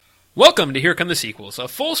Welcome to Here Come the Sequels, a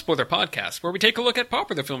full spoiler podcast where we take a look at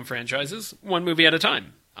popular film franchises, one movie at a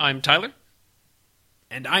time. I'm Tyler.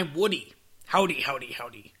 And I'm Woody. Howdy, howdy,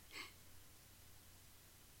 howdy.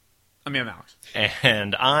 I'm Alex.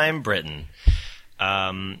 And I'm Britton.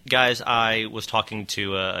 Guys, I was talking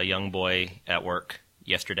to a young boy at work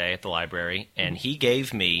yesterday at the library, and he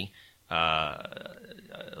gave me a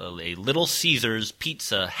Little Caesars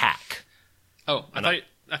pizza hack. Oh,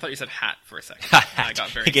 I thought you said hat for a second. I got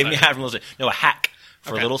very He gave me a excited. hat from Little Caesars. No, a hack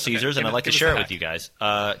for Okay, Little Caesars, and I'd like to share it with you guys.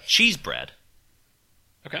 Cheese bread.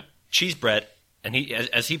 Okay. Cheese bread, and he,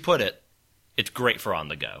 as he put it, it's great for on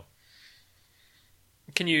the go.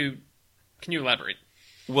 Can you elaborate?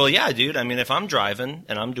 Well, yeah, dude. I mean, if I'm driving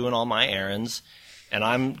and I'm doing all my errands and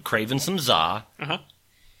I'm craving some za,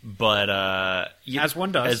 but As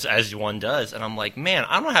one does. as one does, and I'm like, man,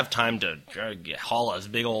 I don't have time to haul a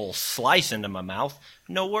big old slice into my mouth.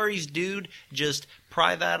 No worries, dude. Just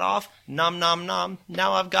pry that off. Nom nom nom.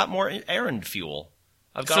 Now I've got more errand fuel.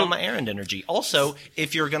 I've got all my errand energy. Also,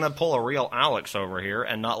 if you're gonna pull a real Alex over here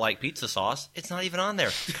and not like pizza sauce, it's not even on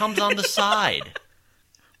there. It comes on the side.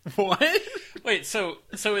 What? Wait, so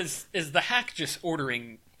is the hack just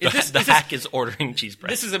ordering? The hack is ordering cheese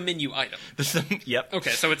bread. This is a menu item. Yep. Okay,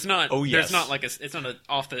 so it's not. Oh, yes. There's not like it's not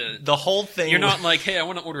off the. The whole thing. You're not like, hey, I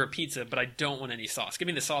want to order a pizza, but I don't want any sauce. Give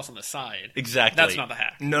me the sauce on the side. Exactly. That's not the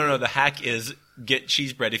hack. No. The hack is get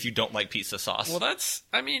cheese bread if you don't like pizza sauce. Well, that's.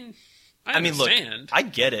 I mean, look, understand. I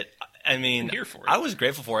get it. I mean, I'm here for it. I was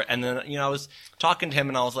grateful for it, and then I was talking to him,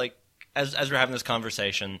 and I was like, as we're having this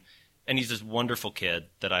conversation, and he's this wonderful kid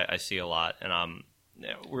that I see a lot, and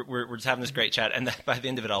we're just having this great chat, and then by the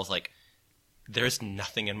end of it, I was like, there's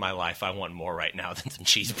nothing in my life I want more right now than some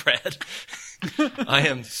cheese bread.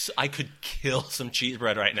 I could kill some cheese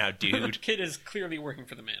bread right now, dude. Kid is clearly working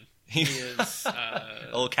for the man. He is A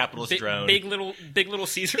little capitalist drone. Big little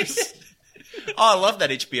Caesars. Oh, I love that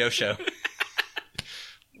HBO show.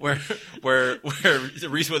 Where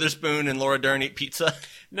Reese Witherspoon and Laura Dern eat pizza.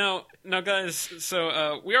 Now, guys.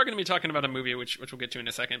 So we are going to be talking about a movie, which we'll get to in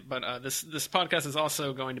a second. But this podcast is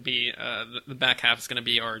also going to be the back half is going to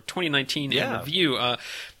be our 2019 review.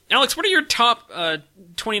 Alex, what are your top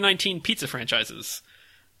 2019 pizza franchises?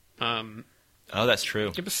 Oh, that's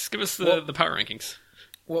true. Give us the power rankings.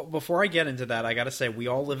 Well, before I get into that, I got to say we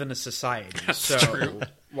all live in a society. That's so, true.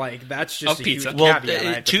 Like, that's just Of a pizza. huge Well, caveat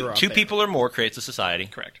I have to throw out two there. people or more creates a society.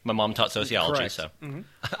 Correct. My mom taught sociology, Correct. so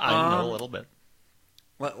I know a little bit.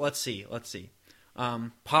 Let's see.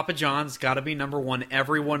 Papa John's got to be number one.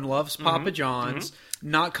 Everyone loves Papa John's.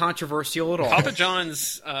 Not controversial at all. Papa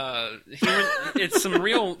John's. It's some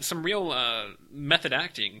real method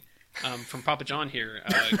acting from Papa John here,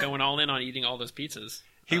 going all in on eating all those pizzas.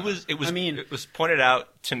 It was pointed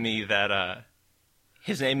out to me that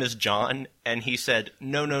his name is John, and he said,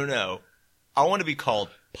 no, I want to be called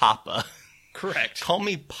Papa. Correct. Call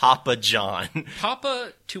me Papa John.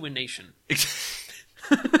 Papa to a nation.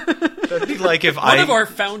 That'd be like if One of our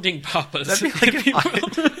founding papas.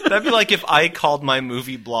 That'd be like if I called my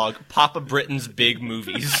movie blog Papa Britain's Big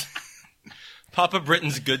Movies. Papa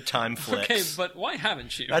Britain's Good Time Flicks. Okay, but why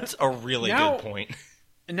haven't you? That's a really Now- good point.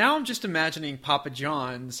 And now I'm just imagining Papa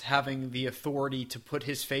John's having the authority to put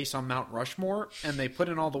his face on Mount Rushmore, and they put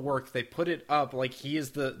in all the work. They put it up like he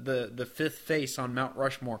is the fifth face on Mount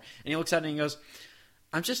Rushmore. And he looks at it and he goes,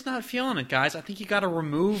 I'm just not feeling it, guys. I think you got to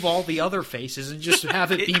remove all the other faces and just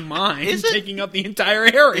have it be mine, taking up the entire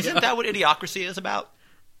area. Isn't that what Idiocracy is about?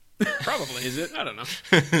 Probably. Is it? I don't know.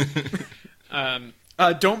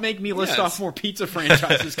 Don't make me list off more pizza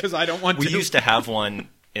franchises because I don't want We to. used to have one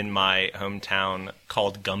in my hometown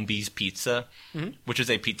called Gumby's Pizza, which is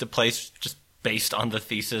a pizza place just based on the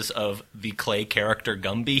thesis of the clay character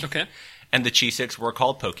Gumby. Okay. And the cheese sticks were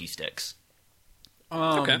called Pokey Sticks.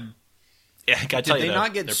 Okay. Yeah, I gotta tell Did you, they though,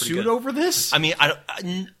 not get they're pretty sued good. over this? I mean, I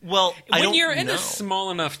When don't you're in know. a small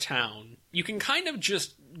enough town, you can kind of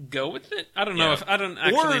just go with it. I don't know if I don't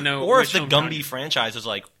actually know. Or which if the hometown Gumby franchise is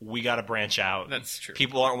like, we got to branch out. That's true.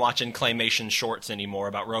 People aren't watching claymation shorts anymore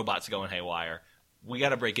about robots going haywire. We got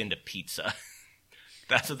to break into pizza.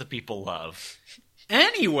 That's what the people love.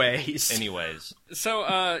 Anyways.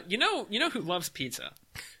 So, you know who loves pizza?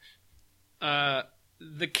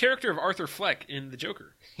 The character of Arthur Fleck in The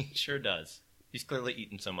Joker. He sure does. He's clearly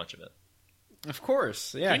eaten so much of it. Of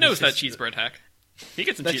course. Yeah. He knows he's that just- cheese bread hack. He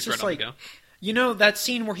gets some That's cheese just bread on like, the go. You know, that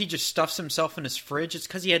scene where he just stuffs himself in his fridge, it's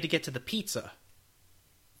because he had to get to the pizza.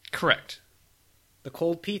 Correct. The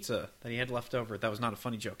cold pizza that he had left over. That was not a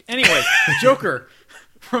funny joke. Anyway, Joker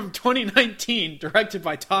from 2019, directed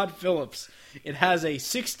by Todd Phillips. It has a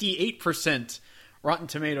 68% Rotten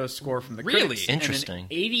Tomatoes score from the Really? critics. Interesting.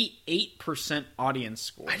 And an 88% audience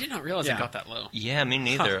score. I did not realize it got that low. Yeah, me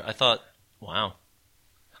neither. I thought, wow.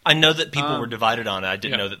 I know that people were divided on it. I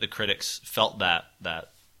didn't know that the critics felt that.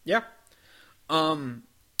 Yeah.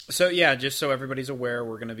 So, yeah, just so everybody's aware,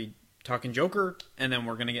 we're going to be talking Joker, and then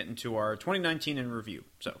we're going to get into our 2019 in review.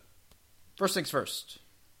 So, first things first.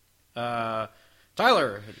 Tyler,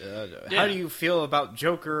 how do you feel about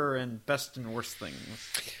Joker and best and worst things?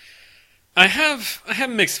 I have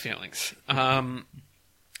mixed feelings. As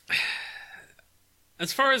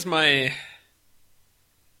far as my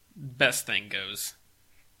best thing goes,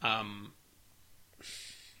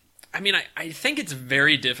 I mean, I think it's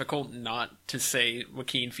very difficult not to say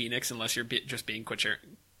Joaquin Phoenix unless you're just being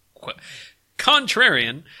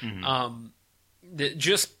contrarian.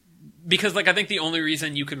 Just because, like, I think the only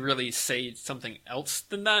reason you could really say something else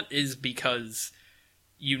than that is because,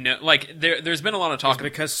 you know, like, there's been a lot of talk...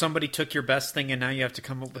 because somebody took your best thing and now you have to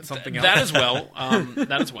come up with something else. That as well.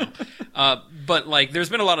 That as well. But, like, there's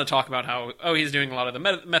been a lot of talk about how, he's doing a lot of the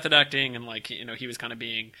method acting and, like, you know, he was kind of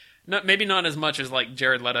being... maybe not as much as, like,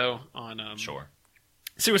 Jared Leto on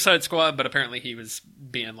Suicide Squad, but apparently he was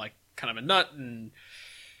being, like, kind of a nut and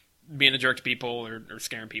being a jerk to people or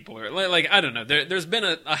scaring people. Or like, I don't know. There's been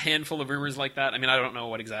a handful of rumors like that. I mean, I don't know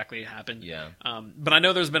what exactly happened. Yeah. But I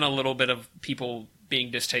know there's been a little bit of people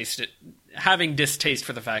having distaste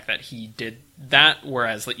for the fact that he did that,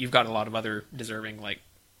 whereas like, you've got a lot of other deserving, like,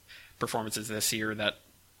 performances this year that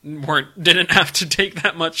didn't have to take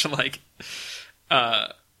that much, like...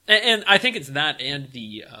 And I think it's that and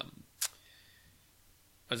the... I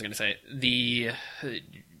was going to say, the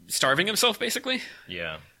starving himself, basically.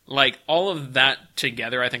 Yeah. Like, all of that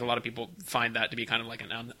together, I think a lot of people find that to be kind of like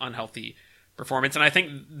an unhealthy performance. And I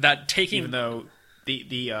think that taking... Even though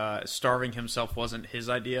the starving himself wasn't his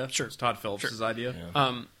idea. Sure. It's Todd Phillips' idea.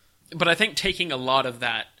 Yeah. But I think taking a lot of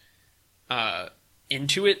that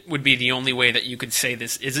into it would be the only way that you could say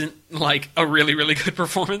this isn't, like, a really, really good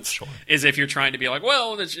performance. Sure. Is if you're trying to be like,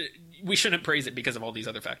 well, we shouldn't praise it because of all these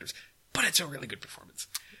other factors. But it's a really good performance.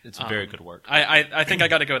 It's very good work. I think I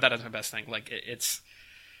got to go with that as my best thing. Like, it's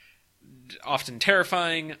often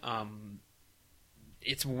terrifying.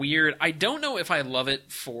 It's weird. I don't know if I love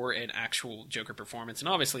it for an actual Joker performance. And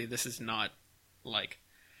obviously, this is not, like,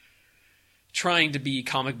 trying to be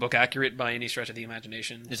comic book accurate by any stretch of the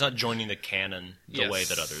imagination. It's not joining the canon the way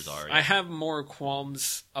that others are. Yeah. I have more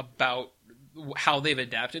qualms about how they've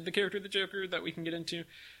adapted the character of the Joker that we can get into.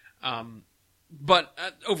 But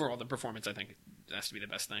overall, the performance, I think, has to be the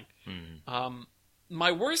best thing. Mm-hmm.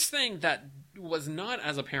 My worst thing that was not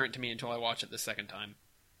as apparent to me until I watched it the second time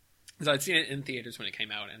is I'd seen it in theaters when it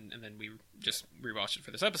came out, and then we just rewatched it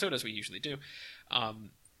for this episode, as we usually do.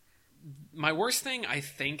 My worst thing, I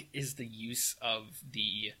think, is the use of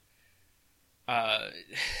the... I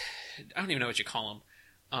don't even know what you call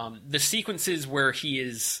them. The sequences where he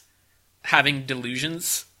is having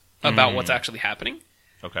delusions about what's actually happening.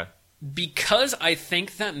 Okay. Because I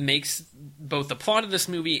think that makes both the plot of this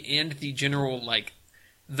movie and the general, like,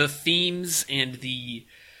 the themes and the...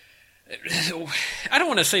 I don't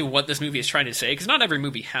want to say what this movie is trying to say, because not every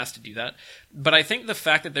movie has to do that. But I think the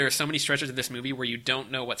fact that there are so many stretches of this movie where you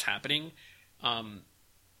don't know what's happening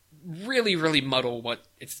really, really muddle what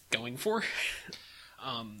it's going for.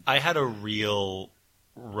 I had a real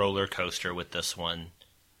roller coaster with this one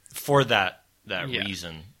for that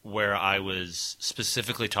reason, where I was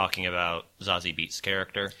specifically talking about Zazie Beetz'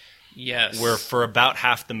 character. Yes. Where for about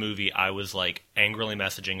half the movie, I was like angrily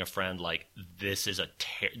messaging a friend, like, "This is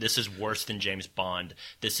this is worse than James Bond.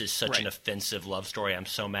 This is such an offensive love story. I'm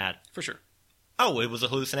so mad." For sure. Oh, it was a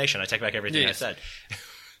hallucination. I take back everything I said.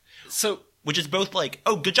 So, which is both like,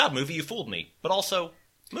 "Oh, good job, movie. You fooled me," but also,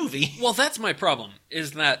 movie. Well, that's my problem.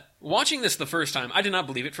 Is that watching this the first time, I did not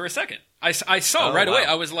believe it for a second. I saw right away.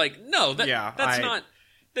 I was like, "No, that's not."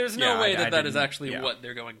 There's no way that is actually what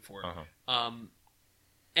they're going for. Uh-huh.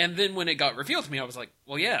 And then when it got revealed to me, I was like,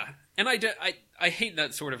 well, yeah. And I hate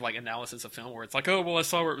that sort of like analysis of film where it's like, oh, well, I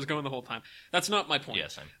saw where it was going the whole time. That's not my point.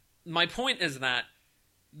 Yes, my point is that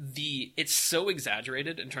it's so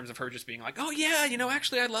exaggerated in terms of her just being like, oh, yeah,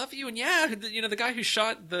 actually I love you. And yeah, the guy who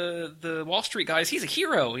shot the Wall Street guys, he's a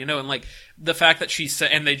hero, and like the fact that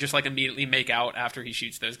and they just like immediately make out after he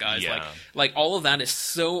shoots those guys. Yeah. Like all of that is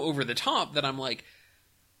so over the top that I'm like,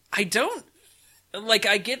 I don't. Like,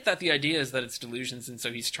 I get that the idea is that it's delusions, and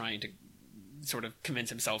so he's trying to sort of convince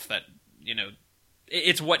himself that,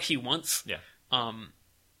 it's what he wants. Yeah.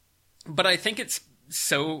 But I think it's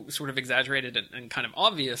so sort of exaggerated and kind of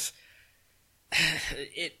obvious.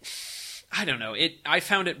 I don't know. I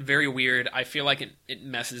found it very weird. I feel like it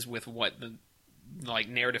messes with what like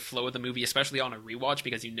narrative flow of the movie, especially on a rewatch,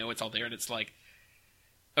 because you know it's all there, and it's like,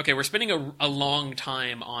 okay, we're spending a long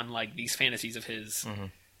time on like these fantasies of his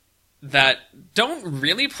that don't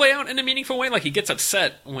really play out in a meaningful way. Like he gets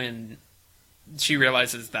upset when she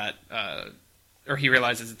realizes that, or he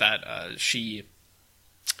realizes that she,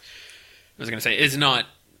 I was going to say, is not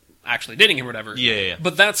actually dating him or whatever. Yeah.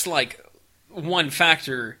 But that's like one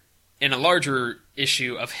factor in a larger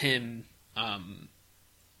issue of him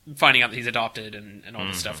finding out that he's adopted and all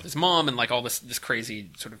this stuff with his mom and like all this crazy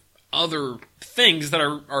sort of other things that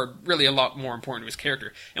are really a lot more important to his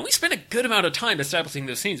character. And we spent a good amount of time establishing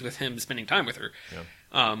those scenes with him spending time with her.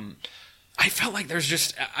 Yeah. I felt like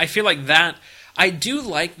I feel like that, I do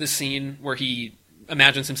like the scene where he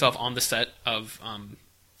imagines himself on the set of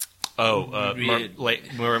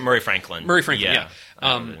Murray Franklin. Murray Franklin, yeah.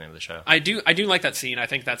 The name of the show. I do like that scene. I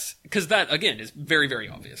think that's because that again is very, very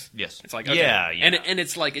obvious. Yes, it's like okay. And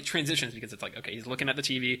it's like it transitions because it's like okay, he's looking at the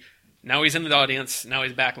TV. Now he's in the audience. Now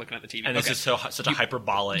he's back looking at the TV. And this is such a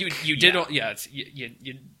hyperbolic. You did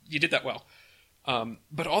you did that well.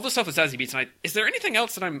 But all the stuff with Zazie Beetz, is there anything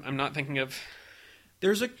else that I'm not thinking of?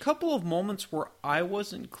 There's a couple of moments where I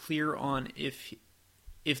wasn't clear on if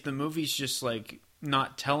the movie's just like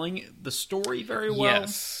not telling the story very well.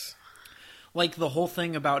 Yes. Like the whole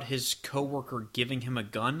thing about his coworker giving him a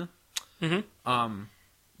gun. Mm-hmm.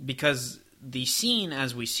 Because the scene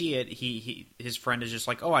as we see it, his friend is just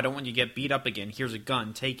like, "Oh, I don't want you to get beat up again. Here's a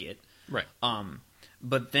gun, take it." Right.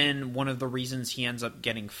 But then one of the reasons he ends up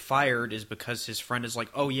getting fired is because his friend is like,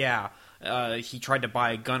 "Oh yeah, he tried to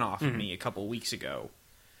buy a gun off of me a couple weeks ago."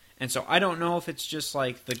 And so I don't know if it's just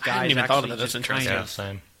like the guy's even thought of actually that. That's just interesting. kind of,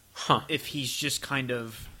 same. Huh. if he's just kind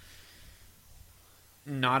of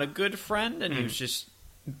not a good friend and he was just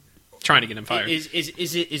trying to get him fired.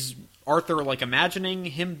 Is Arthur like imagining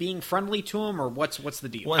him being friendly to him, or what's the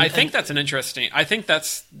deal? Well, I think that's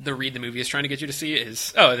the read the movie is trying to get you to see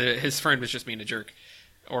is his friend was just being a jerk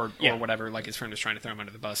or whatever, like his friend was trying to throw him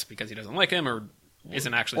under the bus because he doesn't like him or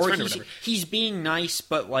isn't actually his friend or whatever. He's being nice,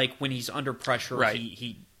 but like when he's under pressure, right.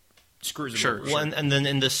 he screws him sure. over. Well, and then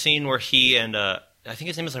in the scene where he and I think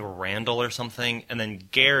his name is like Randall or something, and then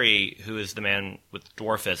Gary, who is the man with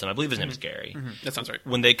Dwarfus, and I believe his name is Gary. Mm-hmm. That sounds right.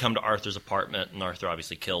 When they come to Arthur's apartment, and Arthur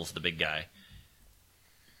obviously kills the big guy.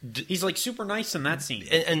 He's like super nice in that scene.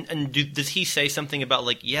 And does he say something about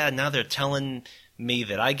like, yeah, now they're telling me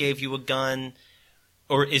that I gave you a gun,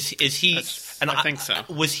 or is he? I think so.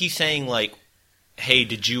 Was he saying like, hey,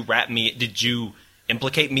 did you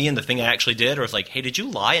implicate me in the thing I actually did, or it's like, hey, did you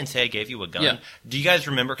lie and say I gave you a gun? Yeah. Do you guys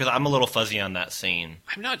remember? Because I'm a little fuzzy on that scene.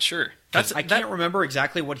 I'm not sure. I can't remember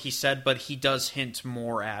exactly what he said, but he does hint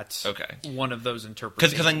more at one of those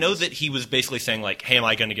interpretations. Because I know that he was basically saying like, hey, am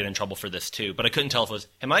I going to get in trouble for this too? But I couldn't tell if it was,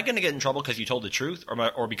 am I going to get in trouble because you told the truth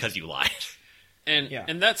or because you lied?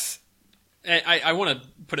 And that's. I want to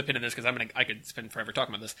put a pin in this because I could spend forever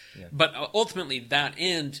talking about this. Yeah. But ultimately, that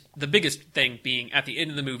and the biggest thing being at the end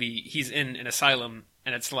of the movie, he's in an asylum,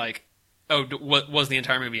 and it's like, oh, what was the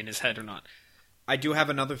entire movie in his head or not? I do have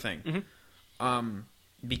another thing,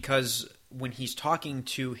 because when he's talking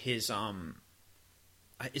to his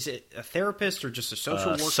is it a therapist or just a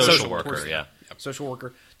social worker? Social worker, social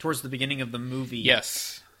worker towards the beginning of the movie.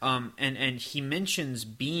 Yes. And he mentions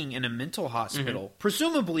being in a mental hospital. Mm-hmm.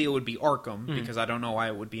 Presumably it would be Arkham, because I don't know why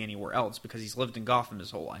it would be anywhere else, because he's lived in Gotham his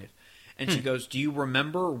whole life. And she goes, do you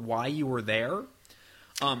remember why you were there?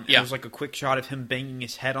 There's like a quick shot of him banging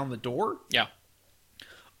his head on the door. Yeah.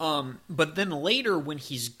 But then later, when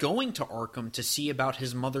he's going to Arkham to see about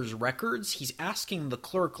his mother's records, he's asking the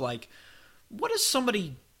clerk, like, what does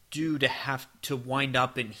somebody do to have to wind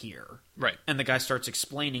up in here? Right. And the guy starts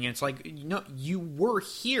explaining, and it's like, you were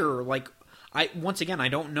here. Like, I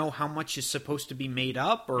don't know how much is supposed to be made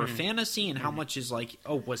up or fantasy, and how much is like,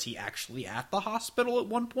 oh, was he actually at the hospital at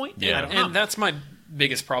one point? Yeah. I don't know. And that's my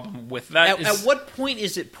biggest problem with that. At what point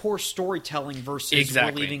is it poor storytelling versus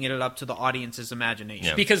we're leaving it up to the audience's imagination?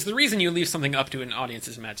 Yeah. Because the reason you leave something up to an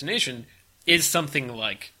audience's imagination is something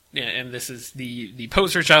like, and this is the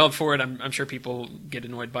poster child for it, I'm sure people get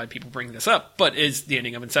annoyed by people bringing this up, but is the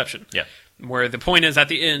ending of Inception. Yeah. Where the point is at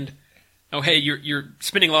the end, oh, hey, you're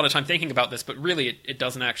spending a lot of time thinking about this, but really it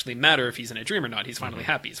doesn't actually matter if he's in a dream or not. He's finally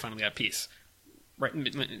happy. He's finally at peace. Right.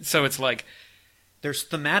 So it's like... There's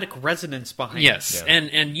thematic resonance behind it. Yes, yeah.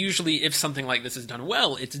 And usually if something like this is done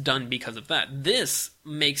well, it's done because of that. This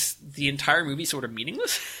makes the entire movie sort of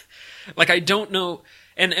meaningless. Like, I don't know...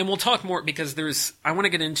 And we'll talk more, because I want to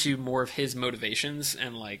get into more of his motivations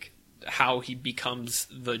and, like, how he becomes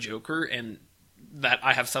the Joker, and that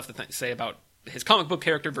I have stuff to say about his comic book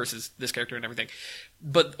character versus this character and everything.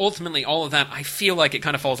 But ultimately, all of that, I feel like it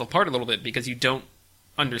kind of falls apart a little bit because you don't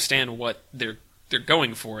understand what they're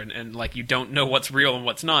going for, and like you don't know what's real and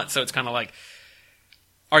what's not. So it's kind of like,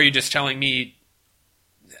 are you just telling me?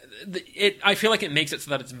 I feel like it makes it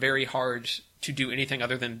so that it's very hard to do anything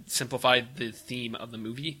other than simplify the theme of the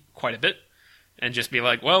movie quite a bit, and just be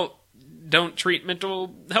like, well, don't treat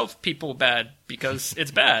mental health people bad because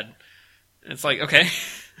it's bad. And it's like, okay.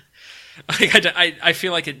 I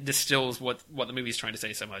feel like it distills what the movie's trying to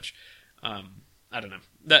say so much. I don't know.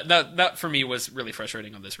 That for me was really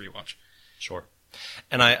frustrating on this rewatch. Sure.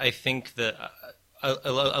 And I think that I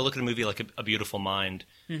look at a movie like A Beautiful Mind,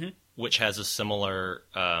 mm-hmm. which has a similar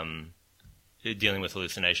dealing with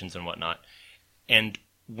hallucinations and whatnot. And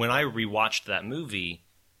when I rewatched that movie,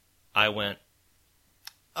 I went,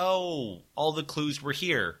 oh, all the clues were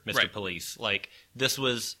here, Mr. Right. Police. Like, this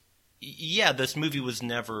movie was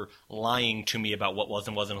never lying to me about what was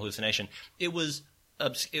and wasn't a hallucination. It was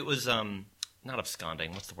not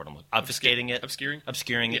absconding. What's the word I'm looking? Obfuscating it.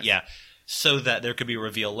 Obscuring it, yeah. So that there could be a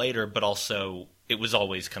reveal later, but also it was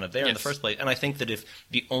always kind of there in the first place. And I think that if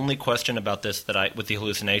the only question about this with the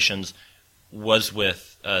hallucinations was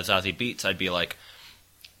with Zazie Beetz, I'd be like,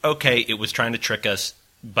 okay, it was trying to trick us,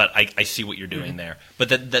 but I see what you're doing mm-hmm. there. But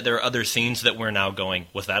that there are other scenes that we're now going,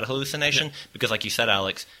 was that a hallucination? Yeah. Because like you said,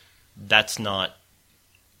 Alex, that's not...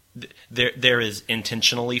 There is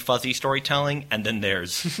intentionally fuzzy storytelling, and then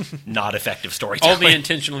there's not effective storytelling. All the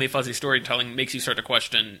intentionally fuzzy storytelling makes you start to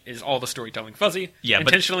question, is all the storytelling fuzzy? Yeah,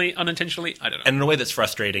 intentionally, unintentionally? I don't know. And in a way that's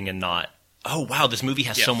frustrating and not, oh, wow, this movie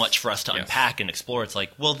has so much for us to unpack and explore. It's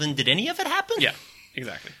like, well, then did any of it happen? Yeah,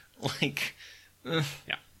 exactly. Like,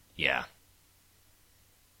 yeah.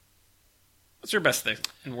 What's your best thing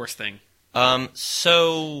and worst thing?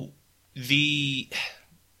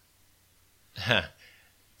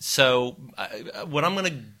 So what I'm going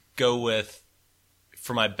to go with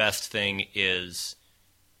for my best thing is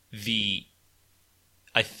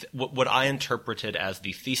what I interpreted as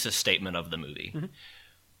the thesis statement of the movie, mm-hmm.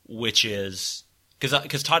 which is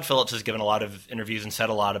because Todd Phillips has given a lot of interviews and said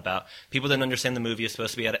a lot about people didn't understand the movie is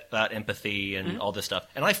supposed to be about empathy and mm-hmm. all this stuff,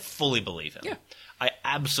 and I fully believe him. Yeah. I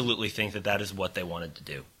absolutely think that is what they wanted to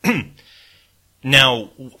do. Now,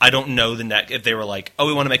 I don't know if they were like, oh,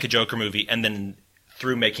 we want to make a Joker movie, and then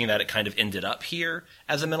through making that, it kind of ended up here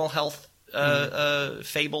as a mental health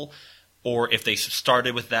fable, or if they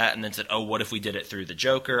started with that and then said, oh, what if we did it through the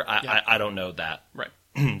Joker? I don't know that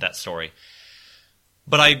that story.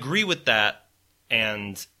 But I agree with that,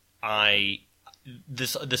 and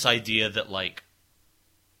this idea that like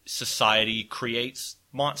society creates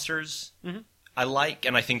monsters, mm-hmm. I like,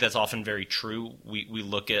 and I think that's often very true. We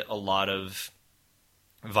look at a lot of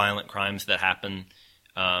violent crimes that happen,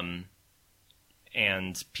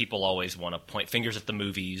 and people always want to point fingers at the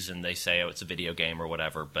movies, and they say, oh, it's a video game or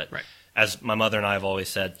whatever. But as my mother and I have always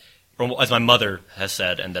said, or as my mother has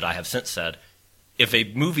said, and that I have since said, if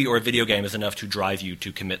a movie or a video game is enough to drive you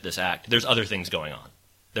to commit this act, there's other things going on.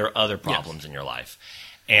 There are other problems in your life.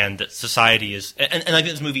 And that society is... And I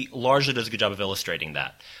think this movie largely does a good job of illustrating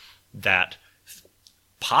that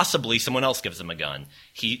possibly someone else gives him a gun.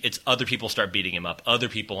 It's other people start beating him up. Other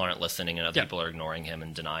people aren't listening, and other people are ignoring him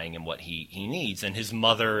and denying him what he needs. And his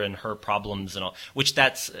mother and her problems and all, which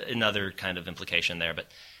that's another kind of implication there.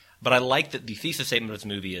 But I like that the thesis statement of this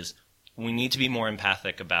movie is we need to be more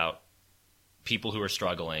empathic about people who are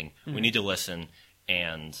struggling. Mm-hmm. We need to listen,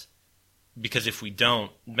 and because if we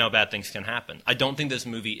don't, bad things can happen. I don't think this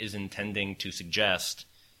movie is intending to suggest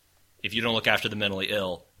if you don't look after the mentally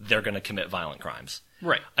ill, they're going to commit violent crimes.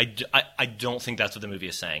 Right. I don't think that's what the movie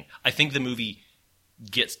is saying. I think the movie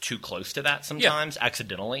gets too close to that sometimes,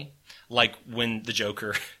 accidentally. Like when the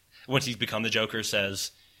Joker, once he's become the Joker,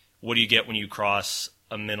 says, what do you get when you cross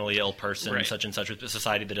a mentally ill person, such and such, with a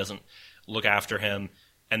society that doesn't look after him,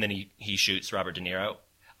 and then he shoots Robert De Niro.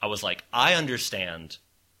 I was like, I understand,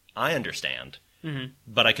 mm-hmm.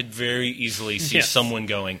 but I could very easily see someone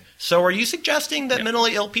going, so are you suggesting that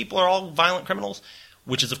mentally ill people are all violent criminals?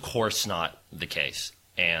 Which is, of course, not the case.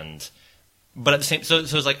 But at the same, so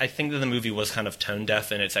it's like I think that the movie was kind of tone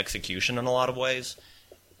deaf in its execution in a lot of ways,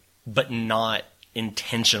 but not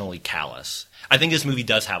intentionally callous. I think this movie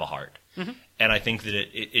does have a heart, mm-hmm. and I think that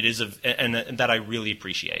it is and that I really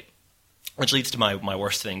appreciate. Which leads to my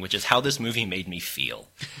worst thing, which is how this movie made me feel.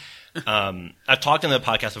 I've talked in the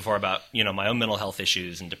podcast before about my own mental health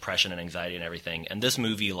issues and depression and anxiety and everything, and this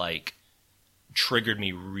movie like triggered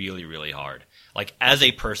me really, really hard. Like, as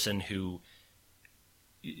a person who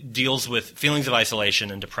deals with feelings of isolation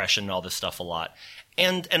and depression and all this stuff a lot,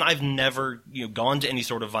 and I've never gone to any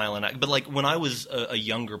sort of violent act, but like when I was a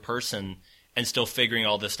younger person and still figuring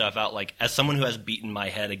all this stuff out. Like, as someone who has beaten my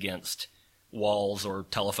head against walls or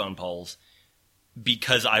telephone poles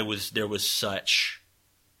because there was such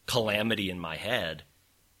calamity in my head,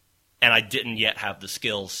 and I didn't yet have the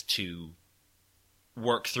skills to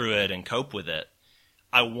work through it and cope with it.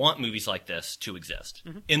 I want movies like this to exist.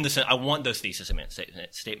 Mm-hmm. In the sense, I want those thesis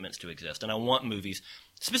statements to exist, and I want movies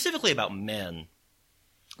specifically about men,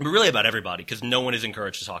 but really about everybody, because no one is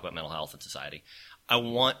encouraged to talk about mental health in society. I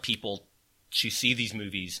want people to see these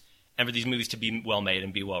movies and for these movies to be well made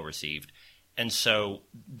and be well received. And so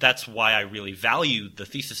that's why I really value the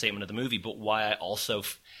thesis statement of the movie, but why I also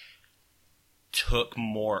took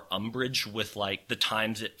more umbrage with like the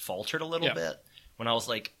times it faltered a little bit. When I was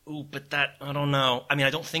like, ooh, but that, I don't know. I mean,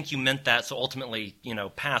 I don't think you meant that, so ultimately,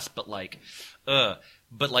 pass, but like,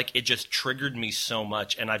 it just triggered me so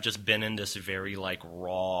much, and I've just been in this very, like,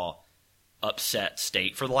 raw, upset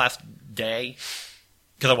state for the last day,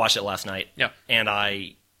 because I watched it last night. Yeah.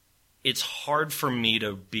 And it's hard for me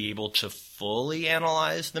to be able to fully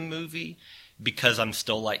analyze the movie, because I'm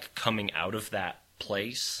still, like, coming out of that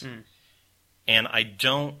place. Mm. And I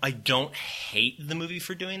don't hate the movie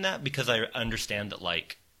for doing that, because I understand that,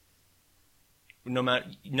 like, no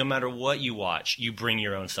matter what you watch, you bring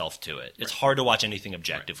your own self to it. Right. It's hard to watch anything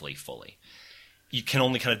objectively fully. You can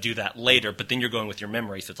only kind of do that later, but then you're going with your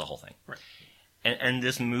memory, so it's a whole thing. Right. And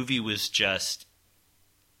this movie was just,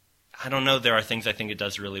 I don't know, there are things I think it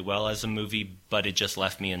does really well as a movie, but it just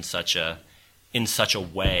left me in such a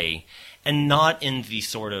way, and not in the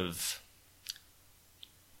sort of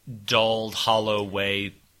dulled, hollow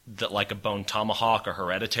way that like a Bone Tomahawk or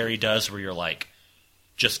Hereditary does, where you're like,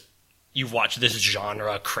 you've watched this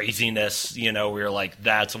genre craziness, where you're like,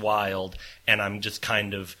 that's wild, and I'm just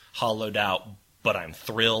kind of hollowed out, but I'm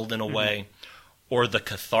thrilled in a way. Or the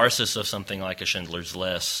catharsis of something like a Schindler's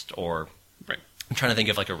List, or I'm trying to think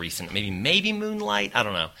of like a recent, maybe Moonlight, I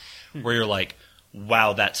don't know, where you're like,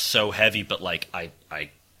 wow, that's so heavy, but like I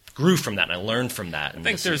grew from that and I learned from that. And I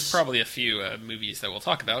think there's probably a few movies that we'll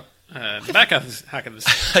talk about. The back of this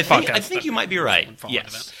podcast. I think you might be right.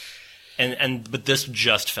 Yes. But this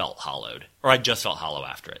just felt hollowed, or I just felt hollow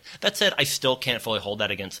after it. That said, I still can't fully hold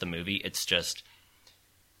that against the movie. It's just,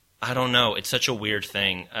 I don't know. It's such a weird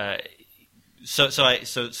thing. So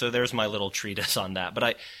there's my little treatise on that.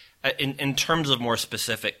 But in terms of more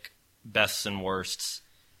specific bests and worsts,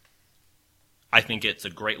 I think it's a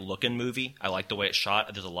great looking movie. I like the way it's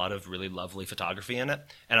shot. There's a lot of really lovely photography in it.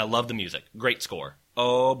 And I love the music. Great score.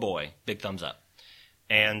 Oh boy. Big thumbs up.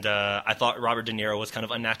 And I thought Robert De Niro was kind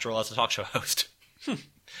of unnatural as a talk show host.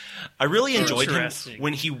 I really enjoyed him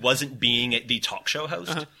when he wasn't being the talk show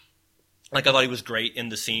host. Uh-huh. Like, I thought he was great in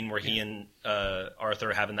the scene where he and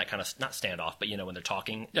Arthur are having that kind of, not standoff, but, when they're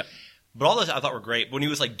talking. Yeah. But all those I thought were great. When he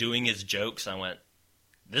was, like, doing his jokes, I went,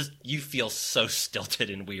 you feel so stilted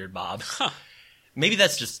and weird, Bob. Huh. Maybe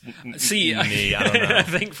that's just me. I don't know. I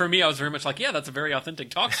think for me, I was very much like, yeah, that's a very authentic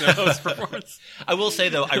talk show host performance. I will say,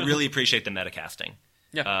 though, I really appreciate the metacasting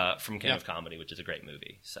from King of Comedy, which is a great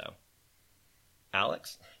movie. So,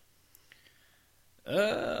 Alex?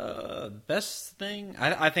 Best thing?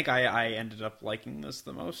 I think I ended up liking this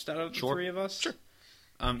the most out of the three of us. Sure.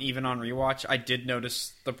 Even on rewatch, I did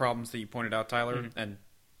notice the problems that you pointed out, Tyler, and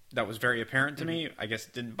that was very apparent to me. I guess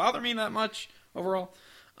it didn't bother me that much overall.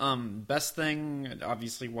 Best thing,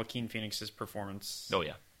 obviously, Joaquin Phoenix's performance. Oh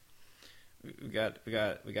yeah, we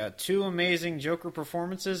got two amazing Joker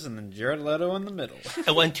performances, and then Jared Leto in the middle.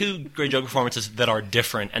 And two great Joker performances that are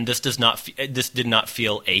different, and this did not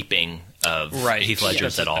feel aping of Heath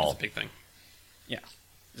Ledger's at all. That's a big thing. Yeah,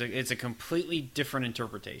 it's a completely different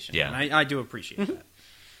interpretation. Yeah, and I do appreciate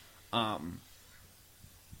that.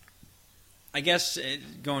 I guess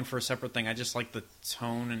going for a separate thing, I just like the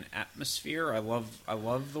tone and atmosphere. I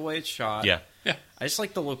love the way it's shot. Yeah. I just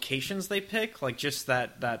like the locations they pick, like just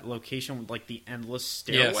that location with like the endless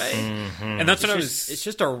stairway. Yes. Mm-hmm. And that's what it's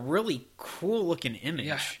just a really cool looking image.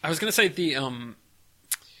 Yeah. I was gonna say the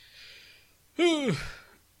I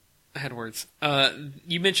had words.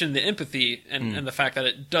 You mentioned the empathy and the fact that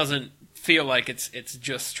it doesn't feel like it's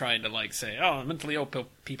just trying to like say, oh, mentally ill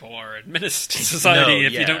people are administered in society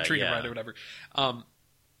if you don't treat them right or whatever.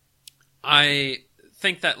 I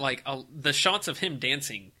think that like the shots of him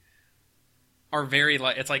dancing are very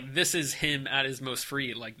like, it's like this is him at his most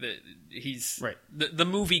free. Like the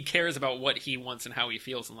movie cares about what he wants and how he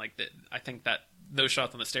feels, and like I think that those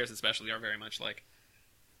shots on the stairs especially are very much like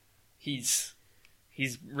he's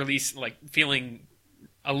released, like feeling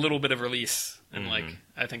a little bit of release, and like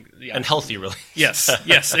I think and healthy release. yes,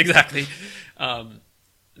 exactly. I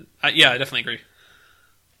definitely agree.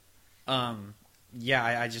 yeah,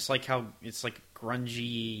 I just like how it's like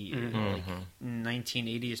grungy, like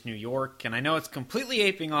 1980s New York, and I know it's completely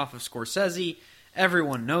aping off of Scorsese.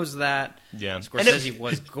 Everyone knows that. Yeah, Scorsese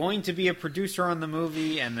was going to be a producer on the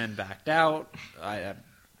movie and then backed out.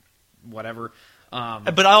 Whatever.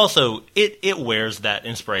 But also, it wears that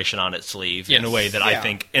inspiration on its sleeve in a way that I Yeah.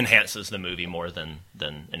 think enhances the movie more than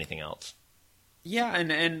anything else. Yeah,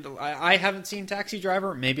 and I haven't seen Taxi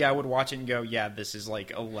Driver. Maybe I would watch it and go, yeah, this is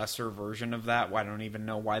like a lesser version of that. I don't even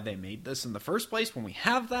know why they made this in the first place when we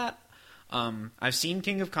have that. I've seen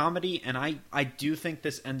King of Comedy, and I do think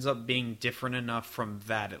this ends up being different enough from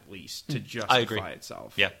that, at least, to justify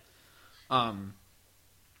itself. Yeah.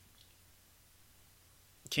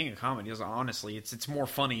 King of Comedy is honestly, it's more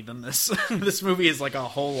funny than this. This movie is like a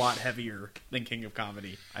whole lot heavier than King of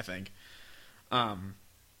Comedy, I think.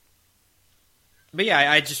 But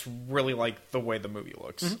yeah, I just really like the way the movie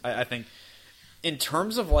looks. Mm-hmm. I think in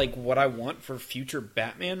terms of like what I want for future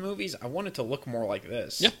Batman movies, I want it to look more like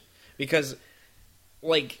this. Yeah. Because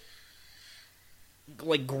like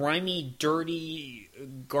grimy, dirty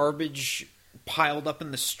garbage piled up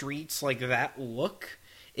in the streets, like that look,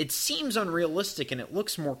 it seems unrealistic and it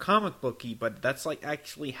looks more comic booky, but that's like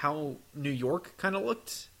actually how New York kind of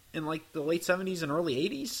looked in like the late 70s and early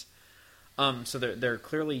 80s. So they're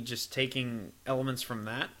clearly just taking elements from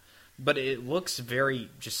that, but it looks very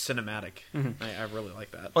just cinematic. Mm-hmm. I really like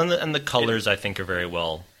that. And the colors I think are very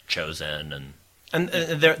well chosen, and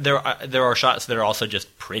there are shots that are also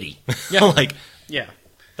just pretty. Yeah. Like Yeah.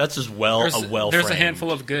 that's as well There's a framed.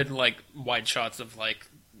 handful of good like wide shots of like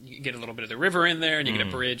you get a little bit of the river in there, and you get a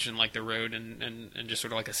bridge and like the road, and just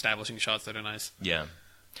sort of like establishing shots that are nice. Yeah,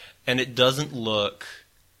 and it doesn't look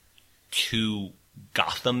too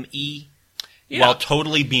Gotham-y. Yeah. While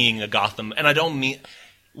totally being a Gotham, and I don't mean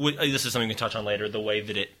this is something we can touch on later. The way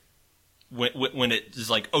that it when it is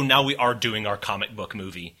like, oh, now we are doing our comic book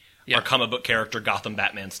movie, our comic book character Gotham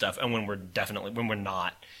Batman stuff, and when we're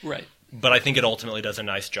not, Right. But I think it ultimately does a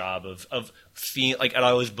nice job of feeling like, and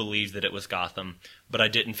I always believed that it was Gotham, but I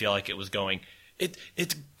didn't feel like it was going.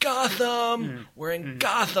 It's Gotham. We're in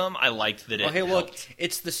Gotham. I liked that. Hey, look,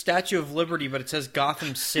 it's the Statue of Liberty, but it says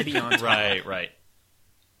Gotham City on top. Right.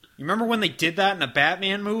 You remember when they did that in a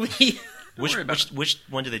Batman movie? Which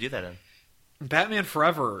one did they do that in? Batman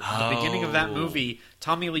Forever. At the beginning of that movie,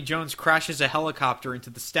 Tommy Lee Jones crashes a helicopter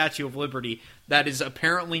into the Statue of Liberty that is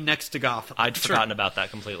apparently next to Gotham. I'd forgotten about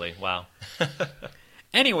that completely. Wow.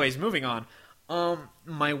 Anyways, moving on.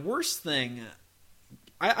 My worst thing,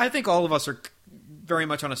 I think all of us are very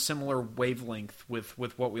much on a similar wavelength with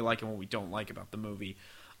what we like and what we don't like about the movie.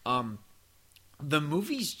 The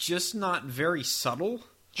movie's just not very subtle.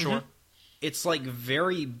 Sure. It's like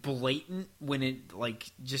very blatant when it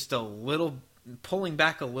like just a little pulling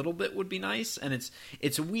back a little bit would be nice, and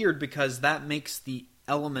it's weird because that makes the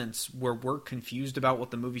elements where we're confused about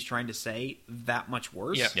what the movie's trying to say that much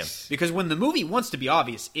worse. Yeah. Because when the movie wants to be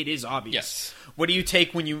obvious, it is obvious. Yes. What do you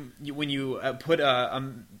take when you put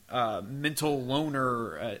a mental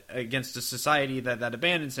loner against a society that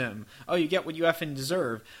abandons him? Oh, you get what you effing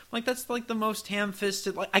deserve. Like that's like the most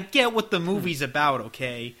ham-fisted. Like I get what the movie's about,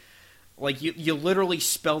 okay. Like, you literally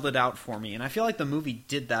spelled it out for me. And I feel like the movie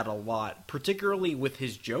did that a lot, particularly with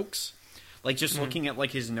his jokes. Like, just looking at,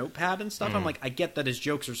 like, his notepad and stuff, I'm like, I get that his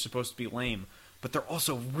jokes are supposed to be lame, but they're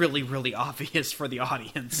also really, really obvious for the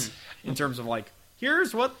audience in terms of, like,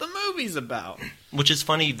 here's what the movie's about. Which is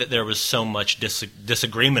funny that there was so much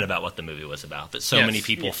disagreement about what the movie was about, that so many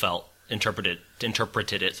people felt interpreted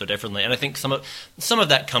it so differently. And I think some of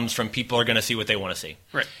that comes from people are going to see what they want to see.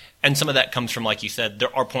 Right. And some of that comes from, like you said,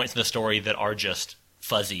 there are points in the story that are just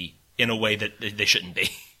fuzzy in a way that they shouldn't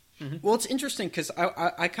be. Well, it's interesting because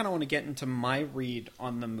I kind of want to get into my read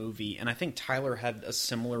on the movie, and I think Tyler had a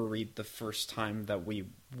similar read the first time that we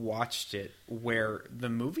watched it, where the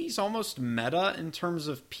movie's almost meta in terms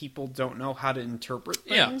of people don't know how to interpret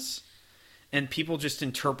things, and people just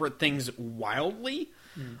interpret things wildly.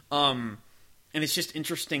 And it's just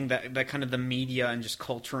interesting that kind of the media and just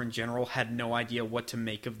culture in general had no idea what to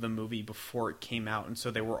make of the movie before it came out, and so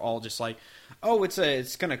they were all just like, "Oh,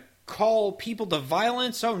 it's going to call people to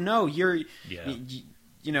violence. Oh no, you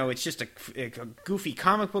know, it's just a goofy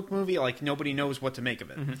comic book movie. Like nobody knows what to make of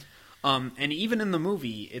it." And even in the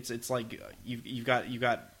movie, it's like you've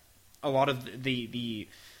got a lot of the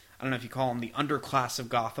I don't know if you call them the underclass of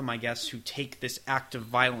Gotham, I guess, who take this act of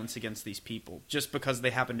violence against these people just because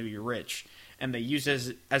they happen to be rich. And they use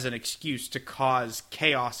it as an excuse to cause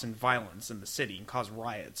chaos and violence in the city and cause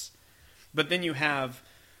riots. But then you have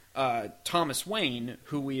Thomas Wayne,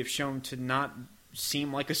 who we have shown to not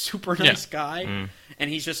seem like a super nice guy, and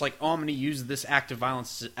he's just like, oh, I'm going to use this act of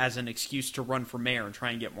violence as an excuse to run for mayor and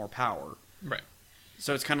try and get more power. Right.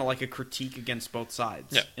 So it's kind of like a critique against both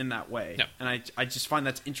sides in that way. Yeah. And I just find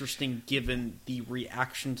that's interesting given the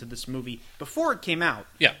reaction to this movie before it came out.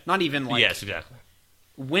 Yeah. Not even like yes, exactly.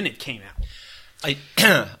 when it came out.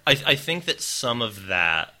 I think that some of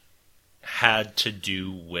that had to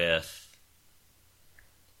do with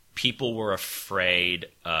people were afraid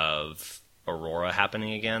of Aurora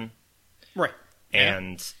happening again. Right.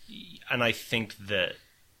 And I think that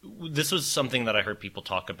this was something that I heard people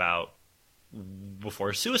talk about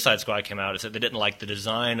before Suicide Squad came out. Is that they didn't like the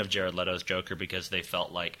design of Jared Leto's Joker because they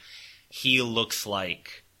felt like he looks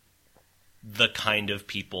like the kind of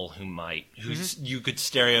people who you could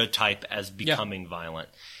stereotype as becoming violent.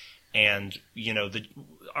 And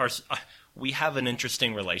we have an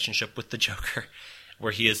interesting relationship with the Joker,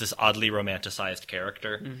 where he is this oddly romanticized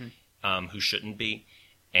character who shouldn't be.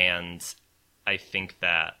 And I think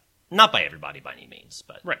that, not by everybody by any means,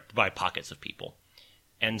 but by pockets of people.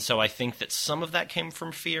 And so I think that some of that came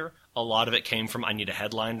from fear. A lot of it came from, I need a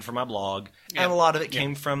headline for my blog. Yeah. And a lot of it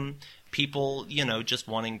came from people, just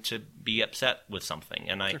wanting to be upset with something.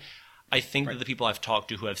 And I think that the people I've talked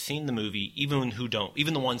to who have seen the movie, even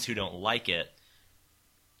the ones who don't like it,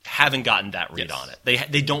 haven't gotten that read on it.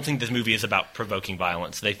 They don't think this movie is about provoking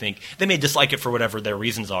violence. They think they may dislike it for whatever their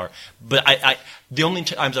reasons are. But the only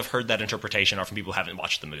times I've heard that interpretation are from people who haven't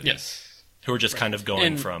watched the movie. Yes. Who are just kind of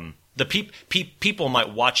going from the people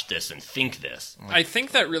might watch this and think this. I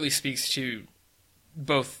think that really speaks to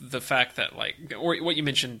both the fact that, like, or what you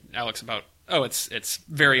mentioned, Alex, about it's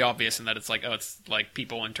very obvious in that it's like it's like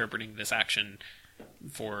people interpreting this action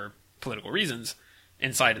for political reasons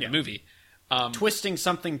inside of the movie, twisting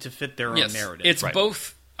something to fit their own narrative. It's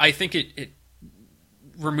both. I think it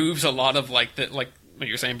removes a lot of like what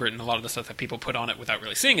you're saying, Britton, a lot of the stuff that people put on it without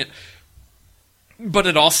really seeing it. But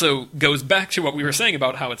it also goes back to what we were saying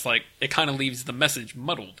about how it's like it kind of leaves the message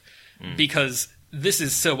muddled because this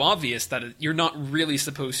is so obvious that you're not really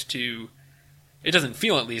supposed to. It doesn't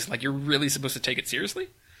feel, at least, like you're really supposed to take it seriously.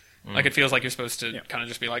 Like it feels like you're supposed to kind of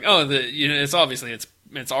just be like, oh, it's obviously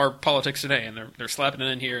it's our politics today, and they're slapping it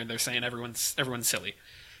in here, and they're saying everyone's silly.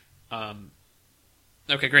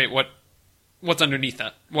 Okay, great. What's underneath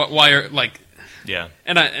that? Why are like? Yeah.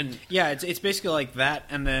 It's basically like that,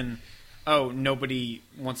 and then. Oh, nobody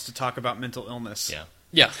wants to talk about mental illness.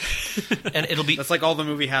 Yeah. And it'll be... That's like all the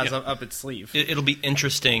movie has up its sleeve. It'll be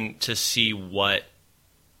interesting to see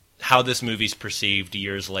how this movie's perceived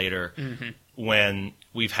years later when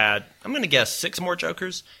we've had, I'm going to guess, 6 more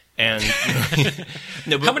Jokers. And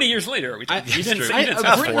how many years later are we talking?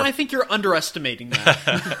 Britton, I think you're underestimating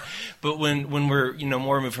that. But when we're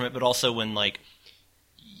more removed from it, but also when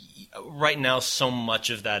right now so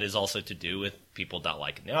much of that is also to do with people not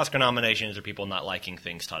liking the Oscar nominations or people not liking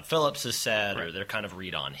things Todd Phillips has said or their kind of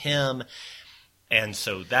read on him. And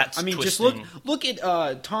so that's twisting. Just look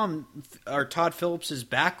at Todd Phillips'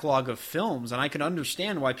 backlog of films, and I can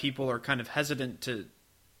understand why people are kind of hesitant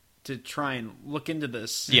to try and look into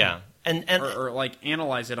this. Yeah. Or like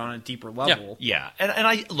analyze it on a deeper level. Yeah. And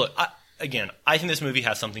I think this movie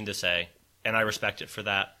has something to say, and I respect it for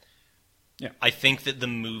that. Yeah. I think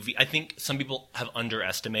some people have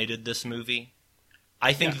underestimated this movie.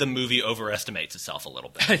 I think the movie overestimates itself a little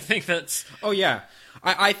bit. I think that's... Oh, yeah.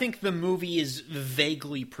 I think the movie is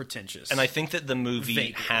vaguely pretentious. And I think that the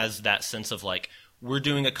movie has that sense of, like, we're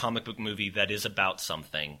doing a comic book movie that is about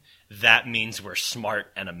something. That means we're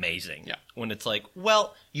smart and amazing. Yeah. When it's like,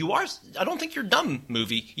 well, you are... I don't think you're dumb,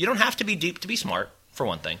 movie. You don't have to be deep to be smart, for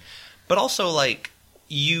one thing. But also, like,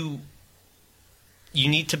 you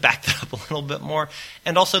need to back that up a little bit more.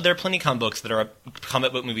 And also, there are plenty of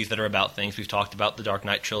comic book movies that are about things. We've talked about the Dark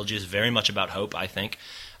Knight trilogy is very much about hope, I think.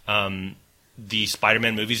 The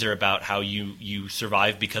Spider-Man movies are about how you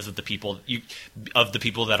survive because of the people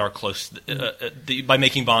that are close by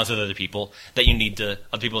making bonds with other people that you need other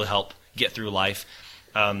people to help get through life.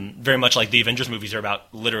 Very much like the Avengers movies are about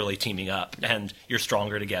literally teaming up and you're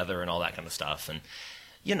stronger together and all that kind of stuff. And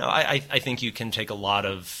I think you can take a lot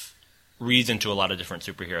of reads into a lot of different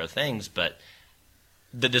superhero things, but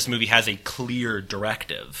that this movie has a clear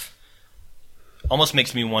directive almost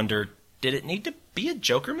makes me wonder, did it need to be a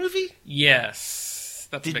Joker movie? That's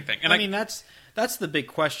the big thing. And that's the big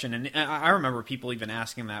question, and I remember people even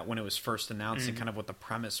asking that when it was first announced and kind of what the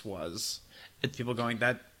premise was. People going,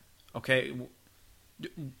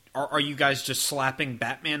 Are you guys just slapping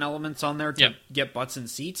Batman elements on there to get butts in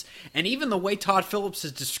seats? And even the way Todd Phillips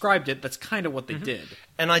has described it, that's kind of what they did.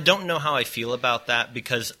 And I don't know how I feel about that,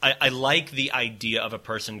 because I like the idea of a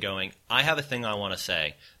person going, I have a thing I want to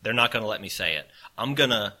say. They're not going to let me say it. I'm going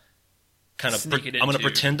to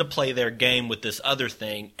pretend to play their game with this other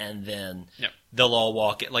thing, and then they'll all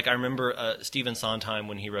walk it. Like, I remember Stephen Sondheim,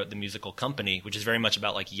 when he wrote The Musical Company, which is very much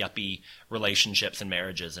about like yuppie relationships and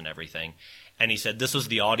marriages and everything. And he said this was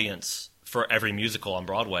the audience for every musical on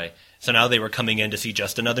Broadway. So now they were coming in to see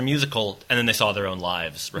just another musical, and then they saw their own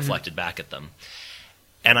lives reflected back at them.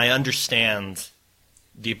 And I understand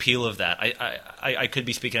the appeal of that. I could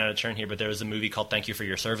be speaking out of turn here, but there was a movie called Thank You for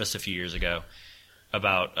Your Service a few years ago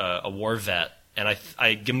about a war vet. And I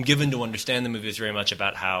am given to understand the movie is very much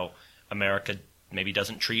about how America maybe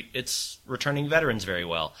doesn't treat its returning veterans very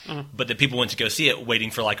well. But that people went to go see it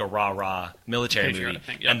waiting for like a rah-rah military movie,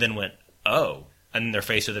 and then went, oh, and they're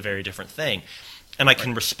faced with a very different thing. And I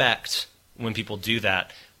can respect when people do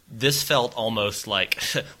that. This felt almost like,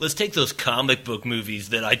 let's take those comic book movies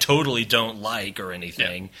that I totally don't like or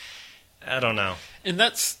anything. I don't know. And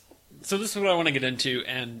so this is what I want to get into,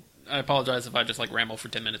 and I apologize if I just like ramble for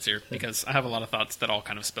 10 minutes here, because I have a lot of thoughts that all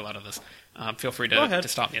kind of spill out of this. Feel free to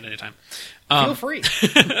stop me at any time. Feel free.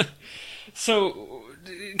 So,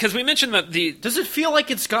 because we mentioned that does it feel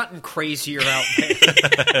like it's gotten crazier out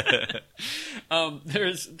there?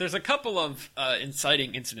 There's a couple of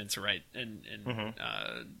inciting incidents, right, in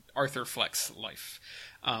Arthur Fleck's life.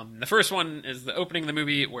 The first one is the opening of the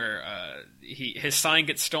movie where his sign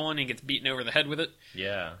gets stolen and he gets beaten over the head with it.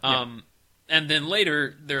 And then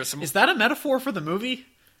later there's some. Is that a metaphor for the movie?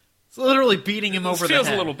 It's literally beating him over the head. It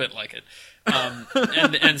feels a little bit like it.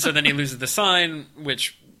 And so then he loses the sign,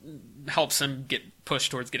 which helps him get pushed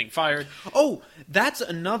towards getting fired. Oh, that's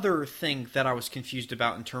another thing that I was confused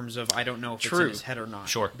about in terms of I don't know if it's in his head or not.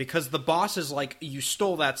 Sure. Because the boss is like, you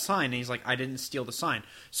stole that sign, and he's like, I didn't steal the sign.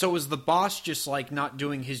 So is the boss just like not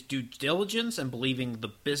doing his due diligence and believing the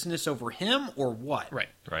business over him, or what? Right.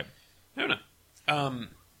 I don't know.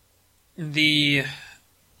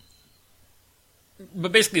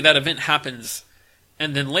 But basically that event happens,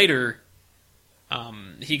 and then later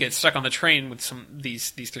he gets stuck on the train with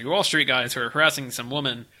these three Wall Street guys who are harassing some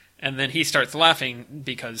woman, and then he starts laughing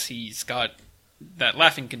because he's got that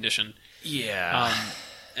laughing condition.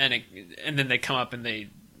 And then they come up and they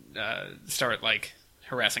start like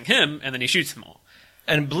harassing him, and then he shoots them all.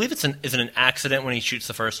 And I believe is it an accident when he shoots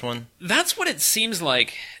the first one? That's what it seems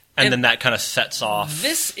like. And then that kind of sets off.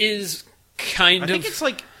 This is kind of. I think it's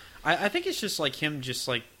like. I think it's just like him just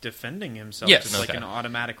like defending himself. Yes. It's like an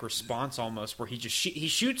automatic response almost, where he just he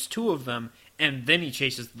shoots two of them and then he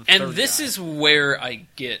chases the third And this guy. is where I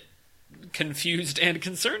get confused and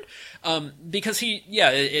concerned, because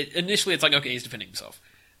initially it's like, okay, he's defending himself,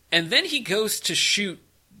 and then he goes to shoot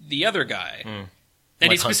the other guy, and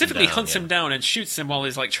like he specifically hunts him down and shoots him while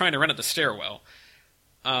he's like trying to run up the stairwell.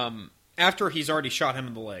 After he's already shot him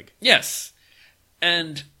in the leg. Yes,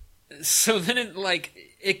 and so then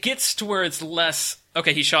it gets to where it's less,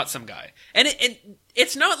 okay, he shot some guy. And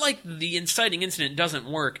it's not like the inciting incident doesn't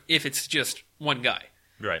work if it's just one guy.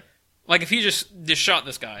 Right. Like if he just shot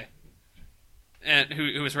this guy and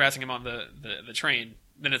who was harassing him on the train,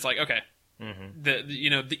 then it's like, okay,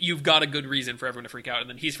 you've got a good reason for everyone to freak out, and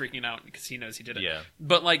then he's freaking out because he knows he did it. Yeah.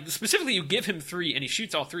 But like specifically you give him three and he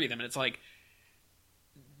shoots all three of them, and it's like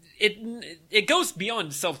it goes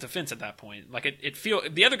beyond self-defense at that point. Like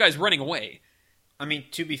the other guy's running away. I mean,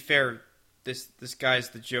 to be fair, this guy's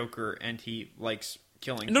the Joker, and he likes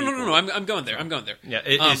killing No. people. I'm going there. Yeah,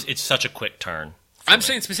 it's such a quick turn. I'm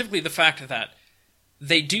saying specifically the fact that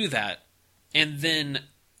they do that, and then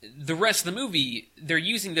the rest of the movie, they're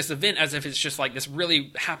using this event as if it's just like this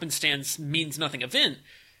really happenstance, means nothing event.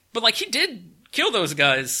 But like he did kill those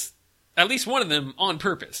guys, at least one of them, on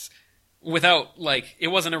purpose. Without, like, it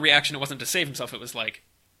wasn't a reaction, it wasn't to save himself, it was like,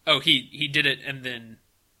 oh, he did it, and then,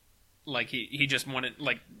 like, he just wanted,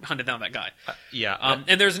 like, hunted down that guy.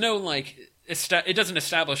 And there's no, like, it doesn't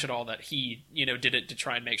establish at all that he, did it to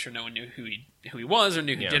try and make sure no one knew who he was, or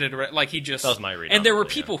knew who did it, like, he just... That was my read. And there were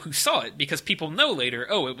people who saw it, because people know later,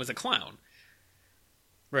 oh, it was a clown.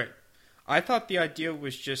 Right. I thought the idea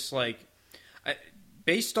was just, like...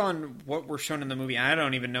 Based on what we're shown in the movie, I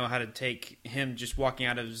don't even know how to take him just walking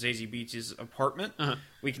out of Zazie Beetz' apartment.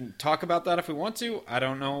 We can talk about that if we want to. I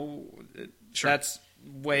don't know. Sure. That's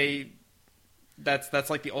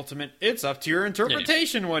like the ultimate, it's up to your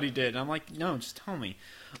interpretation what he did. And I'm like, no, just tell me.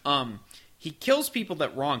 He kills people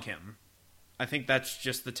that wrong him. I think that's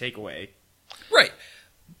just the takeaway. Right.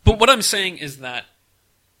 But what I'm saying is that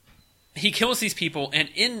he kills these people, and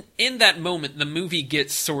in that moment, the movie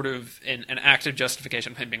gets sort of an act of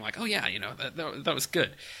justification of him being like, "Oh yeah, that was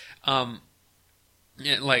good."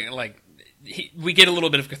 We get a little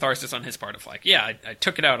bit of catharsis on his part of like, "Yeah, I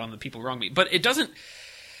took it out on the people who wronged me," but it doesn't.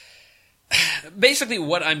 Basically,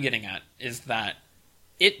 what I'm getting at is that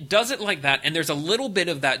it does it like that, and there's a little bit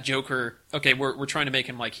of that Joker. Okay, we're trying to make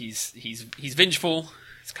him like he's vengeful.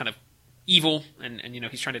 He's kind of evil, and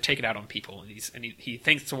he's trying to take it out on people, and he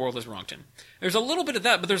thinks the world has wronged him. There's a little bit of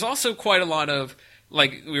that, but there's also quite a lot of,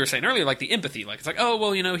 like we were saying earlier, like the empathy. Like it's like, oh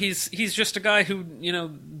well, he's just a guy who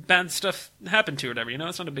bad stuff happened to or whatever.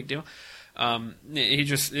 It's not a big deal. He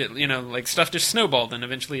just like stuff just snowballed, and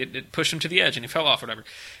eventually it pushed him to the edge, and he fell off or whatever.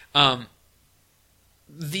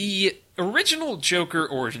 The original Joker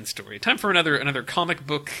origin story. Time for another comic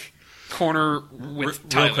book corner with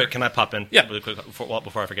Tyler. Real quick, can I pop in? Yeah. Really quick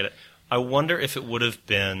before I forget it. I wonder if it would have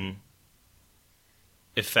been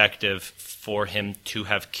effective for him to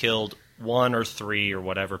have killed 1 or 3 or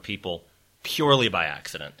whatever people purely by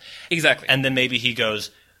accident. Exactly. And then maybe he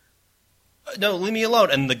goes, "No, leave me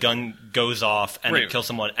alone," and the gun goes off and Right. it kills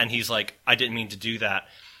someone, and he's like, "I didn't mean to do that."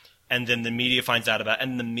 And then the media finds out about it,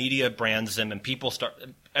 and the media brands him, and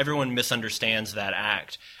everyone misunderstands that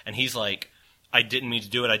act. And he's like, "I didn't mean to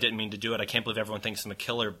do it. I didn't mean to do it. I can't believe everyone thinks I'm a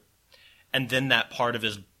killer." And then that part of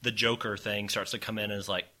the Joker thing starts to come in and is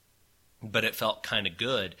like, but it felt kind of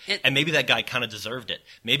good. And maybe that guy kind of deserved it.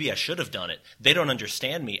 Maybe I should have done it. They don't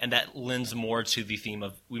understand me. And that lends more to the theme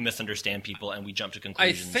of we misunderstand people and we jump to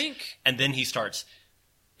conclusions. I think... And then he starts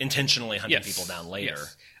intentionally hunting people down later.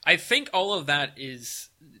 Yes. I think all of that is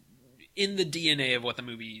in the DNA of what the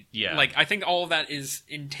movie... Yeah. Like, I think all of that is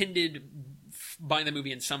intended by the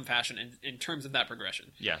movie in some fashion in terms of that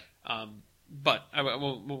progression. Yeah. But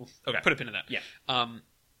we'll put a pin in that. Yeah.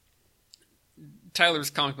 Tyler's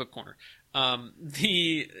comic book corner.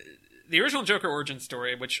 The original Joker origin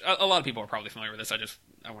story, which a lot of people are probably familiar with this.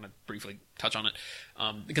 I want to briefly touch on it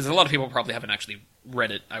because a lot of people probably haven't actually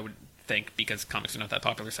read it. I would think because comics are not that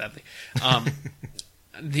popular, sadly.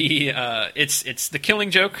 It's the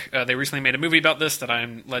Killing Joke. They recently made a movie about this that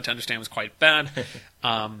I'm led to understand was quite bad.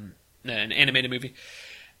 An animated movie.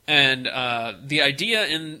 And the idea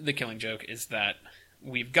in The Killing Joke is that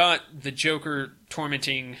we've got the Joker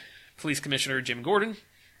tormenting Police Commissioner Jim Gordon,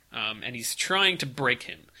 and he's trying to break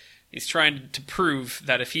him. He's trying to prove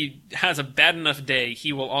that if he has a bad enough day,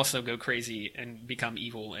 he will also go crazy and become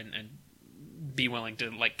evil and be willing to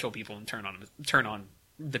like kill people and turn on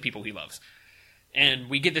the people he loves. And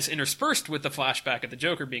we get this interspersed with the flashback of the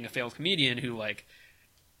Joker being a failed comedian who, like,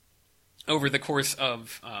 over the course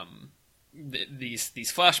of these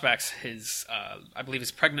flashbacks, I believe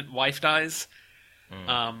his pregnant wife dies.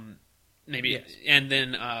 Maybe, yes. And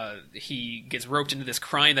then he gets roped into this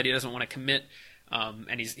crime that he doesn't want to commit,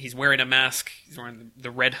 and he's wearing a mask. He's wearing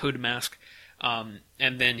the Red Hood mask, and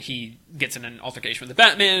then he gets in an altercation with the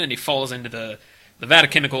Batman, and he falls into the vat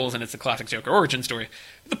of chemicals, and it's the classic Joker origin story.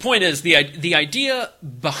 But the point is, the idea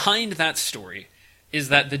behind that story is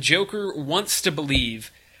that the Joker wants to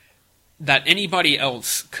believe that anybody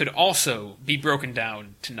else could also be broken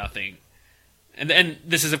down to nothing. And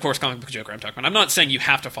this is, of course, comic book Joker I'm talking about. I'm not saying you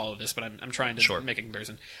have to follow this, but I'm trying to make a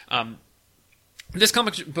comparison. This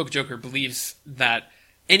comic book Joker believes that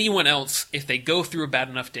anyone else, if they go through a bad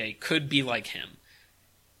enough day, could be like him.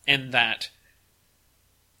 And that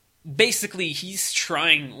basically he's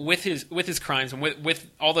trying, with his crimes and with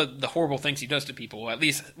all the horrible things he does to people, at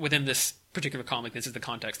least within this particular comic, this is the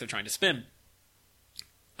context they're trying to spin.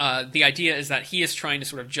 The idea is that he is trying to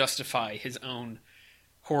sort of justify his own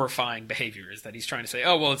horrifying behavior, is that he's trying to say,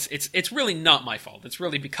 oh, well, it's really not my fault. It's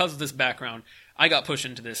really because of this background, I got pushed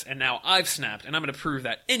into this, and now I've snapped, and I'm going to prove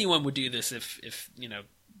that anyone would do this if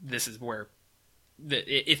this is where,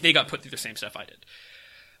 if they got put through the same stuff I did.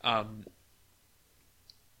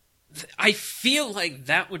 I feel like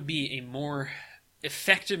that would be a more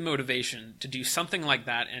effective motivation to do something like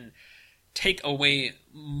that and take away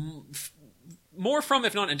more from,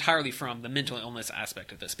 if not entirely from, the mental illness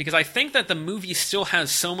aspect of this. Because I think that the movie still has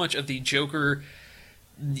so much of the Joker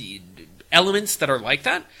elements that are like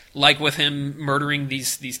that. Like with him murdering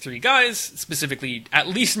these three guys, specifically at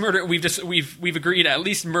least murder. We've agreed at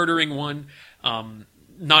least murdering one,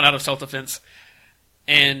 not out of self-defense.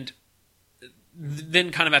 And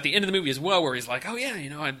then kind of at the end of the movie as well, where he's like, oh yeah,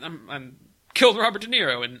 I'm killed Robert De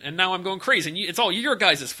Niro and now I'm going crazy and it's all your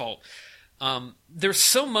guys' fault. There's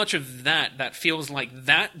so much of that feels like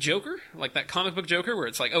that Joker, like that comic book Joker, where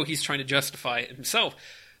it's like, oh, he's trying to justify himself.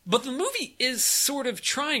 But the movie is sort of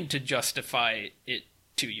trying to justify it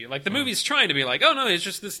to you. Like, the movie's trying to be like, oh, no, it's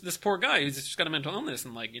just this poor guy who's just got a mental illness,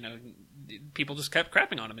 and, like, people just kept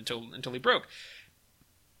crapping on him until he broke.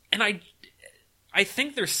 And I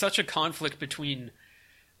think there's such a conflict between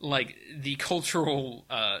like the cultural,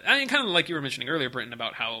 I mean, kind of like you were mentioning earlier, Britton,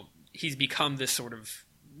 about how he's become this sort of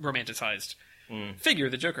romanticized figure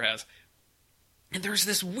the Joker has. And there's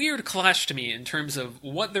this weird clash to me in terms of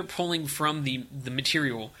what they're pulling from the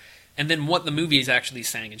material and then what the movie is actually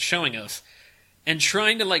saying and showing us, and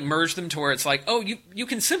trying to like merge them to where it's like, oh, you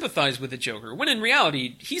can sympathize with the Joker, when in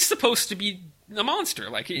reality he's supposed to be a monster,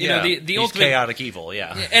 like you know, the he's ultimate chaotic evil,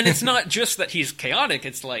 yeah. And it's not just that he's chaotic;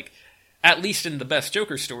 it's like, at least in the best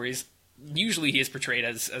Joker stories, usually he is portrayed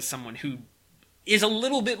as someone who is a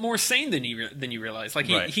little bit more sane than you realize. Like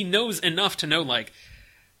he knows enough to know, like,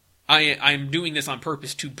 I'm doing this on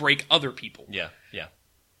purpose to break other people. Yeah.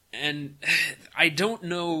 And I don't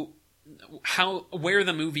know where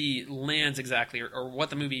the movie lands exactly, or what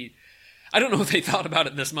the movie. I don't know if they thought about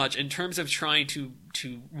it this much in terms of trying to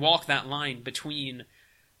walk that line between,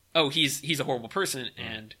 oh, he's a horrible person,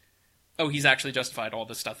 and oh, he's actually justified. All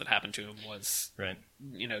the stuff that happened to him was right.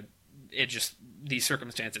 You know, it just, these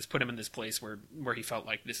circumstances put him in this place where he felt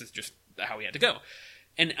like this is just how he had to go.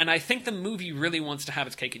 And I think the movie really wants to have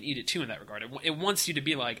its cake and eat it too in that regard. It wants you to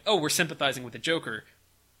be like, oh, we're sympathizing with the Joker,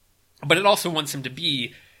 but it also wants him to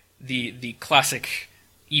be the classic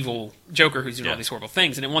evil Joker who's doing all these horrible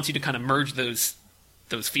things, and it wants you to kind of merge those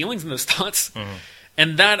feelings and those thoughts.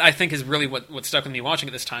 And that, I think, is really what stuck with me watching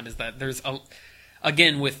it this time, is that there's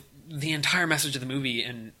again, with the entire message of the movie,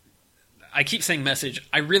 and I keep saying message,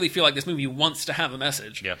 I really feel like this movie wants to have a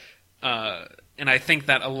message. And I think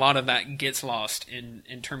that a lot of that gets lost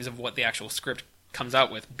in terms of what the actual script comes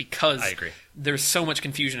out with, because I agree. There's so much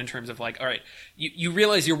confusion in terms of like, all right, you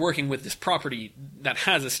realize you're working with this property that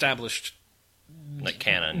has established like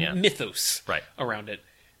canon, mythos around it,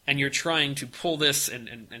 and you're trying to pull this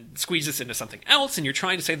and squeeze this into something else, and you're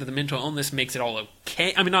trying to say that the mental illness makes it all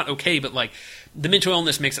okay. I mean, not okay, but like the mental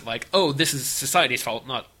illness makes it like, oh, this is society's fault,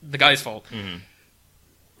 not the guy's fault.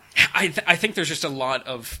 I think there's just a lot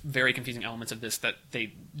of very confusing elements of this that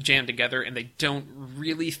they jam together, and they don't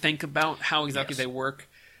really think about how exactly they work.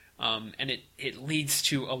 And it leads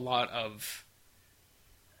to a lot of...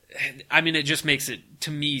 I mean, it just makes it,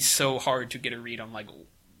 to me, so hard to get a read on, like,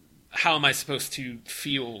 how am I supposed to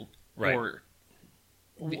feel, or...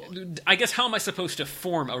 I guess, how am I supposed to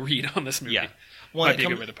form a read on this movie? Yeah. Well, might be a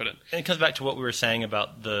good way to put it. And it comes back to what we were saying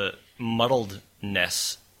about the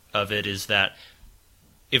muddledness of it, is that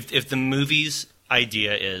if the movie's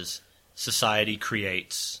idea is society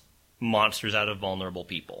creates monsters out of vulnerable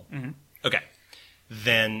people, okay,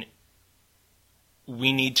 then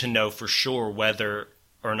we need to know for sure whether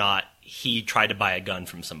or not he tried to buy a gun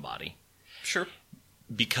from somebody. Sure.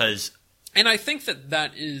 Because... And I think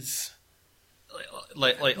that is...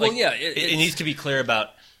 it needs to be clear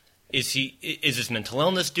about, is this mental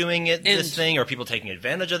illness doing this thing? Or are people taking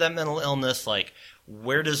advantage of that mental illness? Like,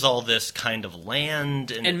 where does all this kind of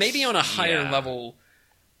land? And maybe on a higher level,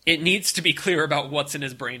 it needs to be clear about what's in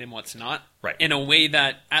his brain and what's not. Right. In a way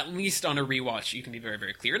that, at least on a rewatch, you can be very,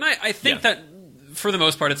 very clear. And I think that, for the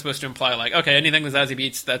most part, it's supposed to imply, like, okay, anything with Zazie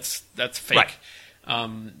Beetz, that's fake. Right.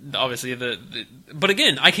 Obviously, but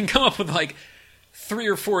again, I can come up with, like, 3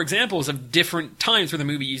 or 4 examples of different times where the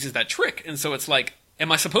movie uses that trick. And so it's like,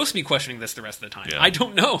 am I supposed to be questioning this the rest of the time? I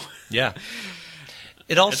don't know. Yeah.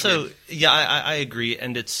 It also, I agree,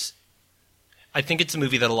 and I think it's a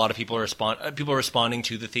movie that a lot of people are responding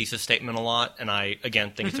to the thesis statement a lot, and I,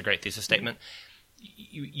 again, think it's a great thesis statement.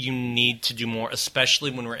 You need to do more,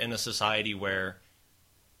 especially when we're in a society where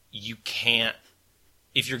you can't,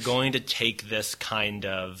 if you're going to take this kind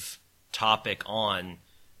of topic on,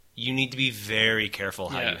 you need to be very careful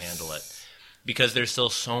how you handle it. Because there's still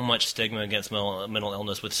so much stigma against mental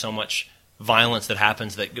illness, with so much violence that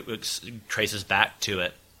happens that traces back to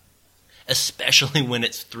it, especially when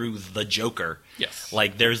it's through the Joker. Yes.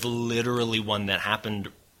 Like, there's literally one that happened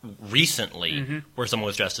recently where someone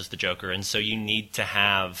was dressed as the Joker, and so you need to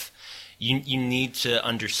have... You need to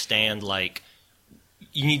understand, like...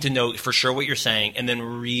 You need to know for sure what you're saying, and then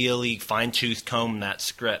really fine-tooth comb that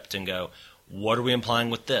script and go, what are we implying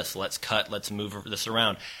with this? Let's let's move this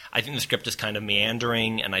around. I think the script is kind of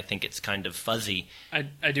meandering, and I think it's kind of fuzzy.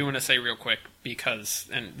 I do want to say real quick, because,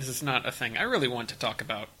 and this is not a thing I really want to talk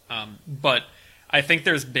about, but I think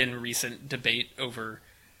there's been recent debate over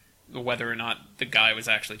whether or not the guy was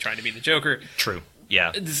actually trying to be the Joker. True.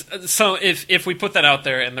 Yeah. So if we put that out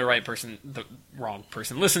there and the wrong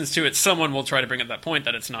person listens to it, someone will try to bring up that point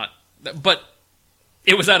that it's not. But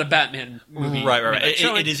it was at a Batman movie. Right.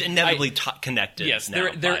 It is inevitably connected. Yes, now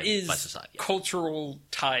there by is society. Cultural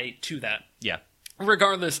tie to that. Yeah.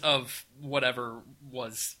 Regardless of whatever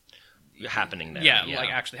was happening there. Yeah, like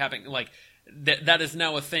actually happening. Like that is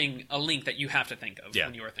now a link that you have to think of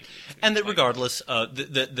when you are thinking. And that regardless,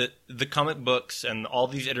 the comic books and all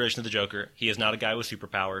these iterations of the Joker, he is not a guy with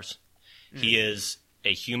superpowers. He is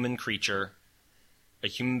a human creature, a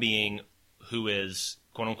human being who is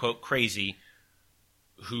quote unquote crazy,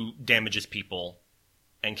 who damages people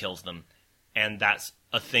and kills them. And that's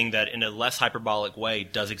a thing that in a less hyperbolic way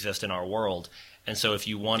does exist in our world. And so if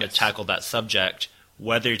you want to tackle that subject,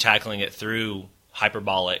 whether you're tackling it through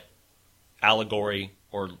hyperbolic allegory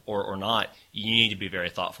or not, you need to be very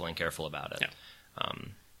thoughtful and careful about it. Yeah.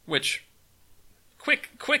 Which,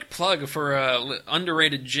 quick plug for a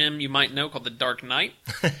underrated gem you might know called The Dark Knight.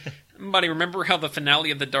 Anybody remember how the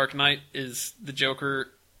finale of The Dark Knight is the Joker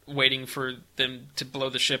waiting for them to blow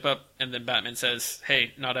the ship up, and then Batman says,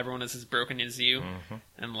 "Hey, not everyone is as broken as you,"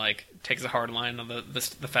 and like takes a hard line on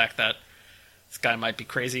the fact that this guy might be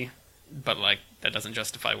crazy, but like that doesn't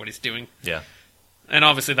justify what he's doing. Yeah. And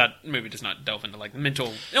obviously that movie does not delve into like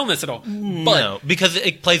mental illness at all. But, no, because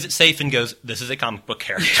it plays it safe and goes, this is a comic book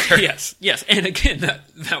character. yes. And again,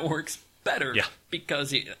 that works better. Yeah.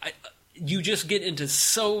 Because you just get into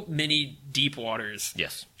so many deep waters.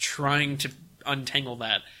 Yes. Trying to untangle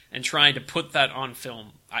that and trying to put that on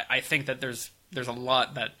film. I think that there's a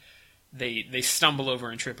lot that they stumble over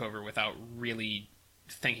and trip over without really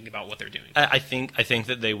thinking about what they're doing. I think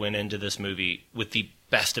that they went into this movie with the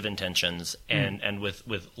best of intentions and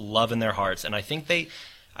with love in their hearts, and I think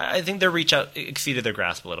their reach out exceeded their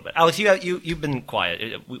grasp a little bit. Alex, you've been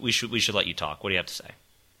quiet. We should let you talk. What do you have to say?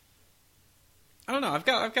 I don't know. I've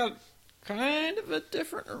got kind of a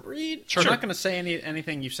different read. Sure. I'm not going to say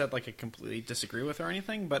anything you said like I completely disagree with or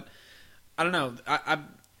anything, but I don't know. I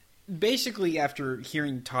basically, after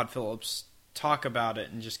hearing Todd Phillips talk about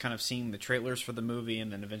it and just kind of seeing the trailers for the movie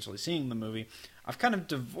and then eventually seeing the movie, I've kind of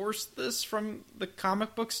divorced this from the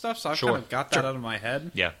comic book stuff, so I've kind of got that out of my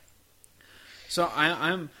head. Yeah. So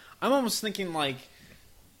I'm almost thinking like,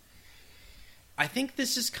 I think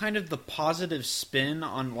this is kind of the positive spin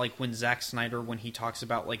on like when Zack Snyder, when he talks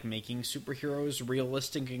about like making superheroes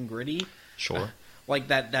realistic and gritty. Sure. Like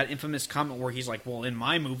that infamous comment where he's like, well, in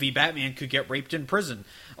my movie, Batman could get raped in prison.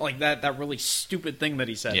 Like that really stupid thing that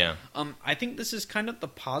he said. Yeah. I think this is kind of the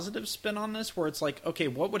positive spin on this, where it's like, okay,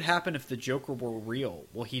 what would happen if the Joker were real?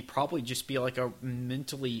 Well, he'd probably just be like a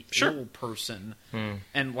mentally ill person.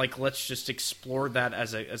 And like, let's just explore that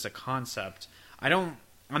as a concept. I'm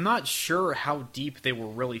not sure how deep they were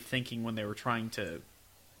really thinking when they were trying to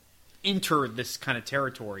enter this kind of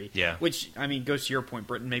territory. Yeah. Which, I mean, goes to your point,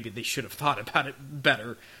 Britton. Maybe they should have thought about it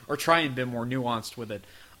better or try and be more nuanced with it.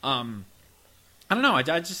 I don't know. I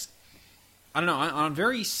don't know. On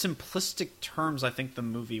very simplistic terms, I think the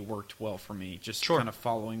movie worked well for me. Just kind of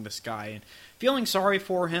following this guy and feeling sorry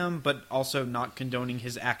for him, but also not condoning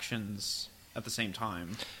his actions at the same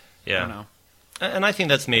time. Yeah. I don't know. And I think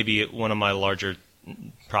that's maybe one of my larger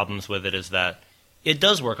problems with it, is that it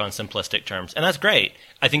does work on simplistic terms, and that's great.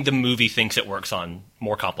 I think the movie thinks it works on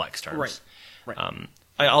more complex terms. Right.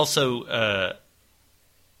 I also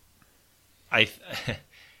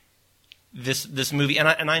this movie, and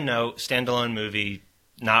I know standalone movie,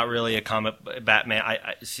 not really a comic Batman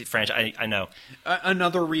franchise. I know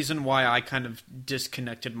another reason why I kind of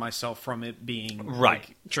disconnected myself from it being right.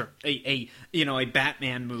 Like, sure, a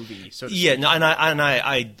Batman movie. So to yeah, speak. no, and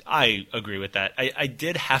I agree with that. I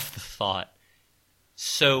did have the thought.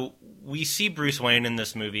 So we see Bruce Wayne in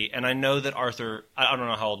this movie, and I know that Arthur, I don't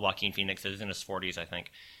know how old Joaquin Phoenix is, in his 40s, I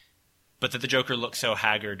think, but that the Joker looks so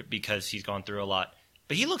haggard because he's gone through a lot.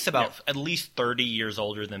 But he looks about at least 30 years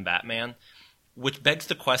older than Batman, which begs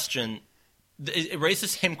the question, it raises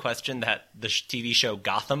the same question that the TV show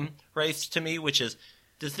Gotham raised to me, which is,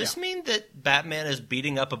 does this mean that Batman is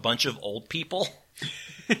beating up a bunch of old people?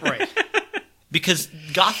 Right. Because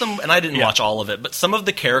Gotham, and I didn't watch all of it, but some of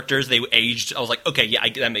the characters, they aged, I was like, okay,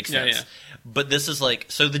 that makes sense. Yeah. But this is like,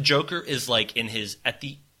 so the Joker is like at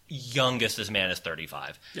the youngest, this man is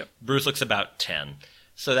 35. Yep. Bruce looks about 10.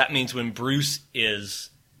 So that means when Bruce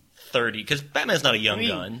is 30, because Batman's not a young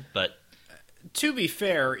gun, but... To be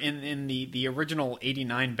fair, in the original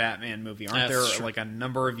 89 Batman movie, aren't there like a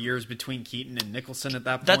number of years between Keaton and Nicholson at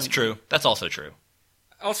that point? That's true. That's also true.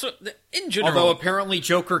 Also, in general, although apparently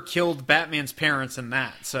Joker killed Batman's parents in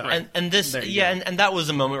that, so and this and that was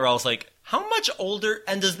a moment where I was like, how much older?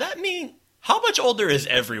 And does that mean how much older is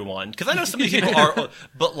everyone? Because I know some of these people are,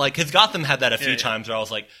 but like, because Gotham had that a few times where I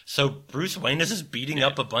was like, so Bruce Wayne is just beating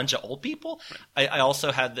up a bunch of old people. Right. I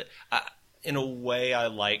also had in a way, I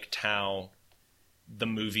liked how the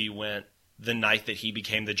movie went. The night that he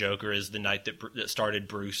became the Joker is the night that started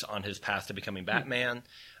Bruce on his path to becoming Batman.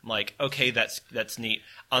 I'm like, okay, that's neat.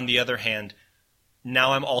 On the other hand,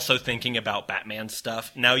 now I'm also thinking about Batman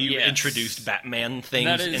stuff. Now you introduced Batman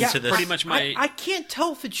things into this. Pretty much my. I can't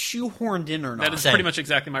tell if it's shoehorned in or not. That is pretty much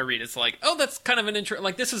exactly my read. It's like, oh, that's kind of an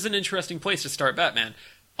like this is an interesting place to start Batman.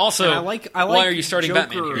 Also, I like why are you starting Joker,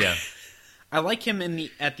 Batman here? Yeah. I like him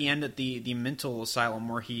at the end at the mental asylum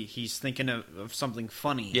where he's thinking of something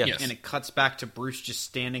funny. Yes. And it cuts back to Bruce just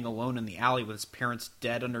standing alone in the alley with his parents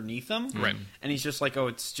dead underneath him. Right. And he's just like, oh,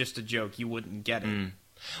 it's just a joke. You wouldn't get it.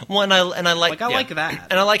 Well, and I like I like that.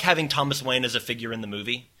 and I like having Thomas Wayne as a figure in the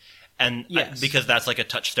movie, and Yes. because that's like a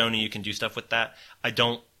touchstone and you can do stuff with that. I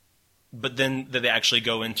don't, but then they actually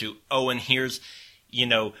go into and here's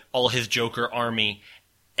all his Joker army,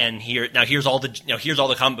 and here's all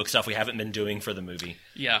the comic book stuff we haven't been doing for the movie.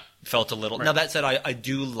 Yeah, Felt a little. Now that said, I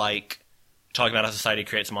do like talking about how society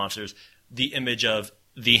creates monsters. The image of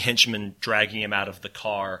the henchman dragging him out of the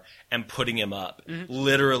car and putting him up. Mm-hmm.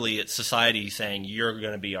 Literally, it's society saying, you're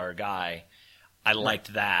going to be our guy. I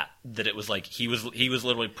liked that it was like he was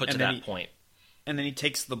literally put to that point. And then he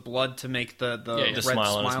takes the blood to make the red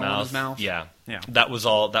smile on his mouth. Yeah. Yeah. That was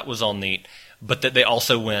all neat. But that they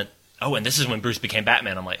also went, and this is when Bruce became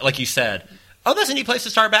Batman. I'm like you said, that's a neat place to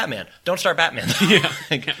start Batman. Don't start Batman.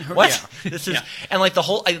 Like, what? Yeah. This is and like the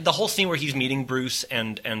whole scene where he's meeting Bruce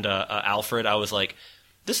and Alfred. I was like,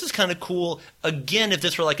 this is kind of cool. Again, if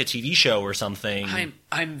this were like a TV show or something.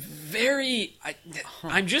 I'm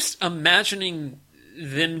just imagining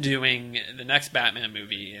them doing the next Batman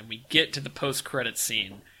movie, and we get to the post-credits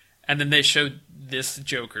scene, and then they show this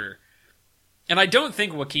Joker, and I don't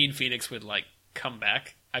think Joaquin Phoenix would like come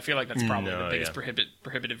back. I feel like that's probably the biggest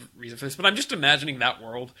prohibitive reason for this. But I'm just imagining that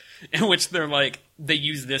world in which they're like they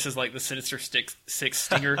use this as like the Sinister Six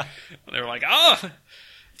stinger. They're like,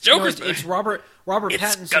 Joker's. It's Robert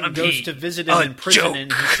Pattinson goes to visit him in prison, joke.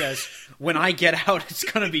 and he says, "When I get out, it's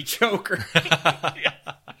going to be Joker."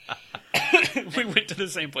 We went to the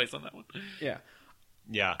same place on that one. Yeah.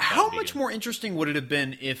 Yeah. How much more interesting would it have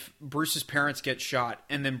been if Bruce's parents get shot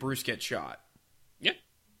and then Bruce gets shot? Yeah.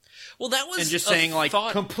 Well, that was and just saying like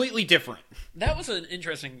completely different. That was an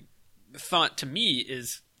interesting thought to me.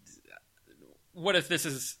 Is what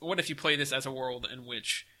if you play this as a world in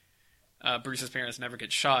which Bruce's parents never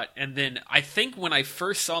get shot? And then I think when I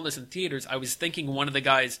first saw this in theaters, I was thinking one of the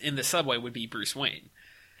guys in the subway would be Bruce Wayne.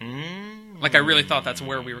 Like I really thought that's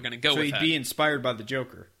where we were going to go. So he'd be inspired by the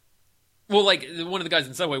Joker. Well, like one of the guys in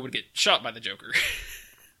the subway would get shot by the Joker.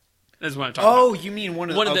 That's what I'm talking about. Oh, you mean one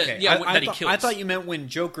of the okay? That he kills. I thought you meant when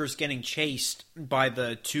Joker's getting chased by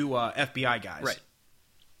the two FBI guys, right?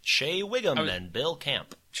 Shea Wiggum and Bill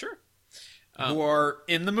Camp, sure, who are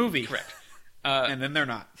in the movie, correct? And then they're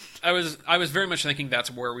not. I was very much thinking that's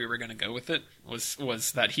where we were going to go with it.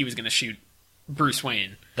 Was that he was going to shoot Bruce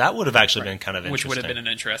Wayne? That would have actually been kind of interesting. Which would have been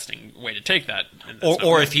an interesting way to take that.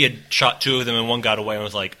 Or if he had shot two of them and one got away and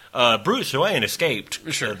was like, Bruce Wayne escaped.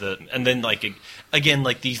 Sure. And then, like, again,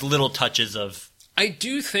 like these little touches of... I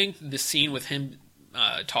do think the scene with him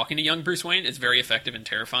talking to young Bruce Wayne is very effective and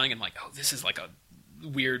terrifying, and like, this is like a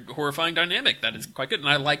weird, horrifying dynamic that is quite good. And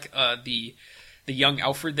I like the young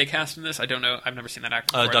Alfred they cast in this. I don't know. I've never seen that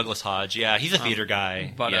actor before. Douglas Hodge. Yeah, he's a theater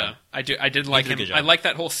guy. But yeah. I did like him. I like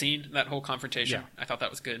that whole scene, that whole confrontation. Yeah. I thought that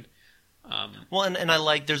was good. Well, and I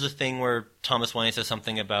like there's a thing where Thomas Wayne says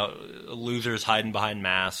something about losers hiding behind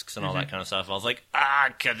masks and all that kind of stuff. I was like,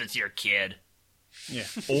 because it's your kid. Yeah.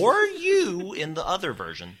 Or you in the other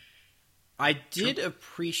version. I did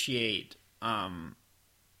appreciate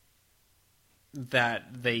that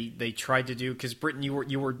they tried to do, because Britton, you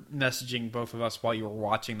were messaging both of us while you were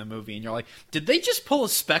watching the movie, and you're like, did they just pull a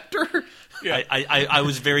Spectre? Yeah. I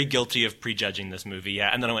was very guilty of prejudging this movie, yeah,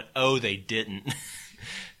 and then I went, oh, they didn't.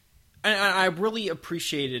 And I really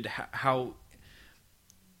appreciated how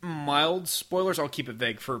mild spoilers, I'll keep it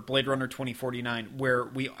vague, for Blade Runner 2049, where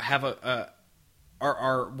we have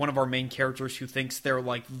our one of our main characters who thinks they're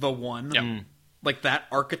like the one. Yep. Like that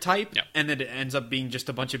archetype, yep. And then it ends up being just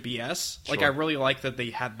a bunch of BS. Sure. Like, I really like that they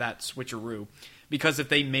had that switcheroo, because if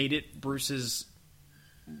they made it Bruce's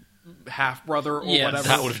half brother or whatever,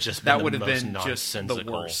 that would have just been just the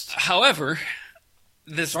worst. However,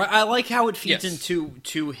 I like how it feeds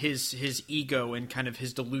into his ego and kind of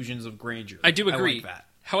his delusions of grandeur. I do agree. I like that.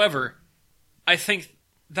 However, I think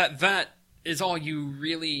that is all you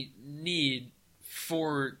really need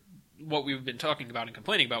for what we've been talking about and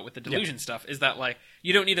complaining about with the delusion stuff, is that, like,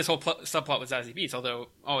 you don't need this whole subplot with Zazie Beetz, although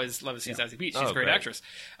always love to see Zazie Beetz. She's a great actress.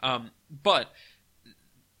 But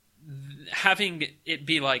having it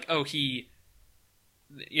be like, he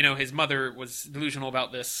his mother was delusional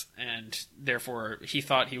about this, and therefore he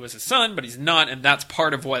thought he was his son, but he's not, and that's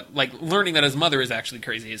part of what, like, learning that his mother is actually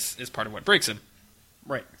crazy is part of what breaks him.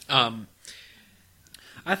 Right.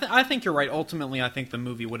 I think you're right. Ultimately, I think the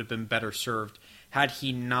movie would have been better served had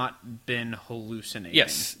he not been hallucinating.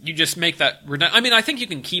 Yes, you just make that redundant. I mean, I think you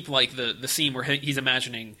can keep, like, the scene where he's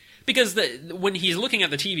imagining, because when he's looking at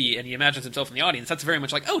the TV and he imagines himself in the audience, that's very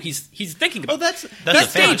much like, oh, he's thinking about. Oh, that's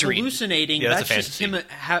a daydream. Hallucinating. Yeah, that's just him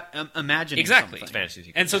imagining exactly something. It's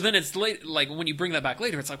fantasy. And so then it's late, like when you bring that back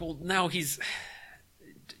later, it's like, well, now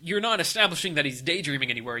you're not establishing that he's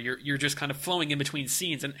daydreaming anywhere. You're just kind of flowing in between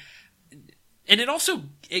scenes, and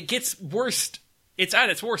it gets worse. It's at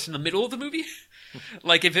its worst in the middle of the movie.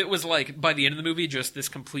 Like, if it was, like, by the end of the movie, just this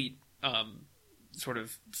complete sort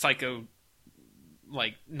of psycho,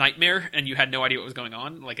 like, nightmare, and you had no idea what was going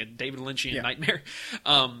on, like a David Lynchian nightmare,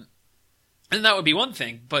 and that would be one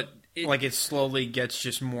thing, but it slowly gets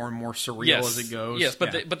just more and more surreal as it goes. Yes,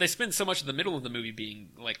 but they spend so much of the middle of the movie being,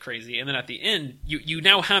 like, crazy, and then at the end, you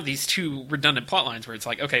now have these two redundant plot lines where it's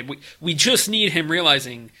like, okay, we just need him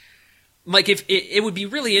realizing... Like, if it would be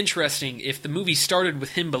really interesting if the movie started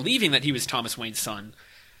with him believing that he was Thomas Wayne's son,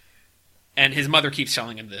 and his mother keeps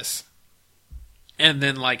telling him this, and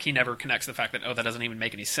then, like, he never connects the fact that, that doesn't even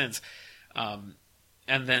make any sense, and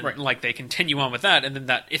then, like, they continue on with that, and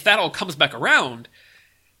then if that all comes back around,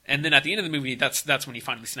 and then at the end of the movie, that's when he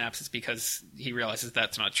finally snaps. It's because he realizes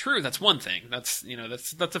that's not true. That's one thing. That's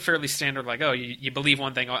a fairly standard, like, you believe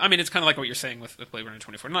one thing. I mean, it's kind of like what you're saying with Blade Runner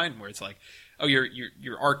 2049, where it's like,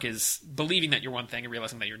 your arc is believing that you're one thing and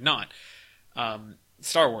realizing that you're not.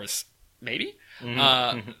 Star Wars, maybe?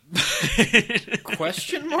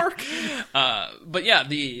 Question mark? But yeah,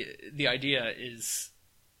 the idea is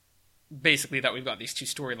basically that we've got these two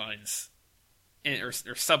storylines or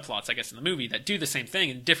subplots, I guess, in the movie that do the same thing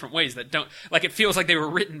in different ways that don't... Like, it feels like they were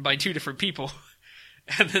written by two different people.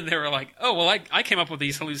 And then they were like, oh, well, I came up with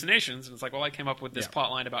these hallucinations. And it's like, well, I came up with this plot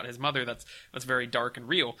line about his mother that's very dark and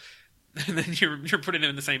real. And then you're putting them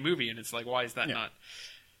in the same movie, and it's like, why is that not...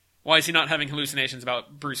 Why is he not having hallucinations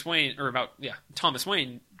about Bruce Wayne, or about, Thomas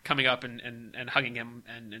Wayne coming up and hugging him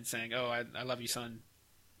and saying, oh, I love you, son.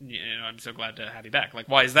 I'm so glad to have you back. Like,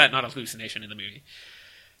 why is that not a hallucination in the movie?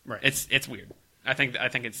 Right. It's weird. I think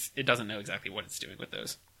it doesn't know exactly what it's doing with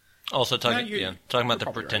those. Also, talking about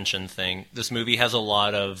the pretension thing, this movie has a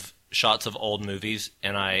lot of shots of old movies,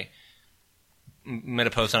 and I made a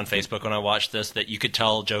post on Facebook when I watched this that you could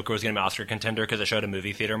tell Joker was going to be an Oscar contender because it showed a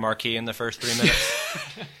movie theater marquee in the first 3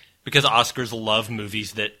 minutes. Because Oscars love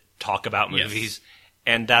movies that talk about movies,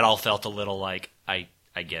 and that all felt a little like, I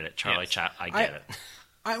get it, Charlie I get it.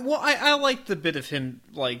 I like the bit of him,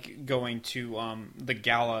 like, going to the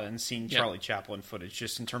gala and seeing Charlie Chaplin footage,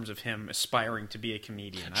 just in terms of him aspiring to be a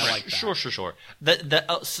comedian. I like that. Sure.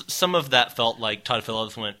 Some of that felt like Todd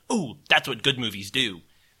Phillips went, ooh, that's what good movies do.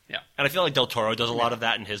 Yeah. And I feel like Del Toro does a lot of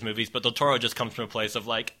that in his movies, but Del Toro just comes from a place of,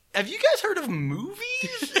 like, have you guys heard of movies?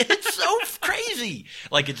 It's so crazy.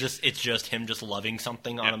 Like, it's just him just loving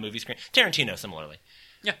something on a movie screen. Tarantino, similarly.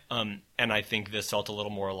 Yeah. And I think this felt a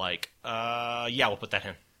little more like, we'll put that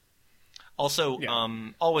in. Also,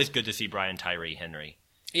 always good to see Brian Tyree Henry.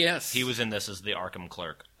 Yes. He was in this as the Arkham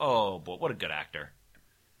clerk. Oh, boy, what a good actor.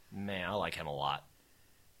 Man, I like him a lot.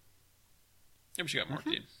 Yeah, but you got Mark,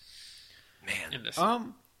 dude. Man. In this.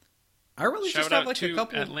 I really Shout just have, out like, to a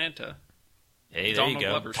couple... Atlanta. Hey, there you go.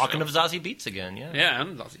 Glover's Talking show. of Zazie Beetz again, yeah. Yeah,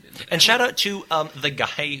 I'm Zazie Beetz. And shout out to the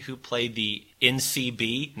guy who played the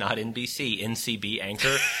NCB, not NBC, NCB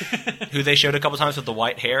anchor, who they showed a couple times with the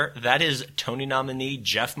white hair. That is Tony nominee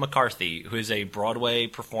Jeff McCarthy, who is a Broadway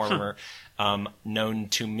performer known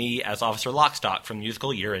to me as Officer Lockstock from the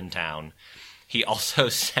musical You're in Town. He also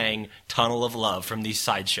sang Tunnel of Love from the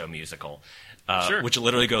Sideshow musical, which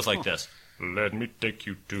literally goes like this. Let me take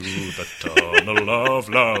you to the tunnel of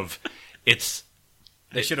love.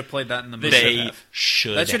 They should have played that in the movie. They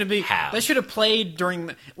should have. That should have played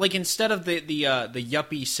during, like, instead of the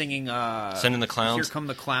yuppie singing. Send in the Clowns. Here Come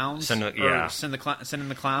the Clowns. Send in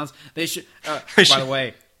the Clowns. They should. By the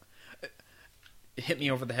way, hit me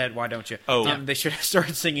over the head. Why don't you? They should have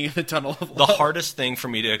started singing in the Tunnel of Love. The hardest thing for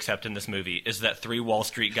me to accept in this movie is that 3 Wall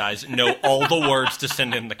Street guys know all the words to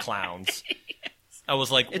Send in the Clowns. I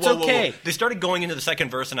was like, it's okay. Whoa. They started going into the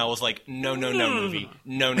second verse, and I was like, no, movie.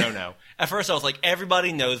 No. At first, I was like,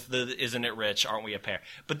 everybody knows the Isn't It Rich, Aren't We a Pair?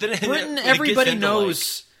 But then Britain, everybody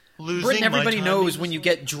knows. losing. Everybody my knows time when you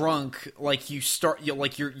get drunk, like you start,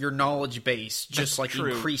 like your knowledge base just like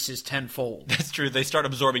true. increases tenfold. That's true. They start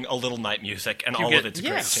absorbing a little night music, and all of it's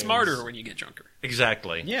great. Smarter when you get drunker.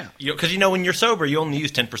 Exactly. Yeah. Because when you're sober, you only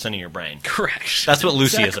use 10% of your brain. Correct. That's what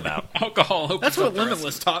Lucy is about. Alcohol. That's what opens up the rest.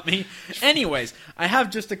 Limitless taught me. Anyways, I have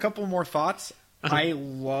just a couple more thoughts. I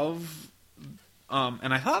love,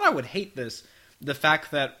 and I thought I would hate this, the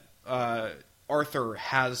fact that Arthur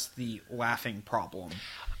has the laughing problem.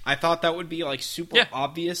 I thought that would be like super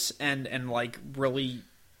obvious and like really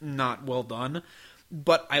not well done.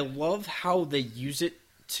 But I love how they use it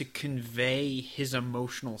to convey his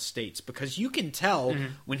emotional states, because you can tell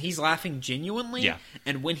when he's laughing genuinely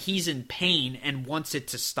and when he's in pain and wants it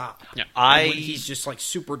to stop. Yeah. And when he's just like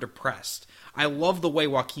super depressed. I love the way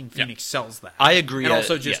Joaquin Phoenix sells that. I agree. And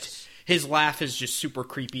also just his laugh is just super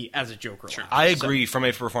creepy as a Joker laugh. I agree from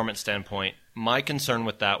a performance standpoint. My concern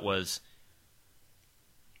with that was,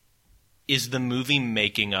 is the movie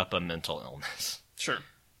making up a mental illness? Sure.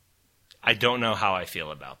 I don't know how I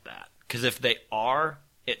feel about that. Because if they are,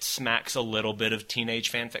 it smacks a little bit of teenage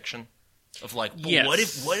fan fiction. Of like, well, what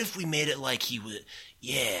if we made it like he would?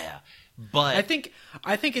 Yeah. But I think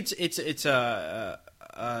it's a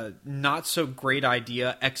not so great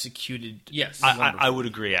idea executed. Yes. I would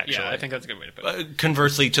agree, actually. Yeah, I think that's a good way to put it.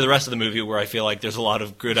 Conversely, to the rest of the movie, where I feel like there's a lot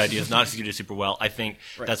of good ideas not executed super well, I think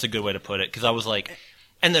that's a good way to put it. Because I was like,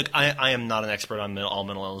 and look, I am not an expert on all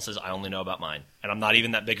mental illnesses. I only know about mine. And I'm not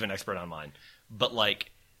even that big of an expert on mine. But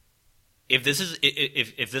like, if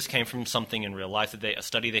this came from something in real life, a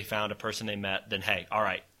study they found, a person they met, then hey, all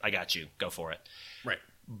right, I got you. Go for it. Right.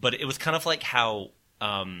 But it was kind of like how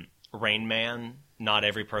Rain Man, not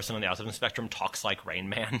every person on the autism spectrum talks like Rain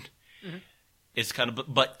Man. Mm-hmm. It's kind of,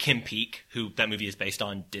 but Kim Peek, who that movie is based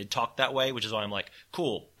on, did talk that way, which is why I'm like,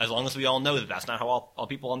 cool. As long as we all know that that's not how all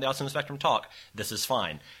people on the autism spectrum talk, this is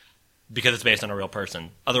fine, because it's based on a real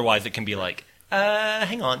person. Otherwise, it can be like,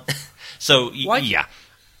 hang on. So yeah.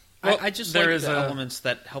 Well, I just like the elements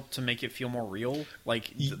that help to make it feel more real,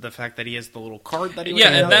 like the fact that he has the little card that he was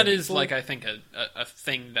and that is like, I think a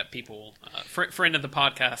thing that people friend of the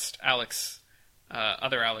podcast, Alex,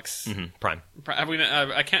 other Alex, Prime. Have we?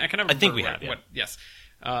 I can't. I can never. I think we have. What? Yes.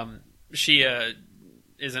 She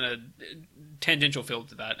is in a tangential field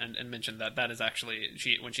to that, and mentioned that is actually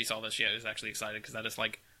when she saw this, she was actually excited because that is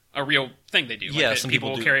like a real thing they do. Like yeah, some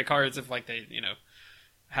people will will carry cards if like they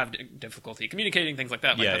have difficulty communicating, things like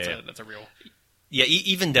that. Like that's a real. Yeah,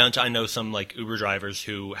 even down to, I know some like Uber drivers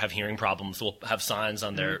who have hearing problems will have signs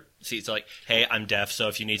on their seats like, "Hey, I'm deaf, so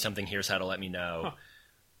if you need something, here's how to let me know." Huh.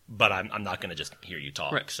 But I'm not going to just hear you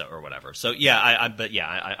talk, or whatever. So yeah, I've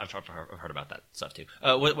heard about that stuff too.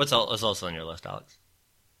 What's also on your list, Alex?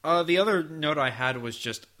 The other note I had was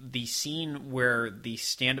just the scene where the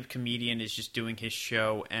stand-up comedian is just doing his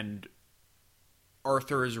show and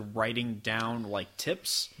Arthur is writing down like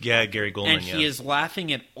tips. Yeah, Gary Gulman. And he is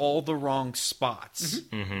laughing at all the wrong spots.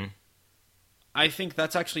 Mm-hmm. I think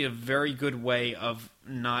that's actually a very good way of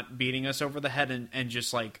not beating us over the head and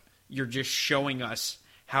just like, you're just showing us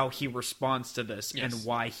how he responds to this and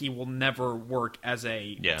why he will never work as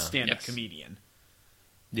a stand-up comedian.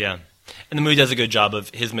 Yeah. And the movie does a good job of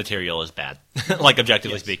his material is bad. Like,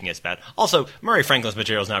 objectively speaking, it's bad. Also, Murray Franklin's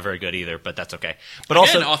material is not very good either, but that's okay. But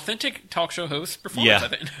again, also, authentic talk show host performance, I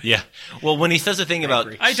think. Yeah. Well, when he says the thing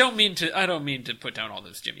about... I don't mean to put down all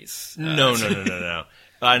those Jimmies. No.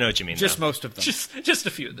 I know what you mean. Just most of them. Just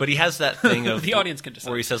a few of them. But he has that thing of... the audience can decide.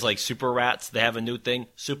 Where he says, like, super rats, they have a new thing,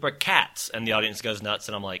 super cats, and the audience goes nuts,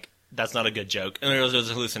 and I'm like, that's not a good joke. And there was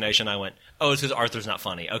a hallucination. I went, oh, it's because Arthur's not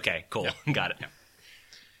funny. Okay, cool. Yeah. Got it. Yeah.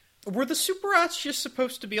 Were the super rats just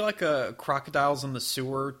supposed to be like a crocodiles in the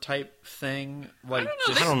sewer type thing? Like,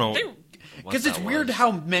 I don't know. Because it's weird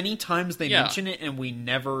how many times they mention it and we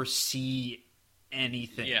never see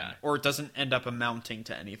anything. Yeah. Or it doesn't end up amounting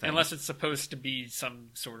to anything. Unless it's supposed to be some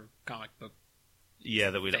sort of comic book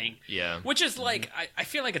that we thing. Don't. Yeah. Which is like, I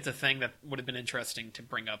feel like it's a thing that would have been interesting to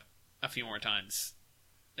bring up a few more times.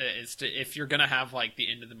 Is to, if you're going to have like the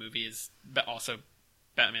end of the movie is also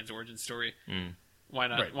Batman's origin story. Why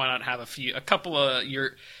not? Right. Why not have a couple of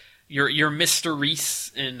your Mr. Reese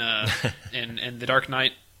in the Dark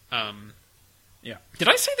Knight? Yeah. Did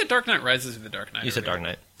I say the Dark Knight Rises or the Dark Knight? You said Dark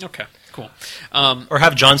Knight. Okay, cool. Or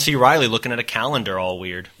have John C. Reilly looking at a calendar all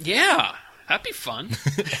weird. Yeah, that'd be fun.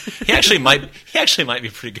 He actually might be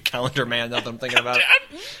a pretty good calendar man. Now that I'm thinking about it.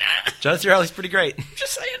 John C. Reilly's pretty great.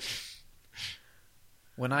 Just saying.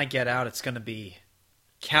 When I get out, it's going to be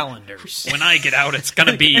calendars. When I get out, it's going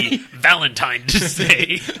to be Valentine's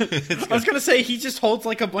Day. I was going to say, he just holds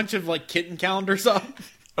like a bunch of like kitten calendars up.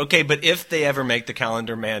 Okay, but if they ever make the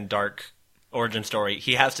Calendar Man dark origin story,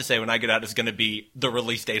 he has to say when I Get Out is going to be the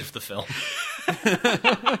release date of the film.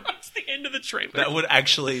 It's the end of the trailer. That would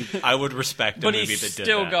actually, I would respect a movie that did that. But he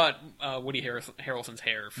still got Woody Harrelson's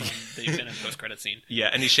hair from the in and post-credit scene. Yeah,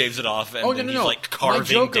 and he shaves it off, and then he's like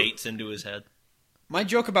carving dates into his head. My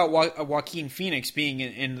joke about Joaquin Phoenix being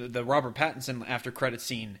in the Robert Pattinson after credit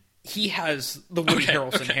scene, he has the Woody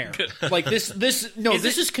Harrelson hair. Good. Like this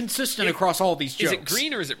is consistent across all these jokes. Is it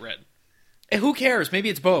green or is it red? Who cares? Maybe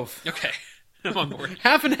it's both. Okay. I'm on board.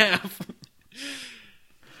 Half and half.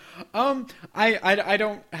 I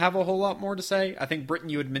don't have a whole lot more to say. I think, Britton,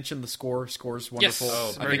 you had mentioned the score. Score's wonderful.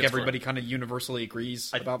 Yes. I think everybody kind of universally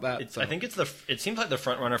agrees about that. I think it seems like the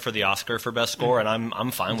front runner for the Oscar for best score, and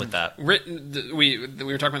I'm fine with that. We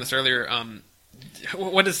were talking about this earlier.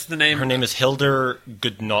 What is the name? Her name is Hildur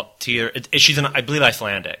Gudnadottir. She's I believe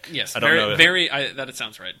Icelandic. Yes, I don't know. That it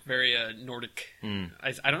sounds right. Very Nordic.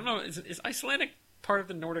 I don't know. Is Icelandic part of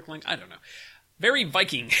the Nordic language? I don't know. Very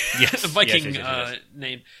Viking. Yes. Viking yes.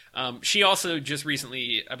 name. She also just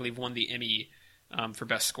recently, I believe, won the Emmy for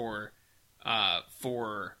best score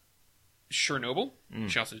for Chernobyl.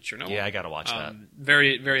 She also did Chernobyl. Yeah, I gotta watch that.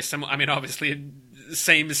 Very, very similar. I mean, obviously,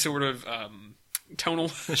 same sort of tonal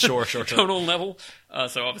sure. tonal level.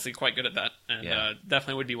 So obviously quite good at that, and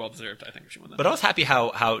definitely would be well deserved. I think if she won that. But I was happy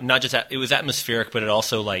how not just it was atmospheric, but it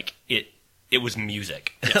also like it was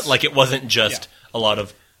music. Yes. Like it wasn't just a lot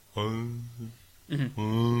of.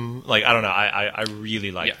 Like I don't know, I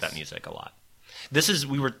really liked that music a lot. This is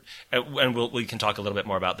and we can talk a little bit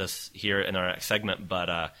more about this here in our next segment.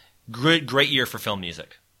 But great year for film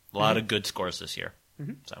music. A lot of good scores this year.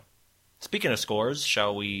 So, speaking of scores,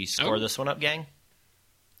 shall we score this one up, gang?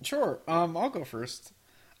 Sure. I'll go first.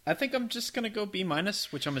 I think I'm just gonna go B-,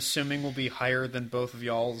 which I'm assuming will be higher than both of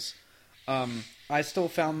y'all's. I still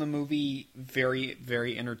found the movie very,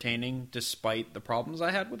 very entertaining, despite the problems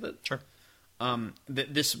I had with it. Sure.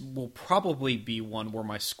 This will probably be one where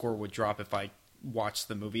my score would drop if I watched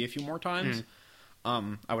the movie a few more times.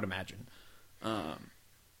 I would imagine.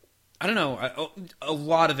 I don't know. A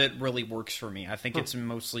lot of it really works for me. I think it's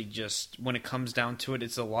mostly just, when it comes down to it,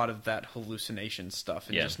 it's a lot of that hallucination stuff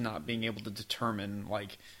and just not being able to determine,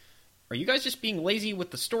 like, are you guys just being lazy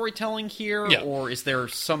with the storytelling here, or is there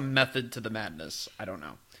some method to the madness? I don't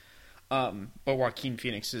know. But Joaquin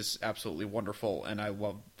Phoenix is absolutely wonderful, and I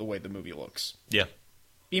love the way the movie looks. Yeah.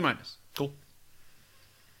 B-. Cool.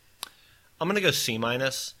 I'm going to go C-.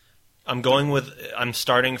 I'm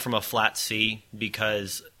starting from a flat C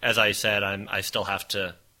because, as I said, I still have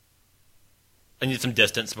to... I need some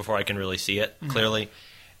distance before I can really see it, clearly.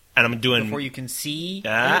 And I'm doing... Before you can see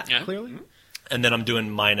it clearly? And then I'm doing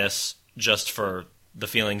minus just for the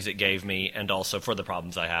feelings it gave me and also for the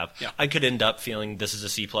problems I have. Yeah. I could end up feeling this is a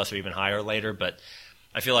C+ or even higher later, but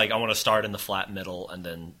I feel like I want to start in the flat middle and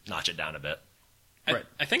then notch it down a bit.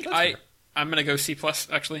 I think I'm going to go C+,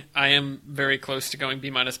 actually. I am very close to going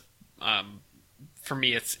B-. For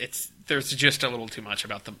me, it's there's just a little too much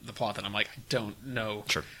about the plot that I'm like, I don't know.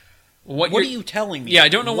 Sure. What are you telling me? Yeah, I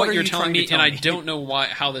don't know what you're telling me, and I I don't know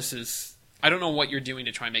how this is... I don't know what you're doing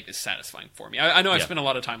to try and make this satisfying for me. I know I've spent a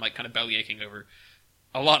lot of time like kind of bellyaching over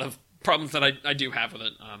a lot of problems that I do have with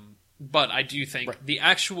it, but I do think the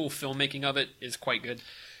actual filmmaking of it is quite good.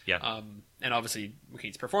 Yeah. And obviously,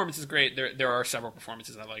 Joaquin's performance is great. There are several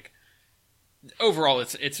performances I like. Overall,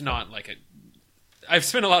 it's not like a... I've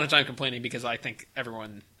spent a lot of time complaining because I think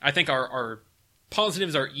our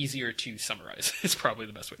positives are easier to summarize. It's probably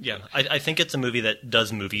the best way to do it. I think it's a movie that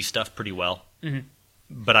does movie stuff pretty well.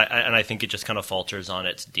 But I think it just kind of falters on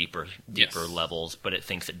its deeper levels, but it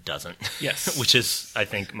thinks it doesn't. Yes. Which is, I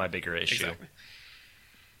think, my bigger issue. Exactly.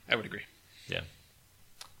 I would agree. Yeah.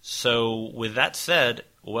 So, with that said,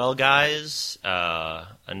 well, guys,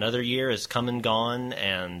 another year has come and gone,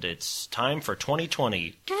 and it's time for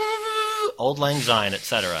 2020. Auld Lang Syne,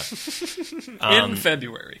 etc. In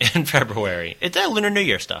February. In February. It's that Lunar New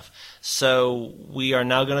Year stuff. So, we are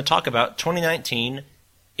now going to talk about 2019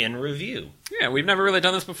 in review. Yeah, we've never really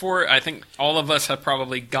done this before. I think all of us have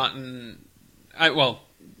probably gotten...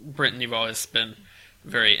 Britton, you've always been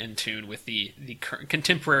very in tune with the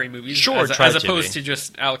contemporary movies. Sure, as opposed to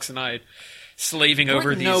just Alex and I slaving Britton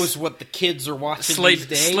over these... knows what the kids are watching these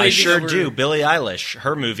days. I sure do. Billie Eilish,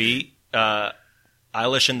 her movie,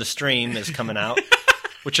 Eilish in the Stream, is coming out,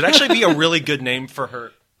 which would actually be a really good name for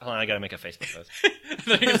her... Hold on, I gotta make a Facebook post. I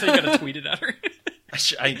thought you were going to say you got to tweet it at her.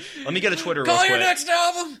 Let me get a Twitter real Call quick. your next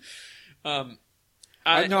album!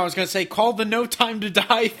 I was going to say, call the No Time to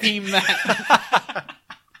Die theme that.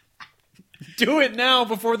 Do it now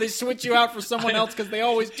before they switch you out for someone else, because they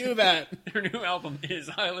always do that. Her new album is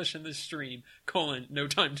Eilish in the Stream, : No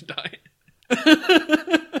Time to Die.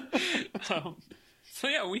 So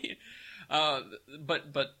yeah,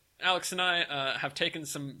 but Alex and I have taken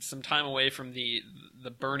some time away from the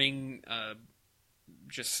burning,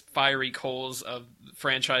 just fiery coals of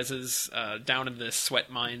franchises down in the sweat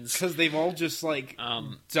mines, because they've all just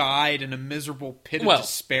died in a miserable pit of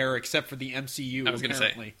despair, except for the MCU. I was going to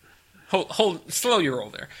say, hold slow your roll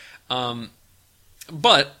there.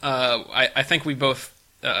 But I think we both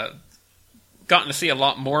gotten to see a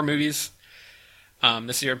lot more movies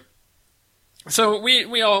this year. So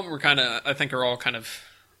we all were are all kind of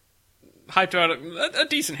hyped about a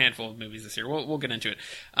decent handful of movies this year. We'll get into it.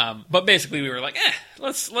 But basically we were like,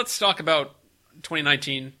 let's talk about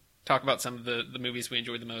 2019, talk about some of the movies we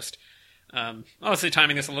enjoyed the most. Obviously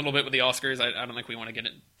timing this a little bit with the Oscars. I don't think we want to get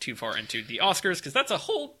too far into the Oscars, because that's a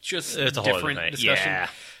whole different discussion. Yeah.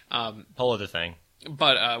 Whole other thing.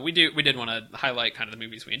 But we did want to highlight kind of the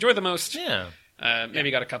movies we enjoy the most. Yeah.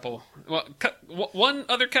 Maybe got a couple. Well, one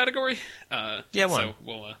other category. One. So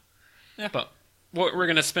we'll. But we're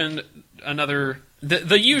going to spend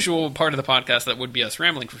the usual part of the podcast that would be us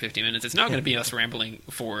rambling for 50 minutes. It's now going to be us rambling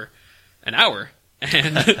for an hour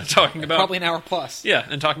and talking about probably an hour plus. Yeah,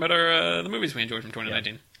 and talking about the movies we enjoyed from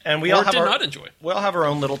 2019. Yeah. And we all not enjoy. We all have our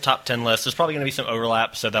own little top 10 lists. There's probably going to be some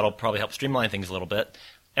overlap, so that'll probably help streamline things a little bit.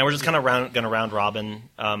 And we're just kind of going to round robin.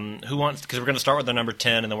 Who wants? Because we're going to start with the number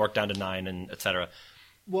 10 and then work down to 9 and etc.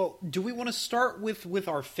 Well, do we want to start with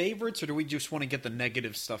our favorites, or do we just want to get the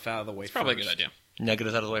negative stuff out of the way first? Probably a good idea.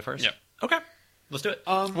 Negatives out of the way first? Yep. Okay. Let's do it.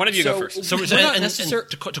 One of you go first. So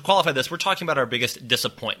to qualify this, we're talking about our biggest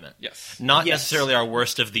disappointment. Yes. Not necessarily our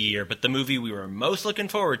worst of the year, but the movie we were most looking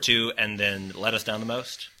forward to and then let us down the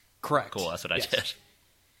most? Correct. Cool, that's what I did.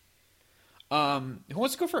 Who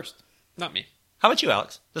wants to go first? Not me. How about you,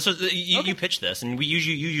 Alex? This was you pitched this, and you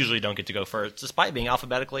usually don't get to go first, despite being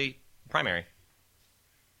alphabetically primary.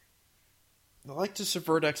 I like to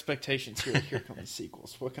subvert expectations here. Here come the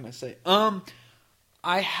sequels. What can I say?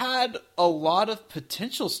 I had a lot of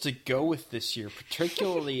potentials to go with this year,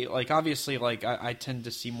 particularly obviously I tend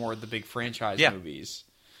to see more of the big franchise movies,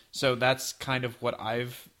 so that's kind of what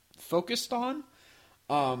I've focused on.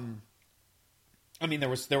 I mean, there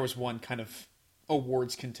was one kind of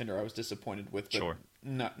awards contender I was disappointed with. But sure.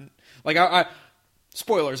 Not, I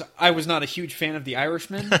spoilers, I was not a huge fan of The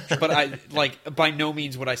Irishman, but I by no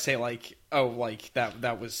means would I say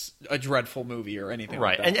that was a dreadful movie or anything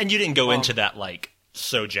right. like that. And you didn't go into that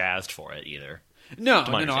so jazzed for it either. No.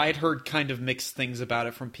 I had heard kind of mixed things about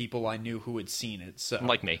it from people I knew who had seen it. So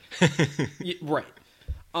like me. Right.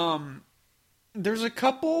 There's a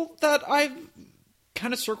couple that I've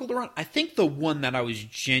kind of circled around. I think the one that I was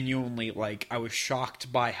genuinely I was shocked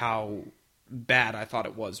by how bad I thought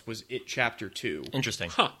it was It Chapter 2. Interesting.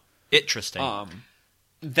 Huh. Interesting.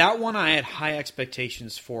 That one I had high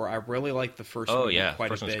expectations for. I really liked the first movie quite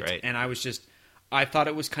first a bit. One's great. And I thought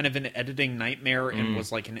it was kind of an editing nightmare and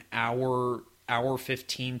was an hour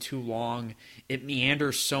 15 too long. It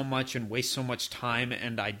meanders so much and wastes so much time,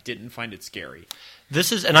 and I didn't find it scary.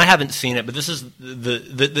 This is, and I haven't seen it, but this is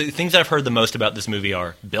the things I've heard the most about this movie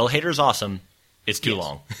are Bill Hader's awesome, it's too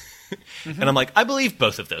long. And I'm I believe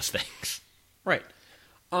both of those things. Right.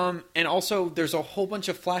 And also, there's a whole bunch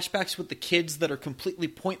of flashbacks with the kids that are completely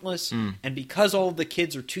pointless, and because all of the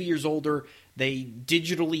kids are 2 years older, they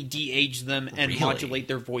digitally de-age them and modulate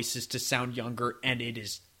their voices to sound younger, and it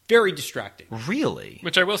is very distracting. Really?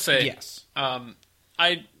 Which I will say, yes.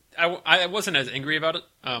 I wasn't as angry about it,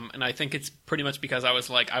 and I think it's pretty much because I was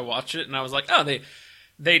I watched it and I was oh, they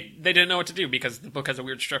didn't know what to do because the book has a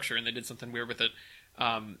weird structure and they did something weird with it.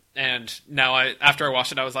 And now after I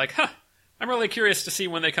watched it, I was I'm really curious to see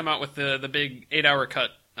when they come out with the big 8-hour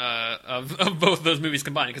cut of both those movies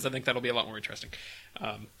combined, because I think that'll be a lot more interesting.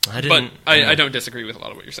 I don't disagree with a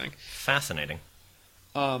lot of what you're saying. Fascinating.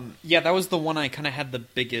 That was the one I kind of had the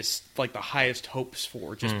biggest, the highest hopes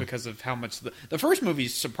for, just because of how much the first movie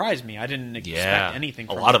surprised me. I didn't expect anything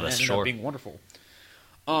from it. A lot of us, it ended up being wonderful.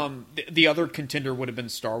 The other contender would have been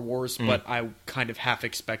Star Wars, but I kind of half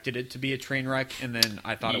expected it to be a train wreck, and then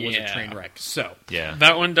I thought it was a train wreck. So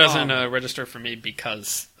that one doesn't register for me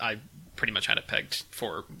because I pretty much had it pegged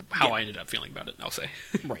for how I ended up feeling about it, I'll say.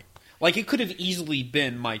 Right. It could have easily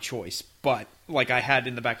been my choice, but I had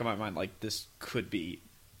in the back of my mind, this could be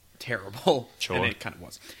terrible. Sure. And it kind of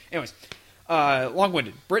was. Anyways,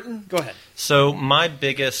 long-winded. Britton, go ahead. So my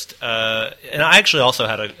biggest, and I actually also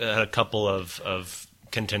had a couple of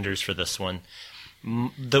contenders for this one.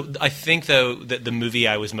 I think, though, that the movie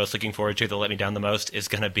I was most looking forward to that let me down the most is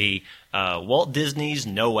going to be Walt Disney's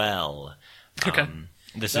Noelle. Okay.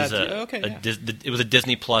 This is it was a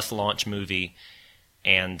Disney Plus launch movie,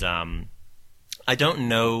 and I don't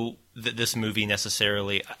know that this movie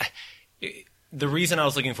necessarily. The reason I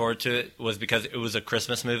was looking forward to it was because it was a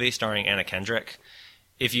Christmas movie starring Anna Kendrick.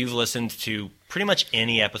 If you've listened to pretty much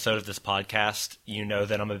any episode of this podcast, you know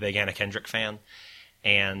that I'm a big Anna Kendrick fan,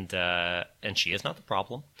 and she is not the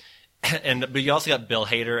problem. But you also got Bill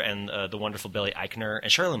Hader and the wonderful Billy Eichner,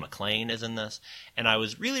 and Shirley MacLaine is in this. And I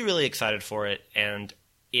was really, really excited for it, and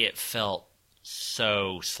it felt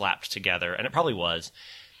so slapped together, and it probably was.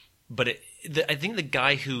 But I think the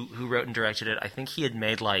guy who wrote and directed it, I think he had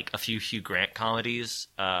made like a few Hugh Grant comedies.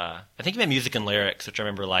 I think he made Music and Lyrics, which I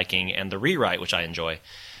remember liking, and The Rewrite, which I enjoy.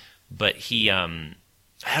 But he, I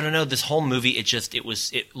don't know, this whole movie,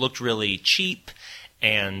 it looked really cheap.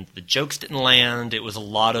 And the jokes didn't land. It was a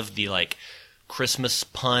lot of the like Christmas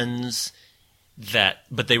puns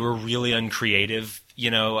but they were really uncreative. You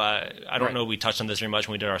know, I don't know. We touched on this very much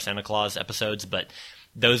when we did our Santa Claus episodes, but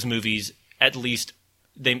those movies, at least,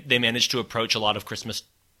 they managed to approach a lot of Christmas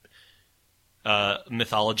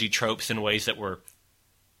mythology tropes in ways that were,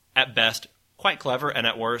 at best, quite clever, and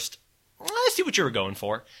at worst, I see what you were going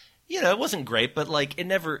for. You know, it wasn't great, but like it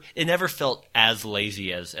never felt as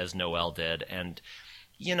lazy as Noel did, and.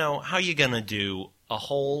 You know, how are you going to do a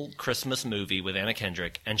whole Christmas movie with Anna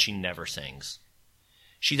Kendrick and she never sings?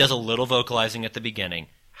 She does a little vocalizing at the beginning.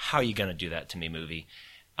 How are you going to do that to me, movie?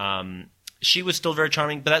 She was still very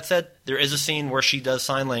charming, but that said, there is a scene where she does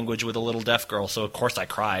sign language with a little deaf girl, so of course I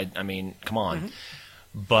cried. I mean, come on. Mm-hmm.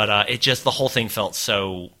 But the whole thing felt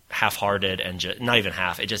so half-hearted and not even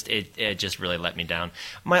half. It just really let me down.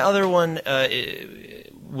 My other one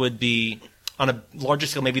would be, on a larger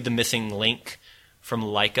scale, maybe The Missing Link, from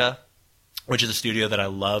Laika, which is a studio that I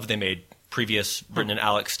love. They made previous Britton and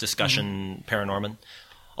Alex discussion Paranorman.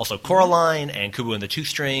 Also Coraline and Kubo and the Two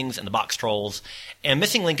Strings and the Box Trolls. And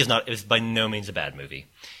Missing Link is by no means a bad movie.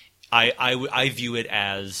 I view it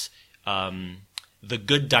as the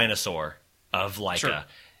Good Dinosaur of Laika. Sure.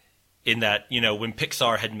 In that, you know, when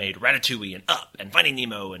Pixar had made Ratatouille and Up and Finding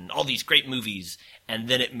Nemo and all these great movies, and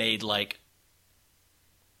then it made like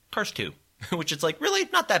Cars 2. Which is like really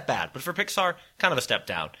not that bad, but for Pixar, kind of a step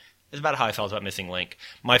down. It's about how I felt about Missing Link.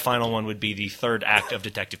 My final one would be the third act of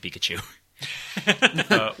Detective Pikachu,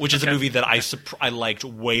 which is a movie that I liked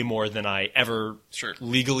way more than I ever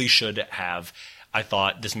legally should have. I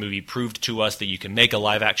thought this movie proved to us that you can make a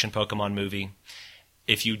live-action Pokemon movie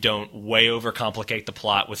if you don't way overcomplicate the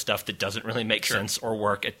plot with stuff that doesn't really make sense or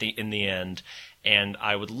work in the end. And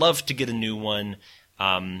I would love to get a new one.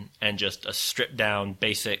 And just a stripped-down,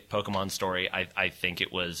 basic Pokemon story. I think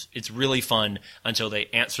it's really fun until they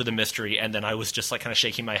answer the mystery, and then I was just like kind of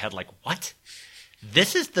shaking my head like, what?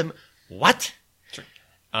 This is what? Sure.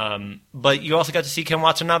 But you also got to see Ken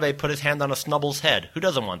Watanabe put his hand on a Snubble's head. Who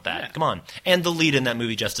doesn't want that? Yeah. Come on. And the lead in that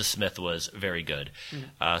movie, Justice Smith, was very good.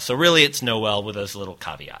 Mm-hmm. So really it's Noel with those little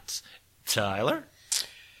caveats. Tyler?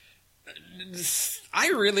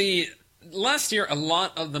 Last year, a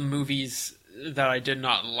lot of the movies that I did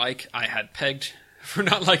not like, I had pegged for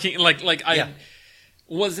not liking. I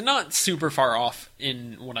was not super far off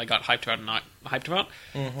in what I got hyped about and not hyped about.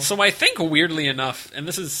 Mm-hmm. So I think, weirdly enough, and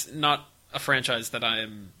this is not a franchise that I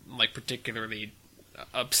am like particularly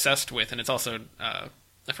obsessed with, and it's also a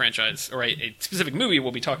franchise or a specific movie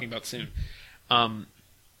we'll be talking about soon.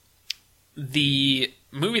 The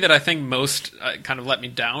movie that I think most kind of let me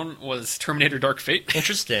down was Terminator Dark Fate.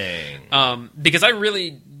 Interesting. Because I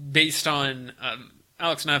really, based on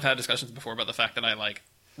Alex and I have had discussions before about the fact that I like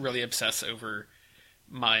really obsess over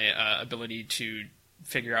my ability to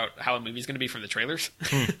figure out how a movie's going to be from the trailers.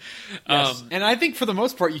 Yes. And I think for the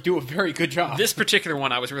most part you do a very good job. This particular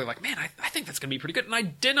one I was really like, man, I think that's going to be pretty good. And I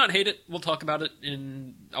did not hate it. We'll talk about it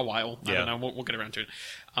in a while. I don't know. We'll get around to it.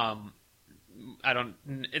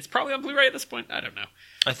 It's probably on Blu-ray at this point. I don't know.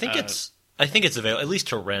 I think it's available, at least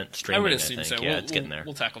to rent, streaming. I would assume so. Yeah, it's getting there.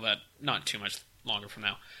 We'll tackle that not too much longer from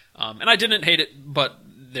now. And I didn't hate it, but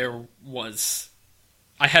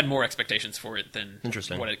I had more expectations for it than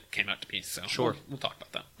what it came out to be. So we'll talk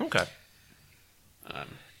about that. Okay.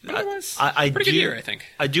 Otherwise, pretty good year, I think.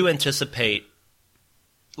 I do anticipate.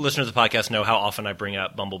 Listeners of the podcast know how often I bring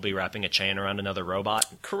up Bumblebee wrapping a chain around another robot.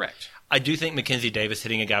 Correct. I do think Mackenzie Davis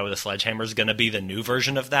hitting a guy with a sledgehammer is going to be the new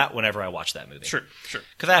version of that whenever I watch that movie. Sure.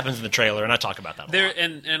 Because that happens in the trailer, and I talk about that a lot.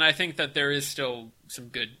 And I think that there is still some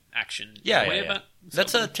good action. Yeah.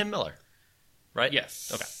 That's Tim Miller, right?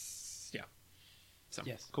 Yes. Okay. Yeah. So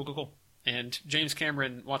yes. Cool. And James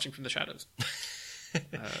Cameron watching from the shadows,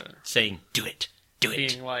 saying, "Do it."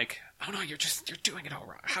 Being like, "Oh no, you're doing it all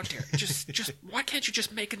right. How dare you? Just why can't you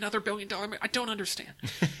just make another $1 billion movie? I don't understand.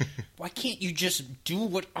 Why can't you just do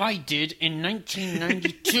what I did in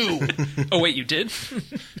 1992? Oh wait, you did?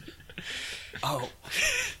 Oh.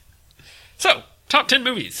 So, top 10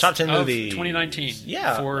 movies. Top 10 of movies. 2019.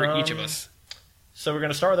 Yeah, for each of us. So we're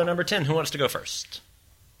going to start with our number 10. Who wants to go first?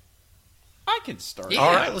 I can start. Yeah.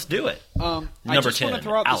 All right, let's do it. I Number just 10, want to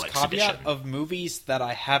throw out this Alex caveat edition. of movies that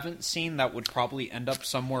I haven't seen that would probably end up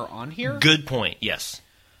somewhere on here. Good point. Yes.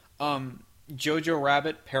 Jojo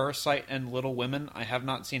Rabbit, Parasite, and Little Women. I have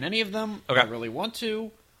not seen any of them. Okay. I really want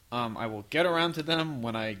to. I will get around to them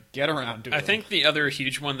when I get around to them. I think the other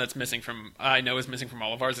huge one that's missing from all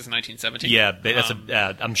of ours is 1917. Yeah, that's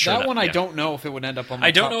I'm sure that one I yeah. don't know if it would end up on my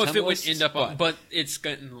I don't top know if 10 it would lists, end up on, but it's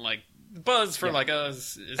getting like buzz for like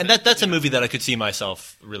us. And that's a movie that I could see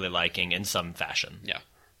myself really liking in some fashion. Yeah.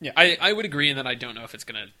 Yeah. I would agree in that I don't know if it's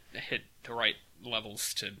going to hit the right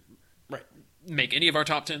levels to make any of our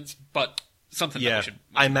top 10s, but something that Yeah, we should.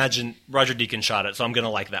 I imagine Roger Deakins shot it, so I'm going to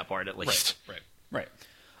like that part at least. Right.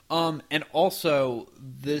 And also,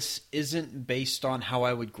 this isn't based on how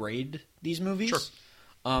I would grade these movies.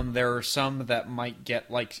 Sure. There are some that might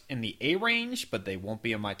get like in the A range, but they won't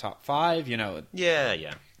be in my top 5. You know.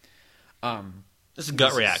 Yeah. This is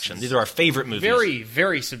gut reaction. These are our favorite movies. Very,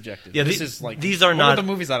 very subjective. Yeah, this is like these are one not of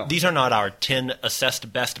the movies I don't. These are not our 10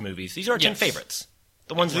 assessed best movies. These are our 10 Yes. favorites.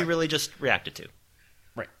 The ones we really just reacted to.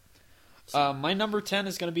 Right. My number 10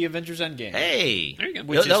 is going to be Avengers Endgame. Hey, There you go.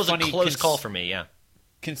 Which that is was a funny close call for me. Yeah.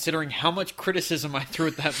 Considering how much criticism I threw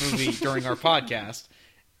at that movie during our podcast.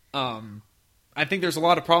 I think there's a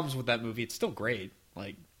lot of problems with that movie. It's still great.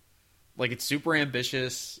 Like it's super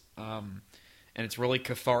ambitious, and it's really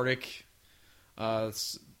cathartic. I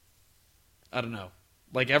don't know.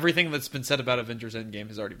 Like everything that's been said about Avengers Endgame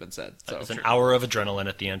has already been said. So It's an hour of adrenaline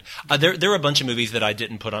at the end. There are a bunch of movies that I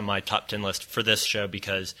didn't put on my top 10 list for this show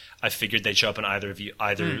because I figured they'd show up in either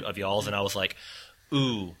of y'all's, and I was like,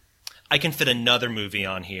 ooh, I can fit another movie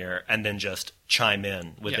on here and then just chime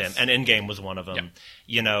in with Yes. them. And Endgame was one of them. Yep.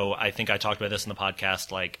 You know, I think I talked about this in the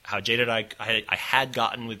podcast, like how jaded I had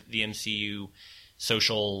gotten with the MCU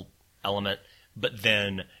social element, but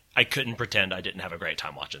then I couldn't pretend I didn't have a great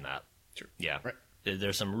time watching that. Sure. Yeah. Right.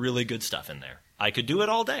 There's some really good stuff in there. I could do it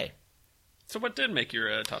all day. So what did make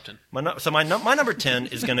your top 10? My number 10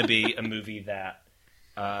 is going to be a movie that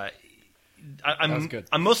was good.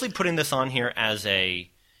 I'm mostly putting this on here as a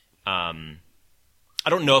I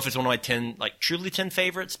don't know if it's one of my 10 like truly 10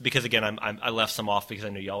 favorites because again I left some off because I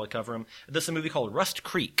knew y'all would cover them. This is a movie called Rust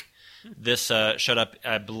Creek. This showed up,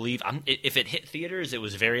 I believe, if it hit theaters, it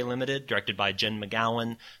was very limited, directed by Jen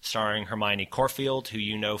McGowan, starring Hermione Corfield, who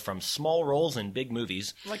you know from small roles in big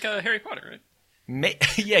movies. Like Harry Potter, right?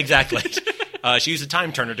 Yeah, exactly. She used a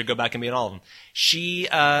time turner to go back and be in all of them. She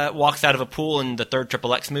walks out of a pool in the third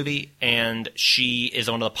Triple X movie, and she is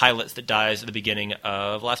one of the pilots that dies at the beginning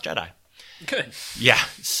of Last Jedi. Good. Yeah,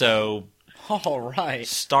 so all right.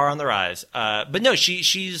 star on the rise. But no,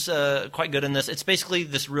 she's quite good in this. It's basically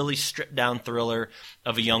this really stripped down thriller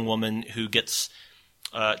of a young woman who takes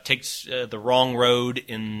the wrong road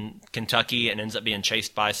in Kentucky and ends up being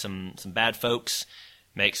chased by some bad folks,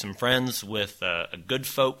 makes some friends with a good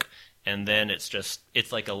folk, and then it's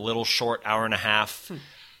like a little short hour and a half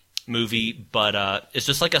movie, but it's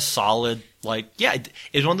just like a solid,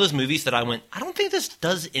 it's one of those movies that I went, I don't think this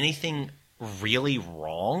does anything really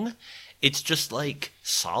wrong. It's just like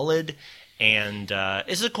solid, and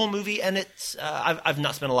it's a cool movie. And it's I've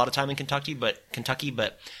not spent a lot of time in Kentucky, but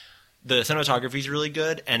the cinematography is really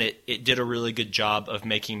good, and it did a really good job of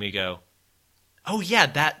making me go, oh yeah,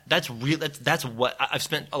 that's real. That's what I've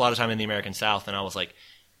spent a lot of time in the American South, and I was like,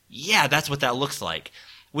 yeah, that's what that looks like.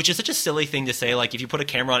 Which is such a silly thing to say. Like if you put a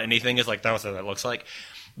camera on anything, it's like that's what that looks like.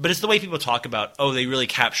 But it's the way people talk about, oh, they really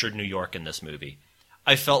captured New York in this movie.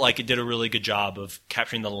 I felt like it did a really good job of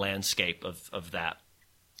capturing the landscape of that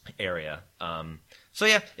area. So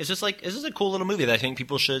yeah, it's just a cool little movie that I think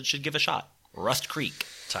people should give a shot. Rust Creek.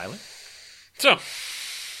 Tyler? So,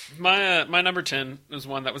 my number 10 was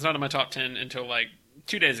one that was not in my top 10 until like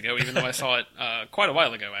 2 days ago, even though I saw it quite a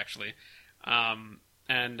while ago, actually.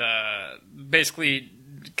 And basically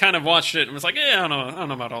kind of watched it and was like, yeah, I don't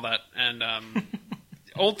know about all that. And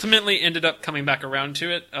ultimately ended up coming back around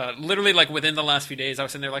to it. Literally, like within the last few days, I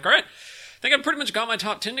was sitting there like, all right, I think I've pretty much got my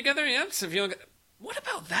top 10 together. Yeah, so if you look, what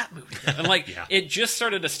about that movie? And like, Yeah. It just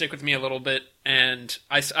started to stick with me a little bit. And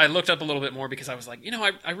I looked up a little bit more because I was like,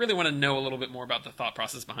 I really want to know a little bit more about the thought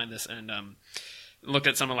process behind this. And looked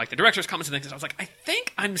at some of like the director's comments and things. And I was like, I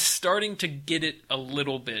think I'm starting to get it a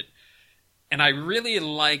little bit. And I really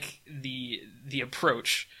like the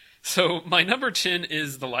approach. So my number 10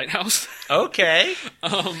 is The Lighthouse. Okay.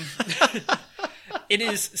 It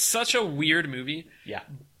is such a weird movie. Yeah.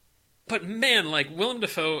 But man, like Willem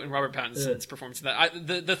Dafoe and Robert Pattinson's performance in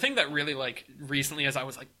that. The thing that really like recently as I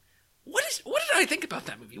was like, what did I think about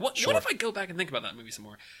that movie? What if I go back and think about that movie some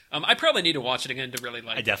more? I probably need to watch it again to really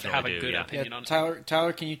I definitely have a do, good yeah. opinion on it.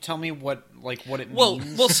 Tyler, can you tell me what it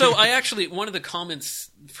means? Well, so I actually one of the comments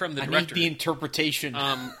from the director, I need the interpretation.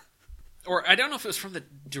 or I don't know if it was from the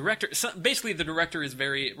director. Basically, the director is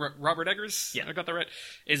very Robert Eggers. Yeah, I got that right.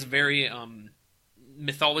 Is very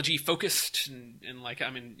mythology focused, and like, I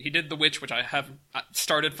mean, he did The Witch, which I have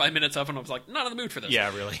started 5 minutes of, and I was like, not in the mood for this.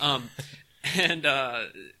 Yeah, really. And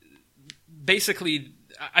basically,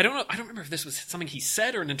 I don't know. I don't remember if this was something he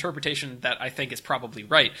said or an interpretation that I think is probably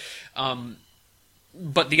right.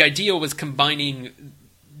 But the idea was combining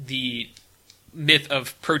the myth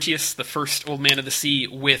of Proteus, the first old man of the sea,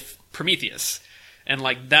 with Prometheus, and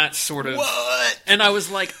like that sort of. What? And I was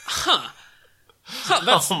like,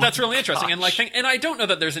 that's really interesting. Gosh. And I don't know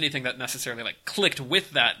that there's anything that necessarily like clicked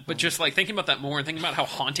with that, but just like thinking about that more and thinking about how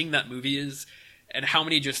haunting that movie is, and how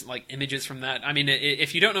many just like images from that. I mean,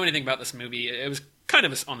 if you don't know anything about this movie, it was kind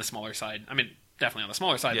of on the smaller side. I mean, definitely on the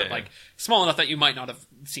smaller side, but like small enough that you might not have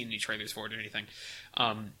seen any trailers for it or anything.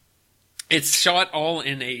 It's shot all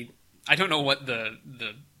in a, I don't know what the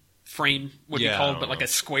frame would be called, but like a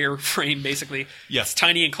square frame basically. Yeah. It's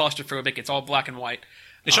tiny and claustrophobic. It's all black and white.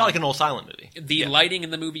 It's shot like an old silent movie. The lighting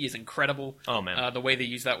in the movie is incredible. Oh, man. The way they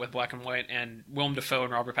use that with black and white, and Willem Dafoe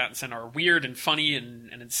and Robert Pattinson are weird and funny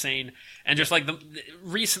and insane. And just like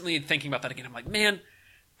recently thinking about that again, I'm like, man,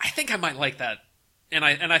 I think I might like that. And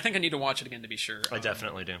I think I need to watch it again to be sure. I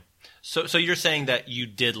definitely do. So you're saying that you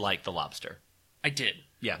did like The Lobster? I did.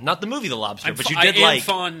 Yeah, not the movie The Lobster, but you did like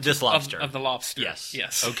this Lobster. Of The Lobster.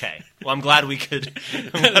 Yes. Okay. Well, I'm glad we could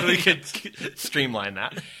streamline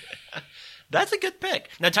that. That's a good pick.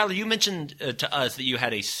 Now, Tyler, you mentioned to us that you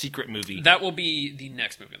had a secret movie. That will be the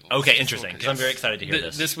next movie. Okay, interesting, because I'm very excited to hear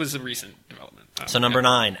this. This was a recent development. So number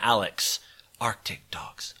 9, Alex. Arctic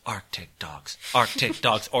Dogs, Arctic Dogs, Arctic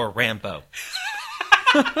Dogs, or Rambo.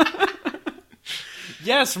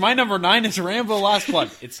 Yes, my number 9 is Rambo Last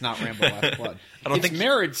Blood. It's not Rambo Last Blood. It's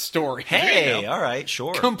Marriage Story. Hey, all right,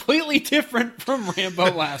 sure. Completely different from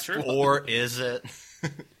Rambo Last Blood. Or is it?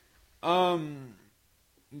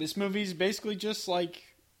 This movie's basically just like,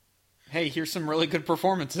 hey, here's some really good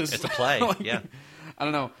performances. It's a play, yeah. I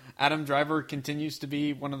don't know. Adam Driver continues to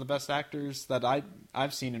be one of the best actors that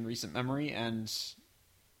I've seen in recent memory, and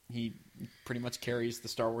he pretty much carries the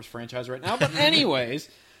Star Wars franchise right now. But anyways,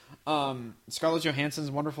 Scarlett Johansson's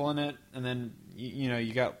wonderful in it, and then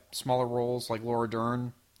you got smaller roles like Laura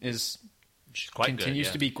Dern She's quite continues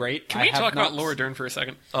good, to be great. Can we talk about Laura Dern for a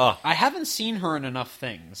second? I haven't seen her in enough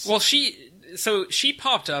things. Well, she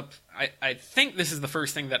popped up. I think this is the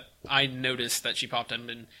first thing that I noticed that she popped up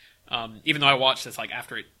in, even though I watched this like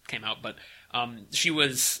after it came out. But she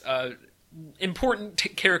was important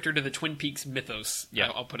character to the Twin Peaks mythos.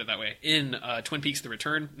 Yeah, I'll put it that way. In Twin Peaks: The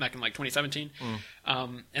Return, back in like 2017,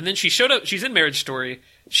 and then she showed up. She's in Marriage Story.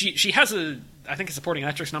 She has I think a supporting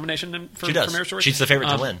actress nomination for Marriage Story. She's the favorite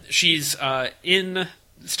to win. She's in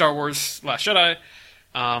Star Wars: Last Jedi.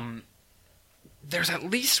 There's at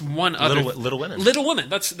least one other Little Women. Little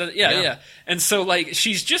Women. Yeah. And so like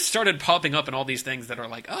she's just started popping up in all these things that are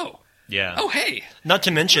like, hey. Not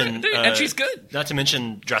to mention, and she's good. Not to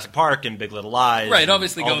mention Jurassic Park and Big Little Lies. Right,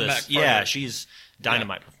 obviously going back farther. Yeah, she's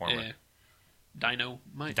dynamite performer. Yeah.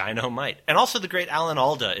 Dynamite. And also the great Alan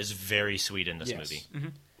Alda is very sweet in this movie. Mm-hmm.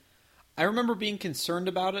 I remember being concerned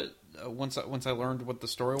about it once I learned what the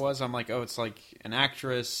story was. I'm like, it's like an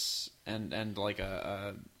actress and like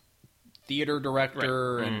a theater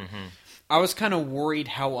director, right. And I was kind of worried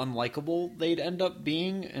how unlikable they'd end up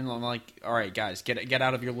being. And I'm like, all right, guys, get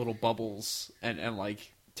out of your little bubbles and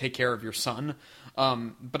like take care of your son.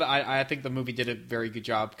 But I think the movie did a very good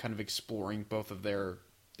job kind of exploring both of their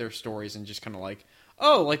stories and just kind of like,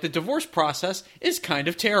 like the divorce process is kind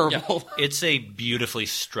of terrible. Yeah. It's a beautifully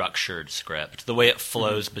structured script. The way it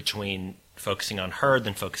flows between focusing on her,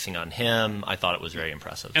 then focusing on him, I thought it was very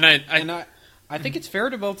impressive. And I think it's fair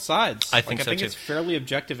to both sides. I think so, too. It's fairly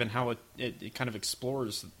objective in how it kind of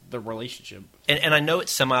explores the relationship. And I know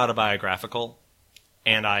it's semi-autobiographical,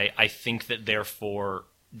 and I think that therefore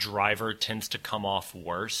Driver tends to come off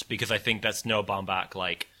worse, because I think that's Noah Baumbach,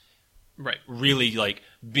 like, right, really like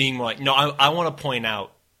being like, no, I want to point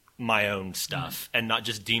out my own stuff and not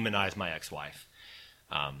just demonize my ex-wife.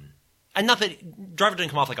 And not that Driver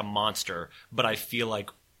didn't come off like a monster, but I feel like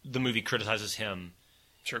the movie criticizes him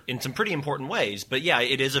in some pretty important ways. But yeah,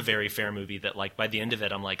 it is a very fair movie that like by the end of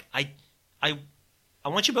it, I'm like, I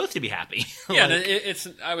want you both to be happy. Yeah, like,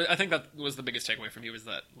 I think that was the biggest takeaway from you, was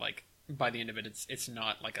that like by the end of it, it's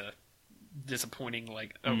not like a disappointing,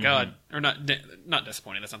 like, oh god, or not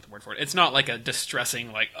disappointing, that's not the word for it. It's not like a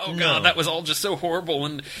distressing, like, oh god, that was all just so horrible,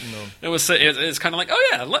 and it's kind of like, oh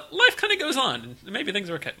yeah, life kind of goes on, and maybe things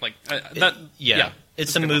are okay. Like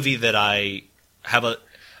it's a movie that I have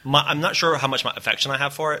I'm not sure how much affection I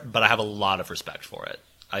have for it, but I have a lot of respect for it.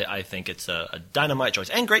 I think it's a dynamite choice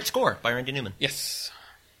and great score by Randy Newman. Yes.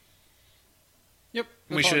 Yep.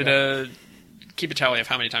 We should keep a tally of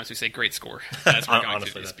how many times we say "great score" as we're going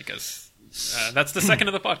through this, because that's the second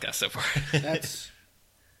of the podcast so far.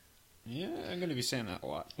 I'm going to be saying that a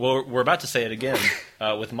lot. Well, we're about to say it again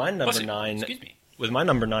with my number 9. Excuse me. With my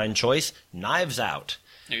number 9 choice, Knives Out.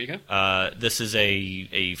 There you go. This is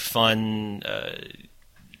a fun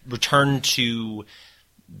return to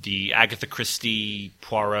the Agatha Christie,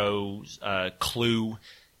 Poirot, Clue,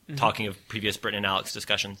 talking of previous Britton and Alex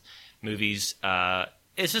discussions, movies.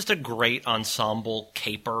 It's just a great ensemble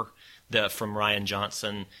caper from Rian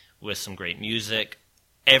Johnson with some great music.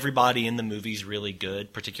 Everybody in the movie's really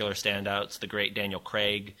good, particular standouts. The great Daniel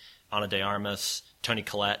Craig, Ana de Armas, Toni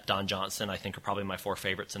Collette, Don Johnson, I think are probably my 4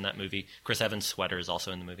 favorites in that movie. Chris Evans' sweater is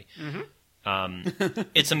also in the movie.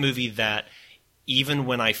 It's a movie that even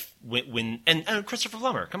when and Christopher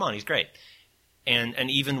Plummer, come on, he's great.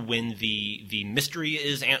 And even when the mystery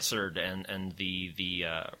is answered and the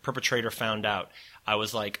perpetrator found out, I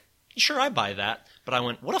was like, sure, I buy that. But I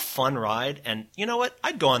went, what a fun ride, and you know what?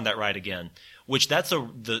 I'd go on that ride again. Which that's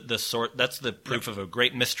the proof of a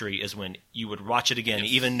great mystery, is when you would watch it again,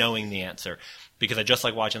 even knowing the answer. Because I just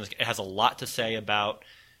like watching this. It has a lot to say about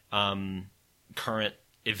current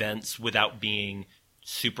events without being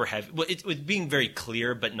super heavy. Well, it's being very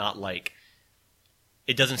clear, but not like.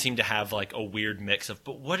 It doesn't seem to have like a weird mix of.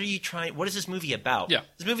 But what are you trying? What is this movie about? Yeah,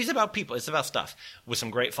 this movie's about people. It's about stuff with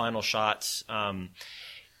some great final shots.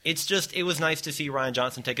 It was nice to see Rian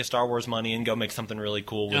Johnson take his Star Wars money and go make something really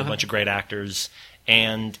cool with a bunch of great actors,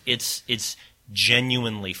 and it's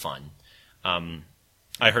genuinely fun. I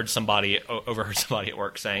overheard somebody at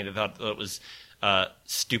work saying they thought it was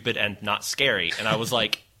stupid and not scary, and I was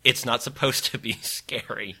like, it's not supposed to be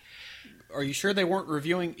scary. Are you sure they weren't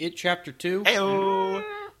reviewing It Chapter 2? Heyo!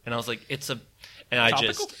 And I was like,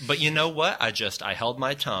 Topical? But you know what? I held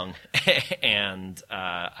my tongue, and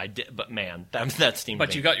I did. But man, that steamed. But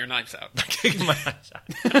me. you got your knives out. My knives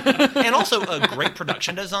out. And also a great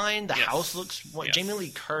production design. The house looks. Jamie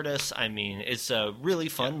Lee Curtis. I mean, it's a really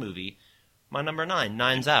fun movie. My number 9,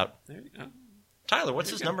 Nine's Out. There you go. Tyler, what's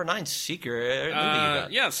his number 9 secret movie you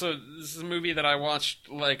got? Yeah, so this is a movie that I watched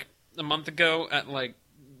like a month ago at like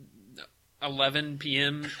 11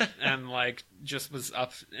 p.m. and like just was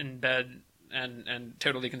up in bed and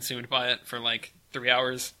totally consumed by it for like 3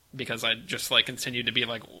 hours because I just like continued to be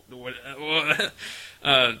like, what?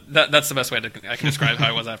 That's the best way I can describe how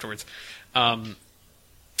I was afterwards.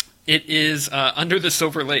 It is Under the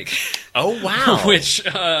Silver Lake. Oh wow! Which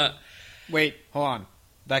wait, hold on.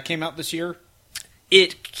 That came out this year?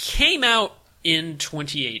 It came out in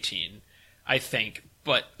 2018, I think.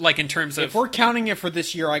 But like in terms of, if we're counting it for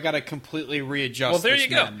this year, I got to completely readjust. Well, there this you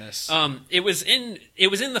go. Madness. It was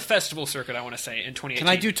in the festival circuit. I want to say in 2018. Can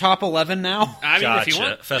I do top 11 now? I mean, gotcha.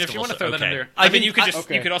 if you want to throw that in there. I mean, you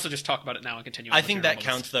could also just talk about it now and continue. I think that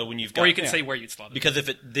counts though when you've got, or you can say where you'd slot it. Because if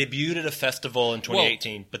it debuted at a festival in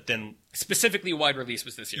 2018, but then specifically wide release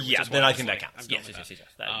was this year. Yeah, then I think that counts. Yes,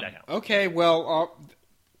 that counts. Okay, well,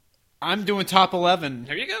 I'm doing top 11.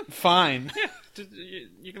 There you go. Fine. Yeah.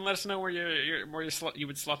 You can let us know where you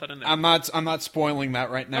would slot that in there. I'm not spoiling that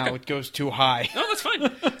right now. Okay. It goes too high. No, that's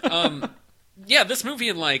fine. Yeah, this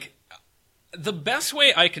movie, like, the best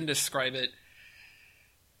way I can describe it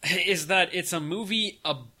is that it's a movie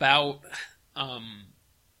about a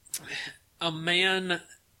man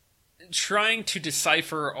trying to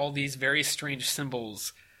decipher all these very strange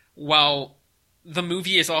symbols while the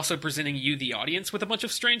movie is also presenting you, the audience, with a bunch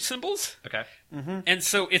of strange symbols. Okay. Mm-hmm. And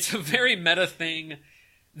so it's a very meta thing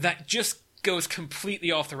that just goes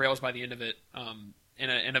completely off the rails by the end of it,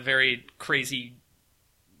 in a very crazy,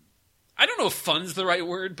 I don't know if fun's the right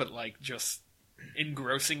word, but like just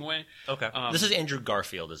engrossing way. Okay. This is Andrew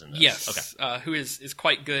Garfield, isn't this? Yes. Okay. Who is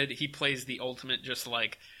quite good. He plays the ultimate just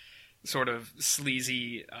like sort of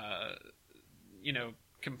sleazy,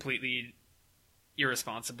 completely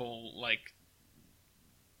irresponsible, like,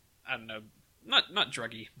 I don't know, not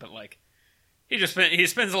druggy, but like he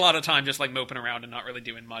spends a lot of time just like moping around and not really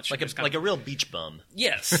doing much. Like a real beach bum.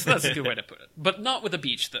 Yes, that's a good way to put it. But not with a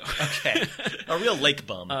beach though. Okay, a real lake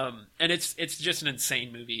bum. And it's just an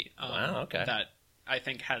insane movie. Wow. Okay. That I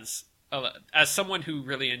think has, as someone who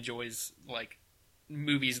really enjoys like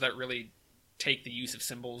movies that really take the use of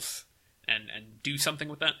symbols and do something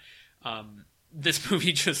with that. this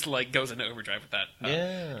movie just like goes into overdrive with that.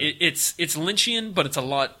 Yeah. It's Lynchian, but it's a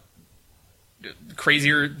lot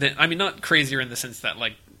crazier than. I mean, not crazier in the sense that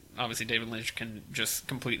like obviously David Lynch can just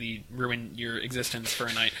completely ruin your existence for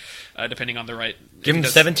a night, depending on the right. Give him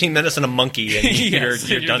 17 minutes and a monkey, and yes,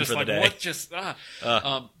 you're done for like, the day. What just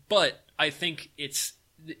but I think it's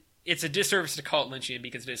a disservice to call it Lynchian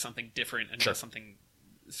because it is something different and does something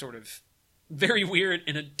sort of very weird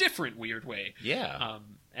in a different weird way. Yeah.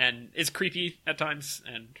 And it's creepy at times,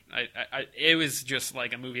 and I it was just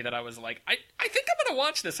like a movie that I was like, I think I'm gonna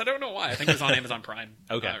watch this. I don't know why. I think it was on Amazon Prime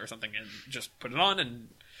or something, and just put it on and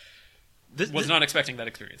was not expecting that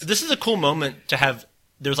experience. This is a cool moment to have.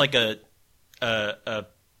 There's like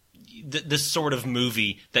this sort of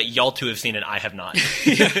movie that y'all two have seen and I have not.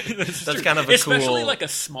 That's kind of a especially cool, like a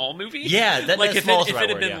small movie. Yeah, like if small it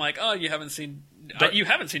had been yeah. like, oh, you haven't seen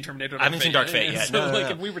Terminator. I haven't seen Dark Fate yet. So no. like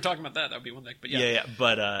if we were talking about that would be one thing. But yeah.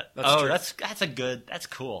 But that's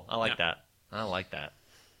cool. I like that. I like that.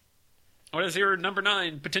 What is your number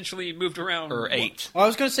 9 potentially moved around? Or 8. Well, I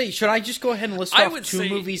was going to say, should I just go ahead and list off 2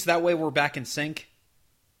 movies? That way we're back in sync?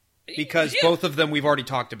 Because both of them we've already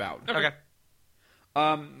talked about. Okay.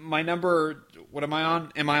 My number, what am I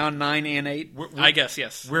on? Am I on 9 and 8? I guess,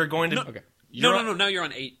 yes. We're going to... Okay. No. Now you're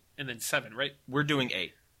on 8 and then 7, right? We're doing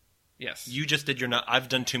 8. Yes. You just did your... I've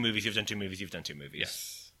done 2 movies, you've done 2 movies, you've done 2 movies.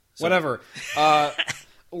 Yes. So. Whatever.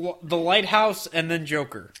 The Lighthouse and then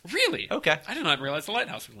Joker. Really? Okay. I did not realize The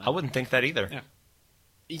Lighthouse was. I wouldn't think that either.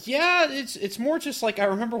 Yeah, it's more just like I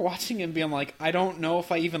remember watching it and being like, I don't know if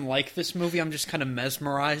I even like this movie. I'm just kind of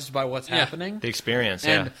mesmerized by what's happening. The experience,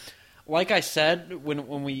 and like I said,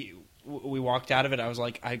 when we walked out of it, I was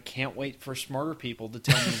like, I can't wait for smarter people to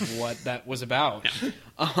tell me what that was about.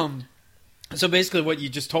 Yeah. So basically, what you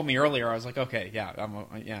just told me earlier, I was like, okay,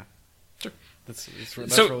 yeah, Sure. That's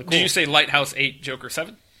so really cool. Did you say Lighthouse 8, Joker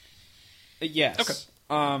 7? Yes.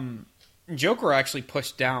 Okay. Joker actually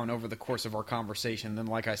pushed down over the course of our conversation. Then,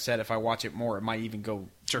 like I said, if I watch it more, it might even go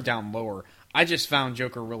down lower. I just found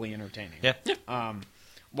Joker really entertaining. Yeah.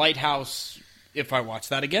 Lighthouse, if I watch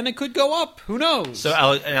that again, it could go up. Who knows? So,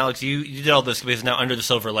 Alex, you did all this because now Under the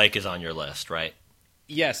Silver Lake is on your list, right?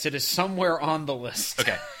 Yes, it is somewhere on the list.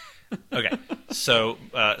 Okay. So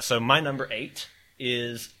my number 8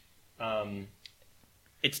 is,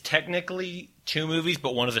 it's technically 2 movies,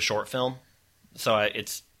 but one is a short film, so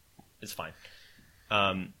it's fine.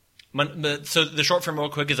 So the short film, real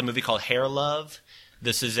quick, is a movie called Hair Love.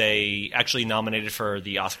 This is actually nominated for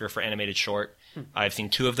the Oscar for animated short. I've seen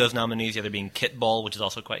 2 of those nominees, the other being Kit Bull, which is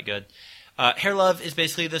also quite good. Hair Love is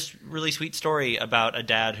basically this really sweet story about a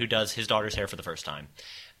dad who does his daughter's hair for the first time.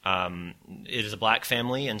 It is a black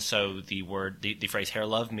family, and so the phrase hair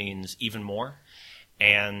love means even more.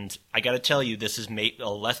 And I got to tell you, this is a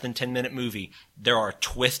less than 10-minute movie. There are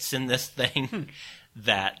twists in this thing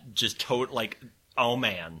that just oh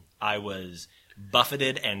man, I was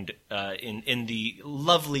buffeted and in the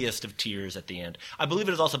loveliest of tears at the end. I believe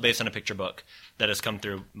it is also based on a picture book that has come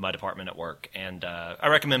through my department at work, and I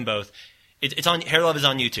recommend both. It's on Hair Love is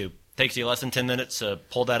on YouTube. Takes you less than 10 minutes to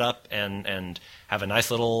pull that up and have a nice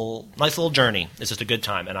little journey. It's just a good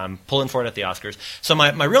time, and I'm pulling for it at the Oscars. So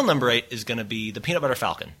my real number 8 is going to be The Peanut Butter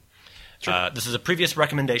Falcon. Sure. This is a previous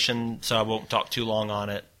recommendation, so I won't talk too long on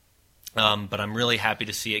it. But I'm really happy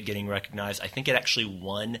to see it getting recognized. I think it actually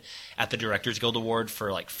won at the Directors Guild Award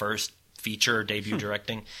for first feature debut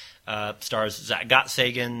directing. Stars Zach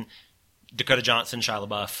Gottsagen, Dakota Johnson, Shia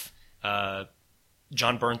LaBeouf,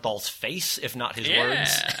 John Bernthal's face, if not his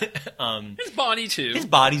words. His body, too. His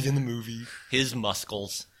body's in the movie. His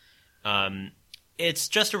muscles. It's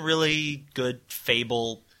just a really good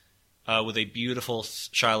fable with a beautiful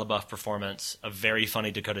Shia LaBeouf performance, a very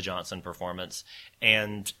funny Dakota Johnson performance.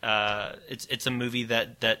 And it's a movie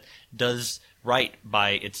that does right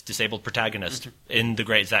by its disabled protagonist in the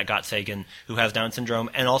great Zach Gottsagen, who has Down syndrome,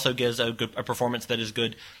 and also gives a performance that is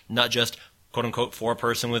good, not just quote-unquote for a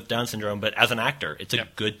person with Down syndrome, but as an actor. It's a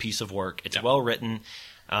good piece of work. It's well written.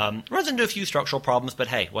 Runs into a few structural problems, but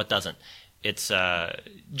hey, what doesn't? It's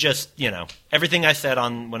just, everything I said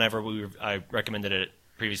on whenever I recommended it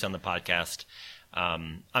previously on the podcast.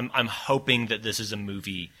 I'm hoping that this is a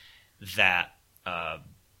movie that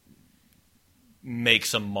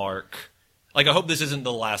makes a mark. I hope this isn't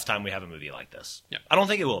the last time we have a movie like this. Yeah. I don't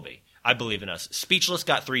think it will be. I believe in us. Speechless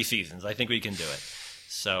got 3 seasons. I think we can do it.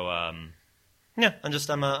 So, yeah, I'm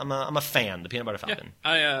a fan. The Peanut Butter Falcon.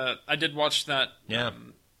 Yeah, I did watch that. Yeah.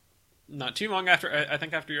 Not too long after. I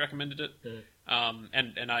think after you recommended it.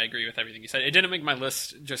 And I agree with everything you said. It didn't make my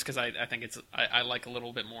list just because I think I like a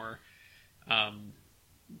little bit more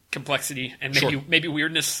complexity and maybe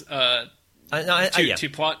weirdness to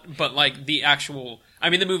plot, but like the actual. I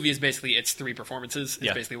mean, the movie is basically it's 3 performances.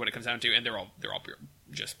 It's basically what it comes down to, and they're all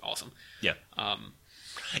just awesome. Yeah.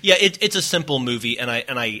 Yeah, it's a simple movie, and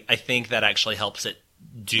I think that actually helps it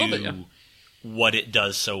do what it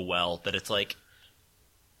does so well. That it's like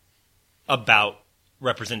about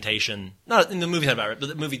representation. Not in the movie, not about it, but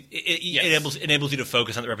the movie it enables you to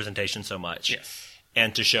focus on the representation so much,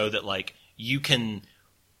 and to show that like you can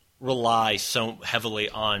rely so heavily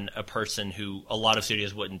on a person who a lot of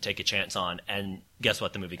studios wouldn't take a chance on, and guess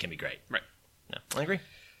what? The movie can be great. Right. No, I agree.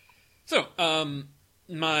 So,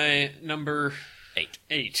 my number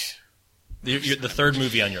 8. You're the third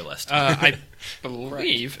movie on your list. I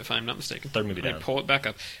believe, if I'm not mistaken. Third movie down. Pull it back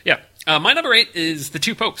up. Yeah. My number 8 is The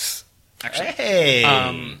Two Popes, actually.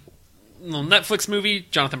 Hey! Little Netflix movie,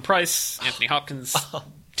 Jonathan Pryce, Anthony Hopkins,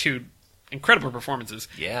 2 incredible performances.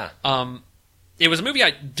 Yeah. It was a movie I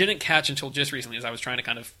didn't catch until just recently, as I was trying to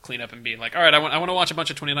kind of clean up and be like, all right, I want to watch a bunch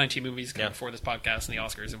of 2019 movies before this podcast and the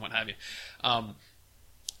Oscars and what have you.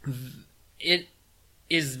 It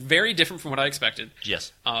is very different from what I expected.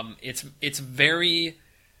 Yes. It's very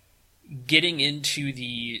getting into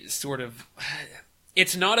the sort of.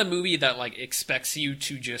 It's not a movie that like expects you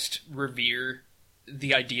to just revere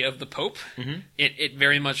the idea of the Pope. Mm-hmm. It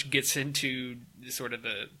very much gets into sort of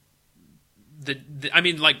the I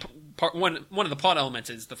mean, like one of the plot elements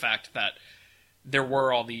is the fact that there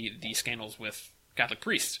were all the scandals with Catholic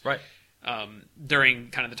priests, right, during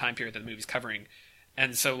kind of the time period that the movie's covering,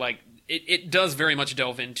 and so like it does very much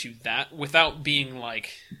delve into that without being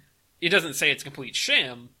like, it doesn't say it's a complete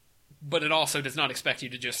sham, but it also does not expect you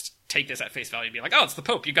to just take this at face value and be like, oh, it's the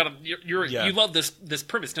Pope. You love this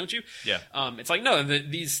premise, don't you? Yeah. It's like, no,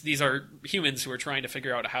 these are humans who are trying to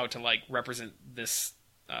figure out how to like represent this.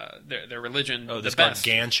 Their religion. Oh, this the best.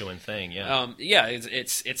 gargantuan thing, yeah.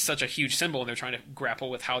 It's such a huge symbol, and they're trying to grapple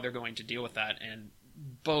with how they're going to deal with that. And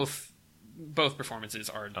both performances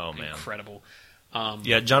are incredible.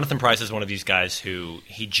 Jonathan Pryce is one of these guys who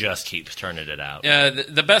he just keeps turning it out.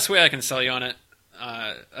 The best way I can sell you on it,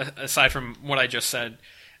 aside from what I just said,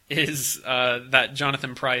 is that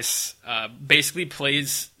Jonathan Pryce basically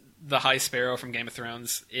plays the High Sparrow from Game of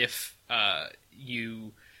Thrones.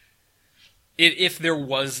 If there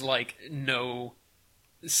was like no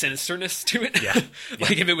sinisterness to it,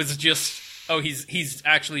 like if it was just he's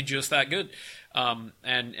actually just that good, and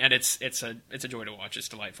it's a joy to watch. It's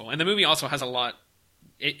delightful, and the movie also has a lot.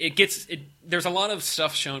 There's a lot of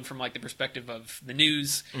stuff shown from like the perspective of the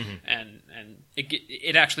news, and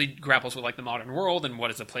it actually grapples with like the modern world and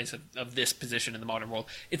what is the place of this position in the modern world.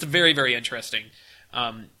 It's very, very interesting.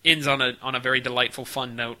 Ends on a very delightful,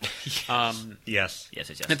 fun note. Yes.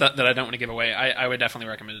 That I don't want to give away. I would definitely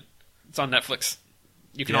recommend it. It's on Netflix.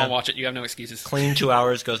 You can all watch it. You have no excuses. Clean 2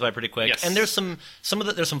 hours, goes by pretty quick. Yes. And there's some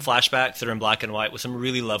flashbacks that are in black and white with some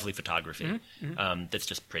really lovely photography. That's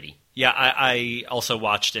just pretty. Yeah, I also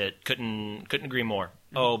watched it. Couldn't agree more.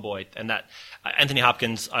 Oh boy, and that Anthony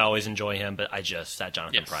Hopkins, I always enjoy him, but that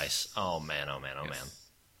Jonathan Pryce. Oh man.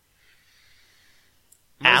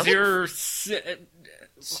 What's your 7?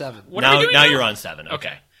 Now you're on 7.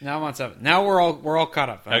 Okay. Now I'm on 7. Now we're all caught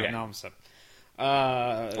up. Okay. Now I'm 7.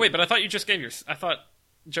 Wait, but I thought you just gave yours. I thought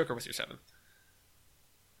Joker was your 7th.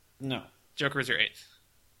 No. Joker is your 8th.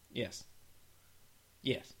 Yes.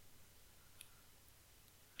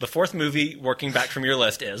 The 4th movie, working back from your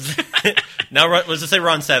list, is now. Let's just say we're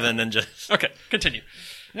on 7 and just okay. Continue.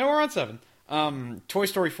 Now we're on 7. Toy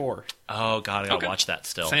Story 4. Oh god, I gotta watch that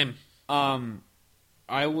still. Same.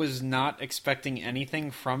 I was not expecting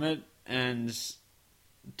anything from it, and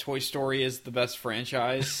Toy Story is the best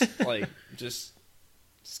franchise. Like, just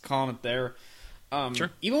calling it there. Sure.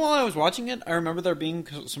 Even while I was watching it, I remember there being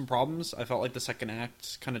some problems. I felt like the second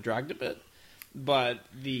act kind of dragged a bit, but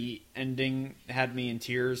the ending had me in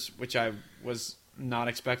tears, which I was not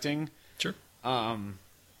expecting. Sure. I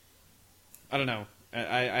don't know.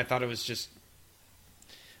 I thought it was just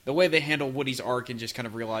the way they handle Woody's arc and just kind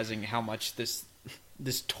of realizing how much this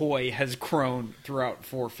toy has grown throughout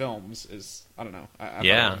 4 films is, I don't know. I thought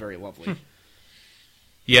it was very lovely.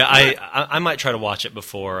 Yeah, I might try to watch it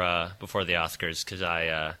before the Oscars, because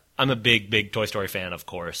I'm a big Toy Story fan, of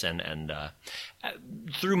course, and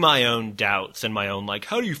through my own doubts and my own like,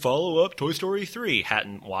 how do you follow up Toy Story 3?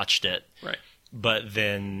 Hadn't watched it, right? But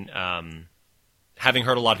then having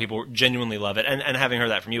heard a lot of people genuinely love it, and having heard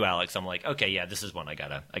that from you, Alex, I'm like, okay, yeah, this is one I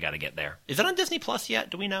gotta get there. Is it on Disney Plus yet?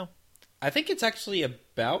 Do we know? I think it's actually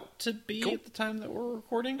about to be at the time that we're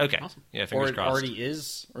recording. Okay. Awesome. Yeah, fingers crossed. Or it already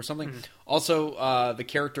is, or something. Also, the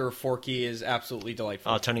character of Forky is absolutely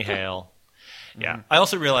delightful. Oh, Tony Hale. Yeah. I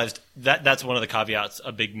also realized that's one of the caveats,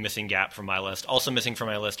 a big missing gap from my list. Also missing from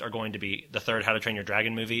my list are going to be the third How to Train Your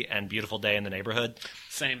Dragon movie and Beautiful Day in the Neighborhood.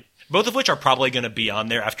 Same. Both of which are probably going to be on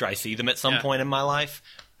there after I see them at some point in my life.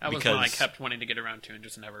 That was one I kept wanting to get around to and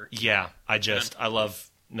just never. Yeah, I love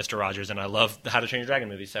Mr. Rogers and I love the How to Train Your Dragon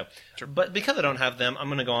movie. So, but because I don't have them, I'm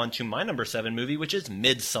going to go on to my number 7 movie, which is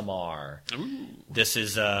Midsommar. Ooh. This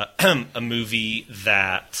is a movie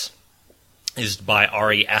that is by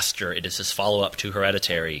Ari Aster. It is his follow-up to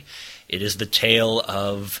Hereditary. It is the tale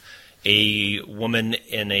of a woman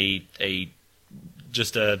in a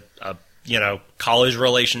college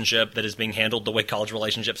relationship that is being handled the way college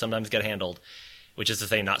relationships sometimes get handled, which is to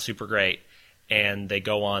say not super great. And they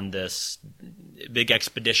go on this big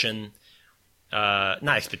expedition,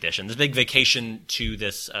 this big vacation to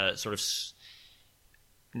this sort of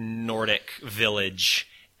Nordic village.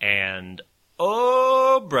 And,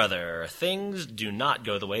 oh, brother, things do not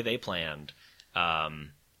go the way they planned.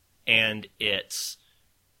 And it's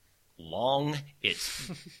long, it's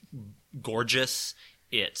gorgeous,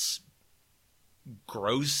 it's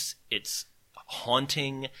gross, it's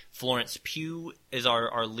haunting. Florence Pugh is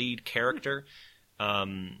our lead character,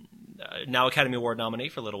 now Academy Award nominee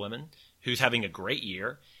for Little Women, who's having a great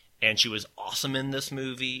year, and she was awesome in this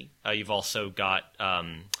movie. You've also got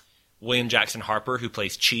William Jackson Harper, who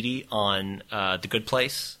plays Chidi on The Good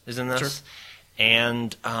Place, is in this, sure.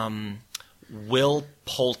 And Will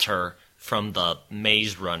Poulter from the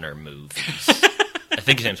Maze Runner movies. I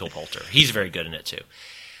think his name's Will Poulter. He's very good in it too.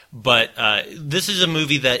 But this is a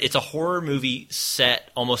movie it's a horror movie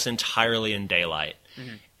set almost entirely in daylight.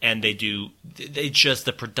 Mm-hmm. And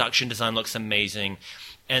the production design looks amazing.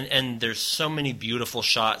 And there's so many beautiful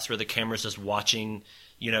shots where the camera's just watching,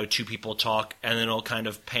 two people talk, and then it'll kind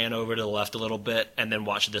of pan over to the left a little bit and then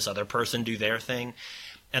watch this other person do their thing.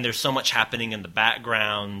 And there's so much happening in the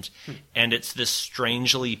background, and it's this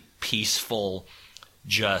strangely peaceful,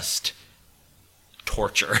 just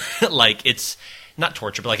torture. Like, it's not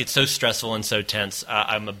torture, but like it's so stressful and so tense.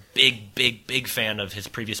 I'm a big fan of his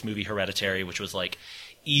previous movie, Hereditary, which was like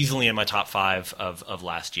easily in my top 5 of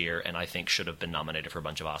last year, and I think should have been nominated for a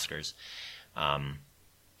bunch of Oscars.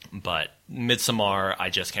 But Midsommar, I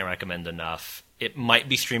just can't recommend enough. It might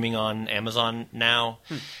be streaming on Amazon now,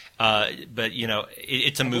 but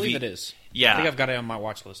it's a movie. I believe it is. Yeah, I think I've got it on my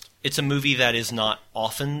watch list. It's a movie that is not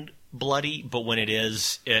often bloody, but when it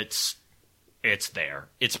is, it's there.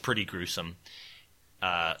 It's pretty gruesome.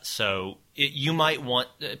 So you might want.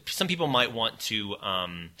 Some people might want to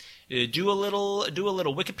do a little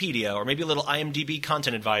Wikipedia or maybe a little IMDb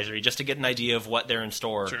content advisory just to get an idea of what they're in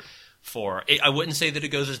store. Sure. For I wouldn't say that it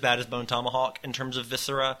goes as bad as Bone Tomahawk in terms of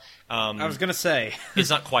viscera. I was gonna say it's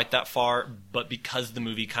not quite that far, but because the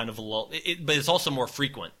movie kind of but it's also more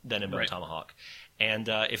frequent than in Bone Tomahawk. And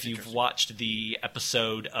if you've watched the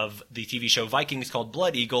episode of the TV show Vikings called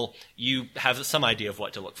Blood Eagle, you have some idea of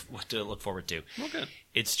what to look forward to. Okay.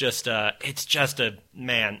 It's just it's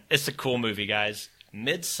a cool movie, guys.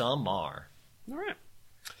 Midsommar. All right.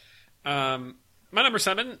 My number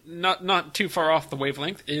 7, not too far off the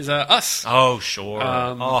wavelength, is Us. Oh, sure.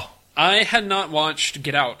 I had not watched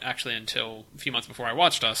Get Out, actually, until a few months before I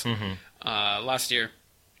watched Us last year.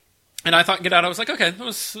 And I thought Get Out, I was like, okay, I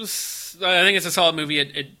think it's a solid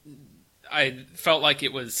movie. I felt like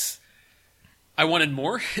it was... I wanted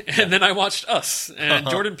more, and then I watched Us, and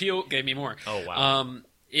Jordan Peele gave me more. Oh, wow.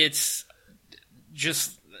 It's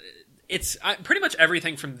pretty much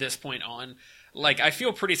everything from this point on. Like, I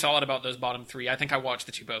feel pretty solid about those bottom 3. I think I watched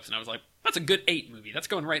the 2 Popes, and I was like, that's a good 8 movie. That's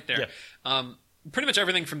going right there. Yeah. Pretty much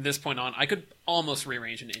everything from this point on, I could almost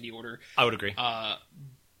rearrange in any order. I would agree.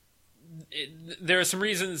 There are some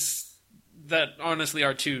reasons that honestly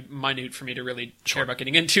are too minute for me to really care about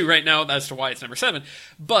getting into right now as to why it's number 7.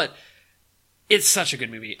 But it's such a good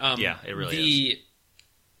movie. Yeah, it really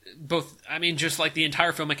is. Just like the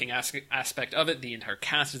entire filmmaking aspect of it, the entire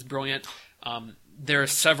cast is brilliant. There are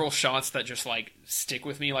several shots that just like stick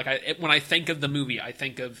with me. Like when I think of the movie, I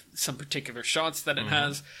think of some particular shots that it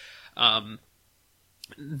has.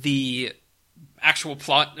 The actual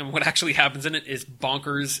plot and what actually happens in it is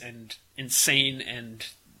bonkers and insane and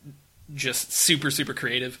just super, super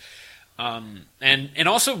creative. And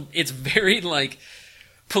also it's very like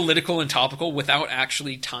political and topical without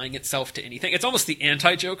actually tying itself to anything. It's almost the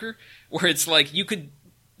anti-Joker, where it's like you could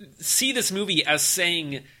see this movie as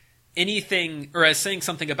saying anything, or as saying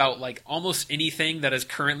something about like almost anything that is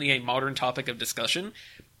currently a modern topic of discussion,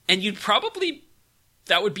 and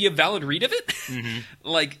that would be a valid read of it. Mm-hmm.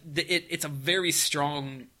 Like it's a very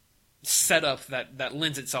strong setup that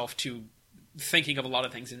lends itself to thinking of a lot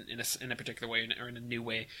of things in a particular way or in a new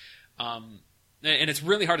way. and it's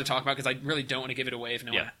really hard to talk about because I really don't want to give it away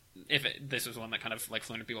if this was one that kind of like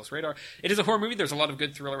flew under people's radar. It is a horror movie. There's a lot of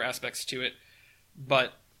good thriller aspects to it,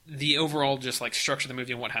 but the overall just like structure of the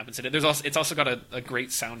movie and what happens in it. It's also got a great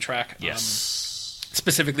soundtrack. Yes.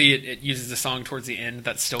 Specifically, it uses a song towards the end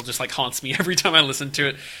that still just like haunts me every time I listen to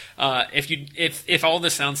it. If all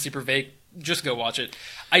this sounds super vague, just go watch it.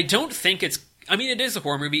 I don't think it's. I mean, it is a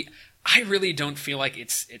horror movie. I really don't feel like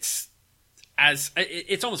it's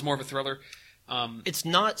almost more of a thriller. It's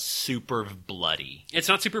not super bloody. It's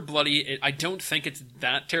not super bloody. I don't think it's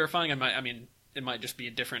that terrifying. It might just be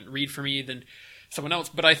a different read for me than someone else.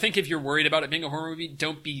 But I think if you're worried about it being a horror movie,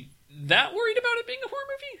 don't be that worried about it being a horror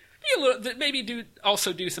movie. Maybe do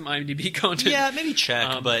some IMDb content. Yeah, maybe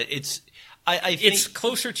check. But I think it's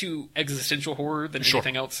closer to existential horror than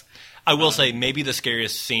anything else. I will say maybe the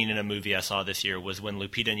scariest scene in a movie I saw this year was when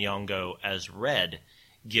Lupita Nyong'o as Red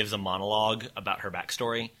gives a monologue about her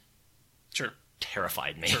backstory. Sure.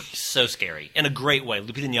 Terrified me. Sure. So scary. In a great way.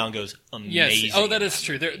 Lupita Nyong'o's amazing. Yes. Oh, that is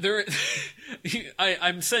true.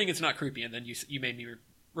 I'm saying it's not creepy, and then you made me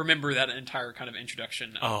remember that entire kind of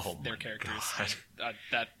introduction of their characters.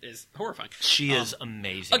 That is horrifying. She is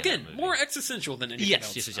amazing. Again, more existential than anything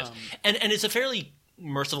else. Yes. And it's a fairly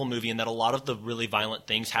merciful movie in that a lot of the really violent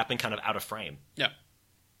things happen kind of out of frame. Yeah.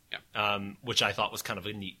 Which I thought was kind of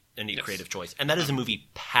a neat creative choice. And that is a movie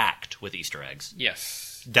packed with Easter eggs.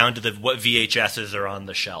 Yes. Down to what VHSs are on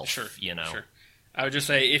the shelf. Sure. Sure. I would just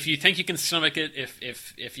say, if you think you can stomach it,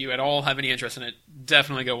 if you at all have any interest in it,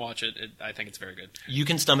 definitely go watch it. I think it's very good. You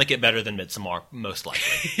can stomach it better than Midsommar, most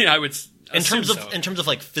likely. Yeah, I would. In terms of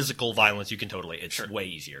like physical violence, you can totally. It's way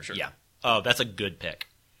easier. Sure. Yeah. Oh, that's a good pick.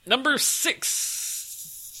 Number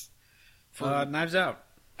 6. Knives Out.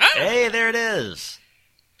 Hey, there it is.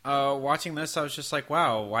 Watching this, I was just like,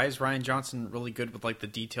 wow, why is Rian Johnson really good with like the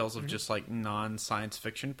details of just like non-science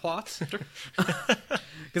fiction plots?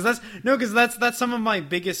 Because that's some of my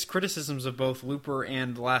biggest criticisms of both Looper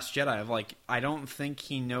and The Last Jedi. Of like, I don't think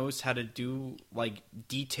he knows how to do like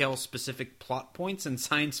detail specific plot points in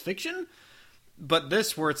science fiction. But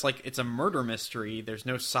this, where it's like it's a murder mystery, there's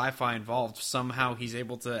no sci-fi involved. Somehow he's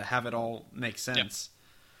able to have it all make sense.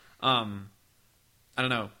 Yep. I don't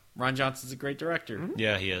know. Ron Johnson's a great director. Mm-hmm.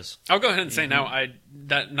 Yeah, he is. I'll go ahead and say now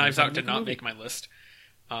that Knives Out did not make my list.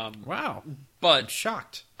 Wow. But I'm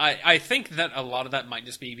shocked. I think that a lot of that might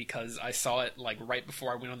just be because I saw it like right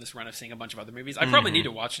before I went on this run of seeing a bunch of other movies. I probably need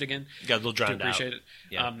to watch it again. You got a little drowned out. To appreciate it.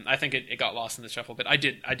 Yeah. I think it got lost in the shuffle, but I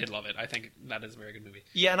did love it. I think that is a very good movie.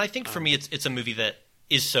 Yeah, and I think for me it's a movie that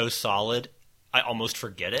is so solid I almost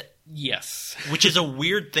forget it. Yes. Which is a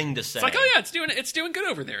weird thing to say. It's like, oh yeah, it's doing good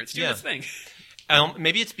over there. It's doing its thing.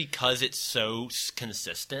 Maybe it's because it's so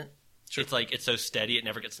consistent. Sure. It's like it's so steady; it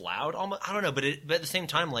never gets loud. Almost, I don't know, but at the same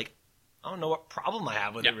time, like I don't know what problem I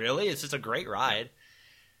have with it. Really, it's just a great ride.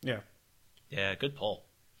 Yeah, good pull.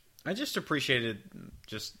 I just appreciated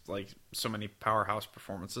just like so many powerhouse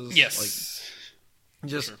performances. Yes, like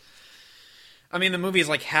just. Sure. I mean, the movie is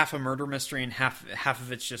like half a murder mystery, and half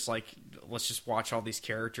of it's just like let's just watch all these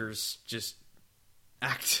characters just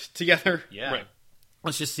act together. Yeah. Right.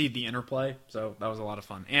 Let's just see the interplay. So that was a lot of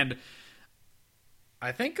fun. And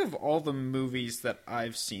I think of all the movies that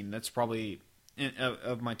I've seen, that's probably,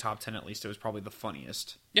 of my top 10 at least, it was probably the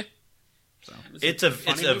funniest. Yeah. So It's a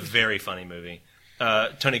very funny movie.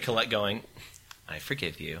 Toni Collette going, I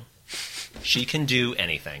forgive you. She can do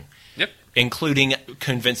anything. Yep. Including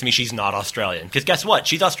convince me she's not Australian. Because guess what?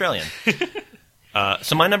 She's Australian.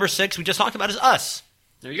 So my number 6 we just talked about is Us.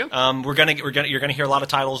 There you go. You're gonna hear a lot of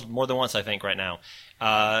titles more than once, I think, right now.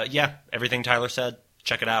 Everything Tyler said,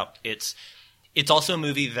 check it out. It's also a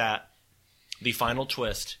movie that the final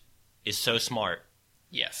twist is so smart.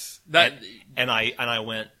 Yes. And I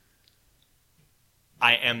went,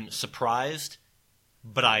 I am surprised,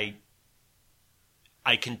 but I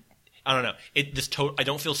don't know. I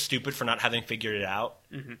don't feel stupid for not having figured it out.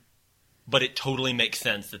 Mm-hmm. But it totally makes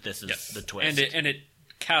sense that this is the twist. And it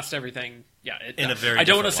cast everything. Yeah, in a very. I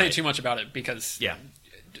don't want to say too much about it because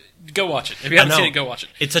go watch it. If you haven't seen it, go watch it.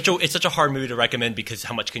 It's such a hard movie to recommend because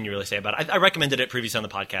how much can you really say about it? I recommended it previously on the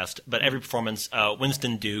podcast, but every performance,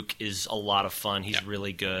 Winston Duke is a lot of fun. He's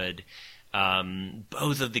really good.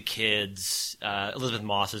 Both of the kids, Elizabeth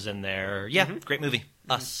Moss is in there. Yeah, great movie.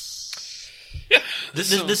 Us. Yeah.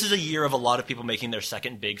 This is a year of a lot of people making their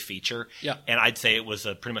second big feature. Yeah. And I'd say it was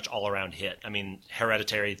a pretty much all around hit. I mean,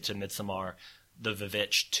 Hereditary to Midsommar. The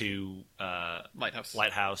Vivitch to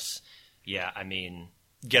Lighthouse. Yeah, I mean,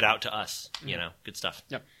 Get Out to Us. You know, good stuff.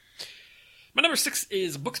 Yeah. My number 6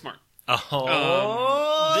 is Booksmart.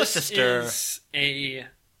 Oh, this sister. Is a.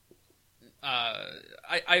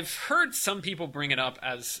 I've heard some people bring it up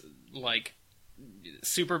as like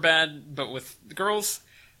Superbad, but with girls.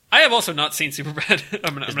 I have also not seen Superbad.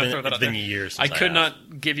 I'm going to throw that out there. It's been years since I could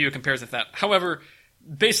not give you a comparison to that. However,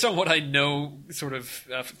 based on what I know sort of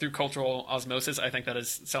through cultural osmosis, I think that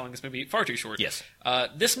is selling this movie far too short. Yes.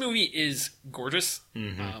 This movie is gorgeous.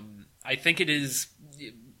 Mm-hmm. I think it is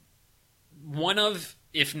one of,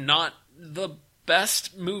 if not the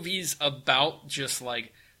best movies about just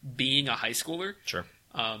like being a high schooler. Sure.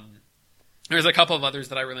 There's a couple of others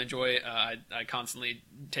that I really enjoy. I constantly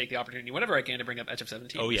take the opportunity whenever I can to bring up Edge of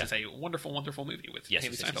 17, which is a wonderful, wonderful movie with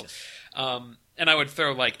Haley Steinfeld. Yes. And I would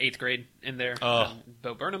throw like 8th Grade in there,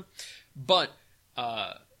 Bo Burnham. But,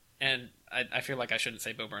 and I feel like I shouldn't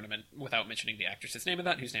say Bo Burnham without mentioning the actress's name of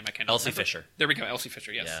that, whose name I can't remember. Elsie Fisher. There we go, Elsie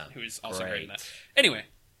Fisher, yes, who's also great in that. Anyway,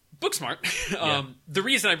 Booksmart. The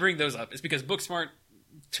reason I bring those up is because Booksmart,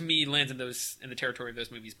 to me, lands in the territory of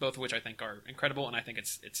those movies, both of which I think are incredible, and I think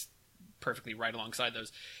it's perfectly right alongside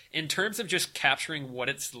those. In terms of just capturing what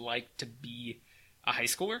it's like to be a high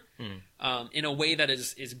schooler in a way that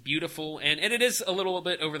is beautiful, and it is a little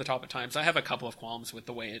bit over the top at times. I have a couple of qualms with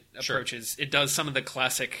the way it approaches. It does some of the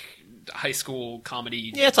classic high school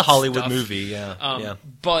comedy. Yeah, it's a Hollywood stuff. movie. Yeah,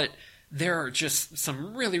 but there are just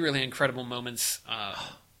some really, really incredible moments.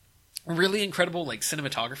 Really incredible like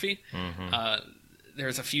cinematography.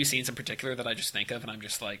 There's a few scenes in particular that I just think of, and I'm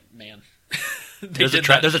just like, man. There's a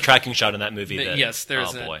tracking shot in that movie. Yes,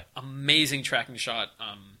 there's an amazing tracking shot.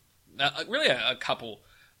 Really a couple,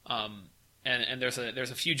 and there's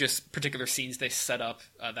a few just particular scenes they set up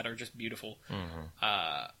that are just beautiful.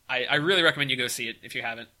 I really recommend you go see it if you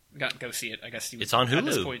haven't. Go see it. I guess it's on Hulu. At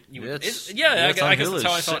this point, I guess Hulu. that's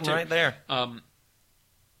how I saw it too. Right there.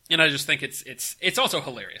 And I just think it's also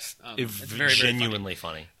hilarious. It's very, genuinely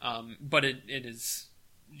very funny. But it is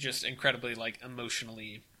just incredibly like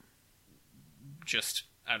emotionally. Just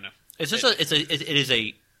I don't know. It is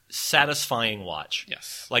a satisfying watch.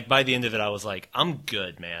 Yes. Like by the end of it, I was like, I'm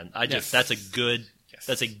good, man. That's a good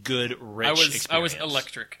rich experience. I was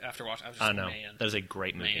electric after watching. I know. Man. That is a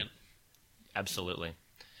great movie. Man. Absolutely.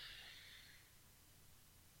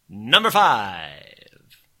 Number 5.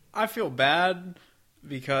 I feel bad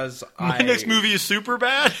because my next movie is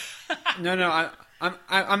Superbad. No,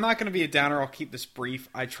 I'm not going to be a downer. I'll keep this brief.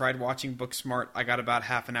 I tried watching Booksmart. I got about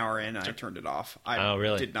half an hour in. I turned it off. I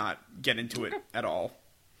did not get into it at all.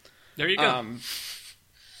 There you go.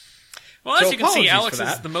 Well, as you can see, Alex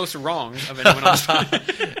is the most wrong of anyone else.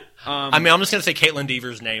 I mean, I'm just going to say Caitlin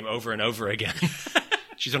Deaver's name over and over again.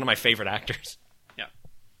 She's one of my favorite actors. Yeah.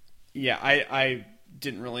 Yeah, I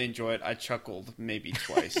didn't really enjoy it. I chuckled maybe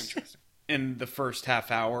twice in the first half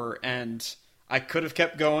hour, and I could have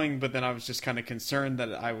kept going, but then I was just kind of concerned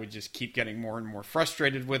that I would just keep getting more and more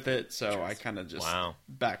frustrated with it, so I kind of just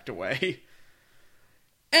backed away.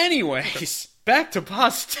 Anyways, back to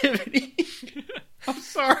positivity. I'm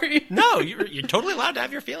sorry. No, you're totally allowed to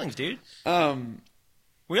have your feelings, dude.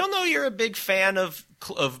 We all know you're a big fan of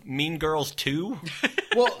Mean Girls 2.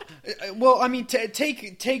 well, I mean,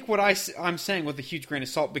 take what I'm saying with a huge grain of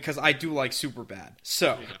salt, because I do like Superbad.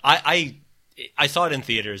 So I saw it in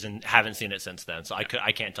theaters and haven't seen it since then, so I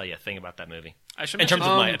can't tell you a thing about that movie. In terms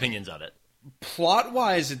of my opinions of it.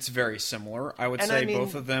 Plot-wise, it's very similar. I would say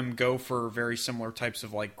both of them go for very similar types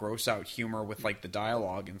of like gross-out humor with like the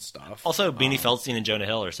dialogue and stuff. Also, Beanie Feldstein and Jonah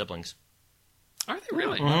Hill are siblings. Are they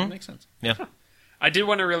really? That makes sense. Yeah. Huh. I did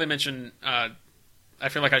want to really mention. I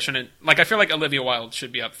feel like I shouldn't. Like, I feel like Olivia Wilde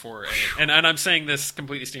should be up for and I'm saying this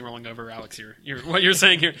completely steamrolling over Alex here. What you're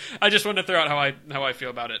saying here. I just wanted to throw out how I feel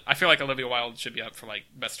about it. I feel like Olivia Wilde should be up for like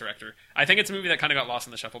best director. I think it's a movie that kind of got lost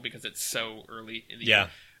in the shuffle because it's so early in the year.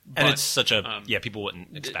 And it's such a people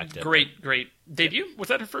wouldn't expect it. Great debut. Was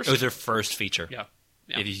that her first? It was her first feature. Yeah.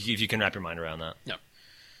 If you can wrap your mind around that. Yeah.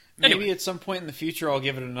 Maybe at some point in the future I'll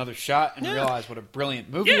give it another shot and realize what a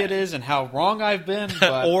brilliant movie it is and how wrong I've been.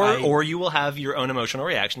 But or you will have your own emotional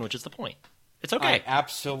reaction, which is the point. It's okay. I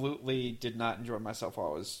absolutely did not enjoy myself while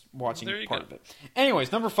I was watching part of it.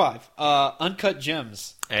 Anyways, number 5, Uncut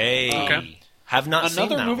Gems. Hey. Have not seen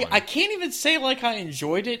that movie. one. I can't even say like I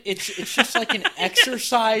enjoyed it. It's just like an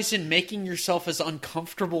exercise in making yourself as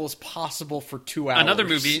uncomfortable as possible for 2 hours. Another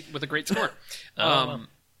movie with a great score.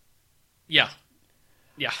 Yeah.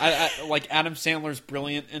 I like Adam Sandler's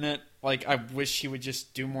brilliant in it. Like, I wish he would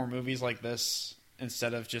just do more movies like this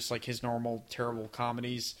instead of just like his normal terrible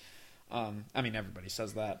comedies. I mean, everybody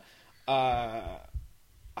says that. I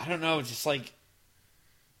don't know, just like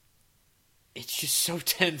it's just so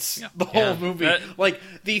tense the whole movie. Like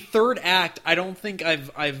the third act, I don't think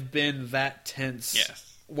I've been that tense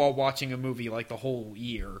while watching a movie like the whole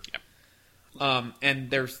year. And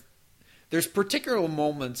there's particular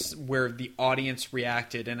moments where the audience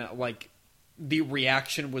reacted, and the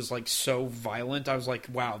reaction was like so violent. I was like,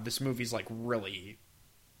 wow, this movie's like really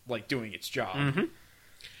like doing its job. Mm-hmm.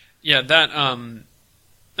 Yeah, that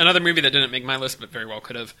another movie that didn't make my list but very well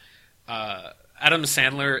could have. Adam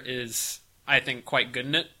Sandler is, I think, quite good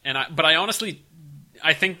in it, but I honestly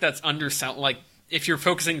think that's undersell. Like, if you're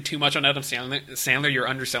focusing too much on Adam Sandler, you're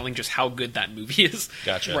underselling just how good that movie is.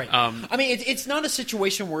 Gotcha. Right. I mean, it's not a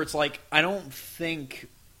situation where it's like, I don't think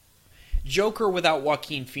Joker without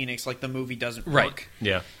Joaquin Phoenix, like, the movie doesn't work. Right.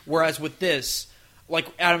 Yeah. Whereas with this, like,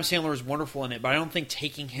 Adam Sandler is wonderful in it, but I don't think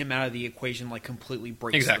taking him out of the equation like completely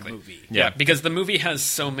breaks the movie. Yeah, because the movie has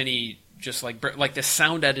so many just like the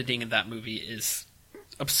sound editing of that movie is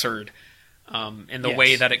absurd. And the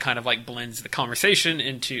way that it kind of like blends the conversation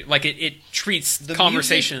into like it treats the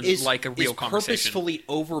conversation like a real conversation. Purposefully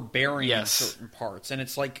overbearing in certain parts, and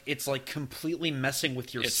it's like completely messing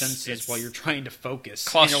with your senses while you're trying to focus.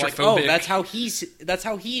 Claustrophobic. And you're like, oh, that's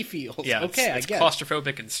how he feels. Yeah, okay, it's I get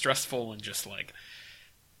claustrophobic and stressful and just like.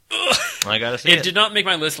 I gotta say it did not make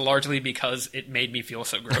my list largely because it made me feel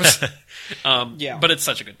so gross. But it's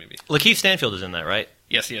such a good movie. Lakeith Stanfield is in that, right?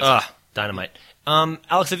 Yes, he is. Dynamite.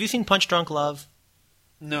 Alex, have you seen Punch Drunk Love?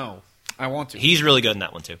 No, I want to. He's really good in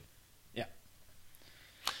that one too. Yeah.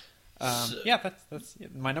 That's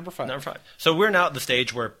my number 5. Number 5. So we're now at the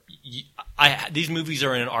stage where these movies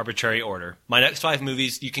are in an arbitrary order. My next 5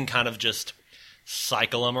 movies, you can kind of just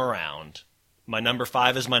cycle them around. My number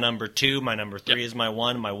 5 is my number 2. My number 3 is my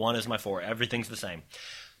 1. My 1 is my 4. Everything's the same.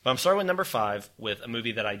 But I'm starting with number 5 with a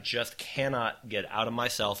movie that I just cannot get out of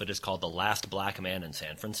myself. It is called The Last Black Man in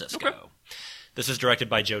San Francisco. Okay. This is directed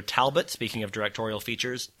by Joe Talbot, speaking of directorial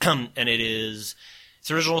features. And it's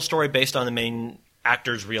an original story based on the main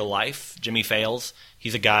actor's real life, Jimmy Fails.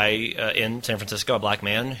 He's a guy in San Francisco, a black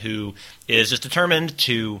man, who is just determined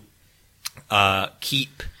to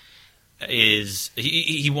keep...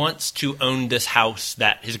 He wants to own this house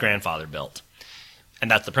that his grandfather built.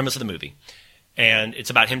 And that's the premise of the movie. And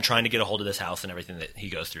it's about him trying to get a hold of this house and everything that he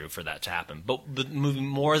goes through for that to happen. But the movie,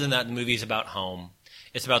 more than that, the movie is about home.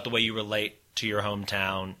 It's about the way you relate to your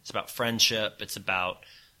hometown. It's about friendship. It's about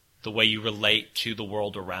the way you relate to the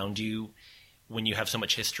world around you when you have so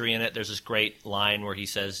much history in it. There's this great line where he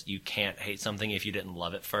says, you can't hate something if you didn't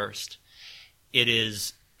love it first. It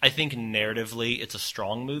is... I think narratively it's a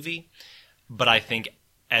strong movie, but I think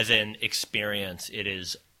as an experience it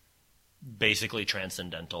is basically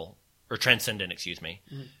transcendent,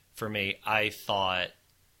 for me. I thought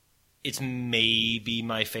it's maybe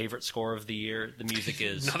my favorite score of the year. The music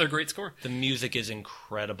is... Another great score. The music is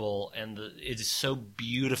incredible, and it is so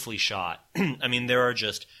beautifully shot. I mean, there are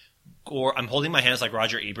just... I'm holding my hands like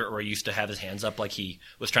Roger Ebert, where he used to have his hands up like he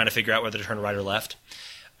was trying to figure out whether to turn right or left.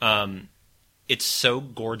 It's so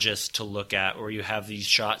gorgeous to look at, where you have these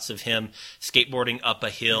shots of him skateboarding up a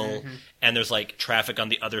hill, and there's like traffic on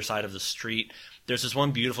the other side of the street. There's this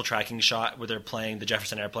one beautiful tracking shot where they're playing the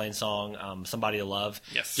Jefferson Airplane song, Somebody to Love.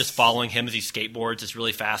 Yes. Just following him as he skateboards. It's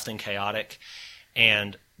really fast and chaotic.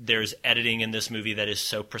 And there's editing in this movie that is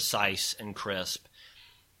so precise and crisp.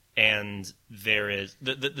 And there is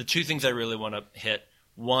the two things I really want to hit.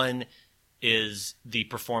 One is the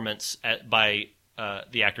performance by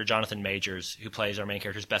the actor Jonathan Majors, who plays our main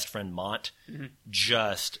character's best friend Mont,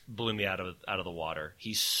 just blew me out of the water.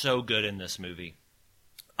 He's so good in this movie.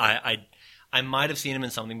 I might have seen him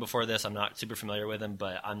in something before this. I'm not super familiar with him,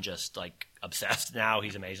 but I'm just like obsessed now.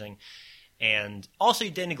 He's amazing. And also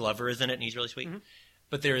Danny Glover is in it, and he's really sweet.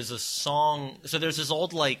 But there is a song. So there's this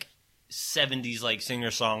old like 70s like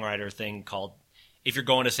singer-songwriter thing called "If You're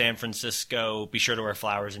Going to San Francisco, Be Sure to Wear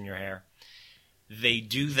Flowers in Your Hair." They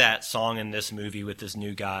do that song in this movie with this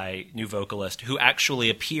new guy, new vocalist, who actually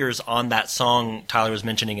appears on that song Tyler was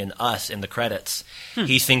mentioning in Us in the credits.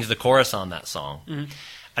 He sings the chorus on that song.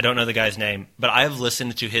 I don't know the guy's name, but I have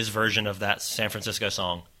listened to his version of that San Francisco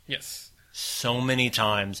song. Yes. So many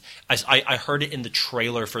times. I heard it in the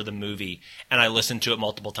trailer for the movie, and I listened to it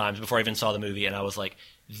multiple times before I even saw the movie, and I was like,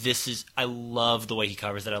 I love the way he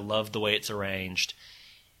covers it. I love the way it's arranged.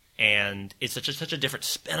 And it's such a different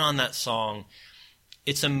spin on that song.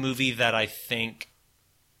 It's a movie that I think,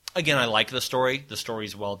 again, I like the story. The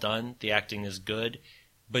story's well done. The acting is good.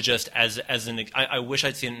 But just I wish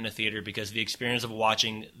I'd seen it in a theater, because the experience of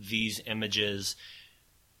watching these images,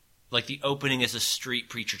 like the opening is a street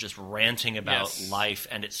preacher just ranting about life,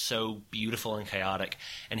 and it's so beautiful and chaotic.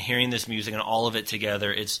 And hearing this music and all of it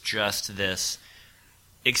together, it's just this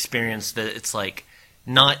experience that it's like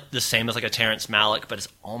not the same as like a Terrence Malick, but it's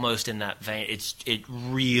almost in that vein. It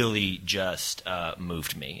really just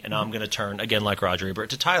moved me. And I'm going to turn, again, like Roger Ebert,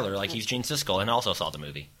 to Tyler, like he's Gene Siskel and also saw the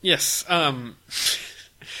movie. Yes.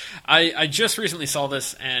 I just recently saw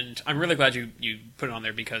this, and I'm really glad you put it on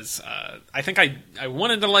there because I think I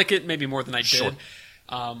wanted to like it maybe more than I did. Sure.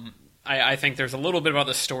 I think there's a little bit about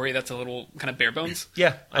the story that's a little kind of bare bones.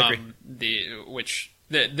 Yeah, I agree.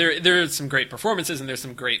 There are some great performances and there's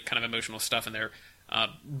some great kind of emotional stuff in there.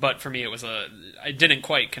 But for me, I didn't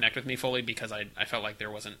quite connect with me fully because I felt like there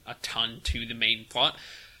wasn't a ton to the main plot.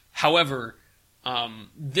 However,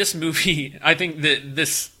 this movie, I think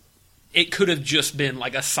that it could have just been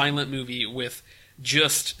like a silent movie with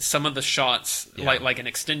just some of the shots, like an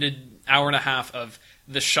extended hour and a half of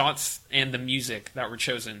the shots and the music that were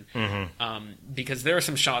chosen, because there are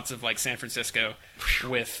some shots of like San Francisco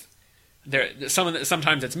with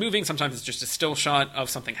sometimes it's moving, sometimes it's just a still shot of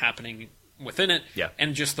something happening within it,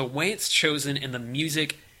 and just the way it's chosen and the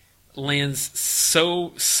music lands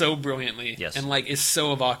so brilliantly, and like is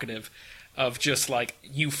so evocative of just like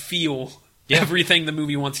you feel everything the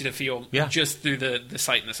movie wants you to feel just through the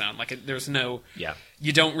sight and the sound. Like there's no,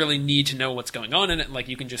 you don't really need to know what's going on in it. Like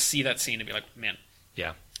you can just see that scene and be like, man.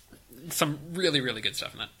 Yeah, some really, really good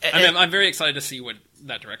stuff in that. I'm very excited to see what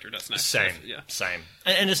that director does next. Same.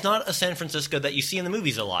 And it's not a San Francisco that you see in the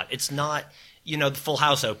movies a lot. It's not, the Full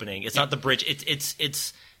House opening. It's not the bridge.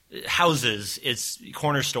 It's houses. It's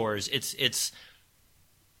corner stores. It's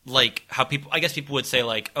like how people would say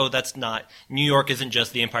like, oh, that's not New York. Isn't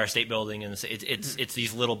just the Empire State Building, and it's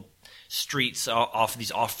these little streets off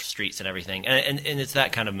these off streets and everything. And it's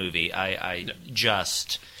that kind of movie. I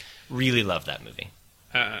just really love that movie.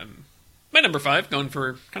 My number 5, going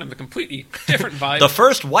for kind of a completely different vibe. The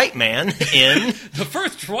first white man in... The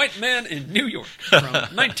first white man in New York from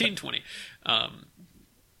 1920.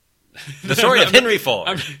 The story of Henry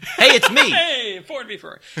Ford. Hey, it's me! Hey, Ford v.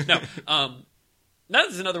 Ferrari. No, that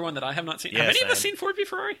is another one that I have not seen. Have any of us seen Ford v.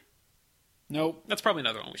 Ferrari? Nope. That's probably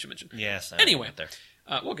another one we should mention. Yes. Anyway,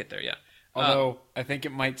 we'll get there, Although, I think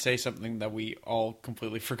it might say something that we all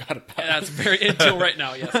completely forgot about. That's until right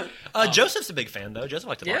now, yes. Joseph's a big fan, though. Joseph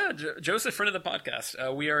liked it a lot. Yeah, Joseph, friend of the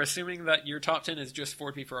podcast. We are assuming that your top 10 is just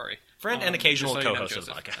Ford v. Ferrari. Friend and occasional co-host of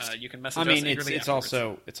the podcast. You can message us. It's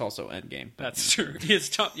also Endgame. That's true. His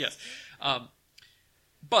top, yes.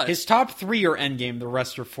 But his top 3 are Endgame, the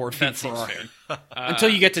rest are Ford v. Ferrari. Until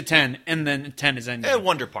you get to 10, and then 10 is Endgame.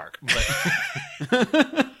 Wonder Park.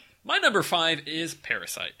 But... My number 5 is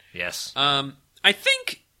Parasite. Yes. I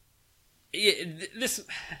think this.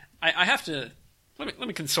 I have to let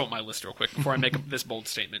me consult my list real quick before I make this bold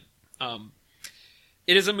statement.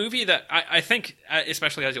 It is a movie that I think,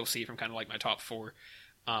 especially as you'll see from kind of like my top 4,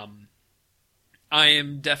 I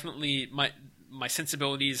am definitely my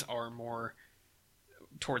sensibilities are more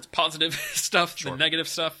towards positive stuff than negative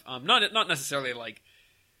stuff. Not necessarily like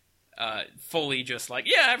fully just like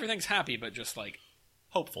everything's happy, but just like.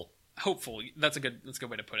 Hopeful. That's a good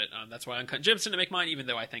way to put it. That's why Uncut Gems didn't make mine, even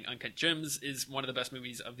though I think Uncut Gems is one of the best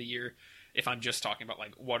movies of the year. If I'm just talking about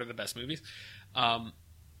like what are the best movies,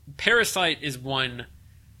 Parasite is one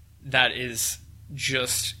that is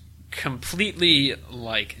just completely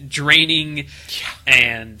like draining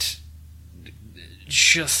and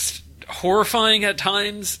just horrifying at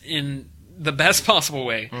times in the best possible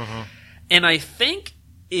way. Mm-hmm. And I think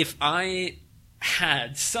if I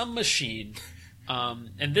had some machine.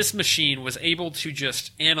 And this machine was able to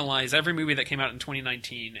just analyze every movie that came out in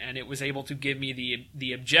 2019, and it was able to give me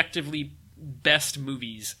the objectively best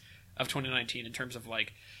movies of 2019 in terms of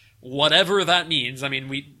like whatever that means. I mean,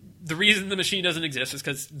 the reason the machine doesn't exist is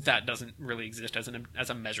because that doesn't really exist as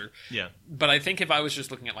a measure. Yeah. But I think if I was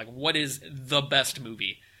just looking at like what is the best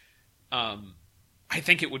movie, I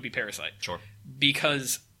think it would be Parasite. Sure.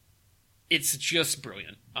 Because it's just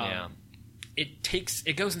brilliant.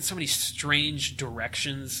 It goes in so many strange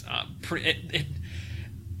directions.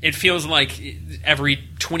 It feels like every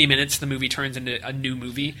 20 minutes the movie turns into a new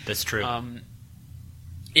movie. That's true.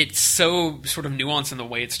 It's so sort of nuanced in the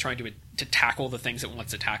way it's trying to tackle the things it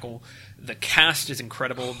wants to tackle. The cast is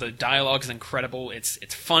incredible. The dialogue is incredible. It's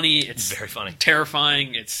funny. It's very funny.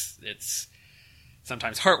 Terrifying. It's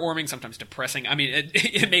sometimes heartwarming, sometimes depressing. I mean,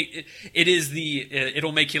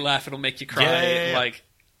 it'll make you laugh. It'll make you cry. Yeah. Like.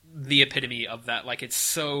 The epitome of that. Like it's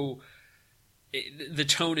so the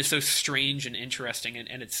tone is so strange and interesting,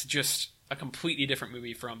 and it's just a completely different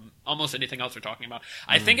movie from almost anything else we're talking about.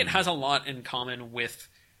 I think it has a lot in common with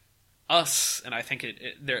Us, and I think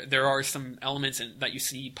there are some elements that you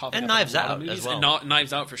see popping and up Knives in a lot Out of movies, as well. and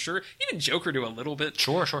Knives Out for sure. Even Joker do a little bit.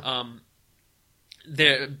 Sure.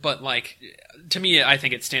 But like to me, I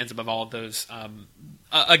think it stands above all of those.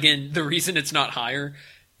 Again, the reason it's not higher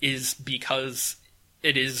is because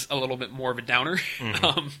it is a little bit more of a downer,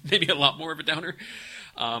 maybe a lot more of a downer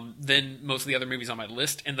than most of the other movies on my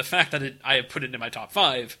list. And the fact that I have put it in my top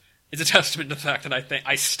 5 is a testament to the fact that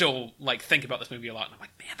I still think about this movie a lot, and I'm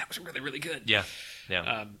like, man, that was really, really good. Yeah.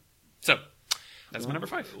 So that's my number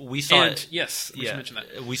 5. We saw it. Yes, we should mention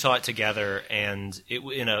that. We saw it together, and it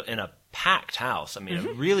in a packed house. I mean,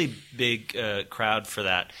 a really big crowd for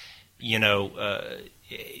that.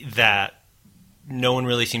 That no one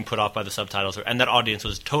really seemed put off by the subtitles, and that audience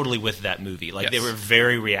was totally with that movie. They were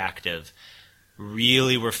very reactive.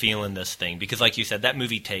 Really were feeling this thing because, like you said, that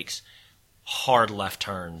movie takes hard left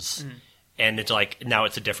turns, and it's now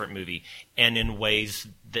it's a different movie, and in ways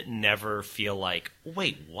that never feel like,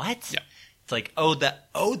 wait, what? Yeah. It's like,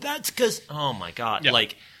 that's because, oh my god,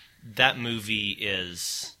 that movie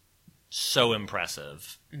is so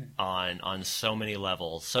impressive on so many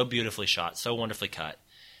levels, so beautifully shot, so wonderfully cut.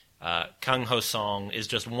 Kang Ho Song is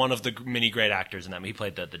just one of the many great actors in that movie. He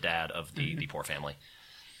played the dad of the poor family.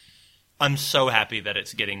 I'm so happy that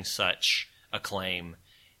it's getting such acclaim.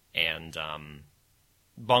 And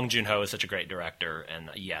Bong Joon-ho is such a great director, and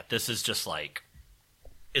this is just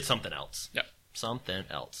it's something else. Yep. Something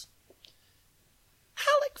else.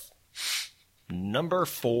 Alex, number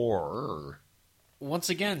 4. Once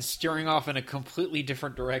again, steering off in a completely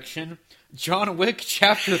different direction. John Wick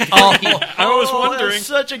Chapter 3. I was wondering. That's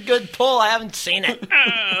such a good pull. I haven't seen it.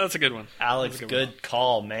 That's a good one. Alex, good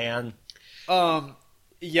call, man.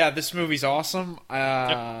 Yeah, this movie's awesome.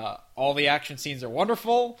 All the action scenes are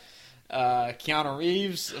wonderful. Keanu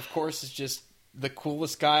Reeves, of course, is just the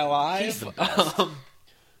coolest guy alive. He's the best.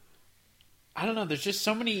 I don't know. There's just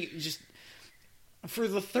so many. For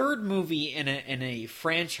the third movie in a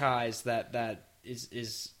franchise that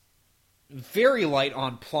is very light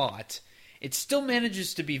on plot, it still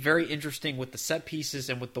manages to be very interesting with the set pieces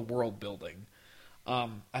and with the world building.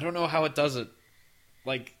 I don't know how it does it.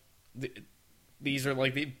 These are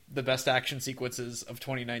the best action sequences of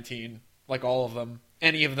 2019. All of them.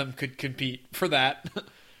 Any of them could compete for that.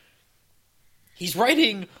 He's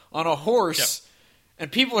riding on a horse,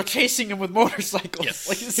 and people are chasing him with motorcycles. Yes.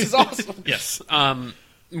 This is awesome. Yes.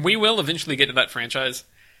 We will eventually get to that franchise.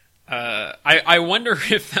 I wonder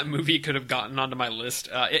if that movie could have gotten onto my list.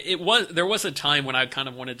 There was a time when I kind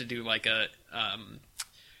of wanted to do a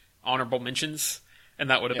honorable mentions, and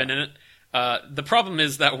that would have been in it. The problem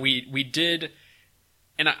is that we did,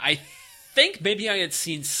 and I think maybe I had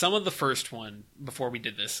seen some of the first one before we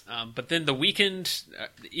did this, but then the weekend,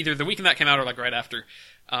 either the weekend that came out or right after,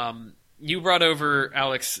 you brought over,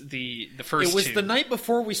 Alex, the first two. It was the night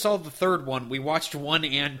before we saw the third one. We watched 1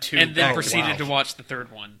 and 2. And then proceeded to watch the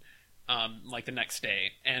third one, the next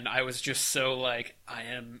day. And I was just so, I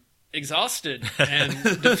am exhausted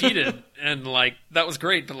and defeated. And, that was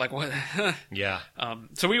great, but, what? Yeah.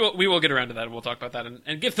 So we will get around to that, and we'll talk about that,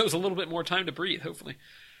 and give those a little bit more time to breathe, hopefully.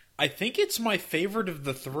 I think it's my favorite of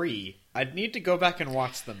the 3. I'd need to go back and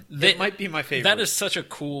watch them. It might be my favorite. That is such a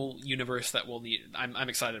cool universe that we'll need. I'm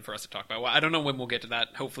excited for us to talk about. Well, I don't know when we'll get to that.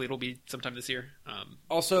 Hopefully it'll be sometime this year.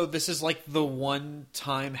 Also, this is the one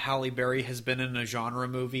time Halle Berry has been in a genre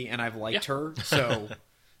movie and I've liked her. So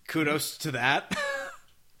kudos to that.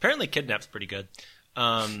 Apparently Kidnap's pretty good.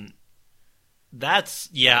 I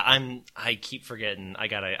keep forgetting. I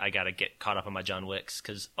gotta get caught up on my John Wicks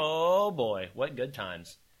because, oh boy, what good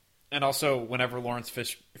times. And also, whenever Lawrence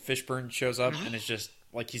Fishburne shows up and it's just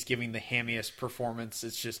he's giving the hammiest performance,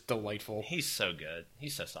 it's just delightful. He's so good.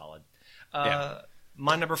 He's so solid.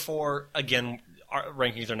 My number 4, again, our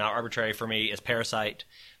rankings are not arbitrary for me, is Parasite.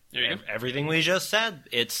 There you go. Everything we just said.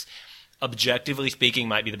 It's, objectively speaking,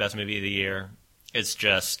 might be the best movie of the year. It's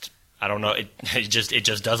just, I don't know, it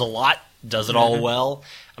just does a lot. Does it all well.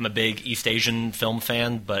 I'm a big East Asian film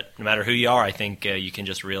fan, but no matter who you are, I think you can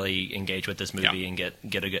just really engage with this movie and get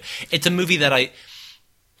a good. It's a movie that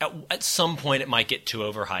at some point it might get too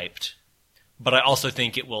overhyped, but I also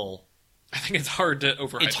think it will. I think it's hard to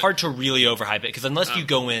overhype. It's hard to really overhype it because unless you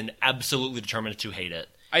go in absolutely determined to hate it,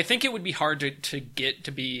 I think it would be hard to get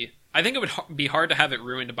to be. I think it would be hard to have it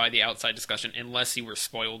ruined by the outside discussion unless you were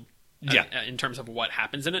spoiled. In terms of what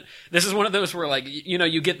happens in it. This is one of those where,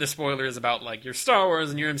 you get the spoilers about, your Star Wars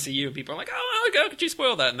and your MCU. People are like, oh, how could you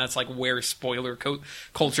spoil that? And that's, where spoiler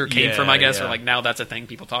culture came from, I guess, or, now that's a thing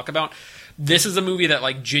people talk about. This is a movie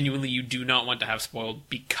that, genuinely you do not want to have spoiled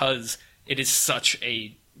because it is such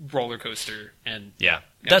a roller coaster. And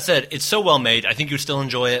that said, it's so well made. I think you'd still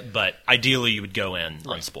enjoy it, but ideally you would go in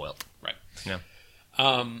unspoiled. Right. Yeah.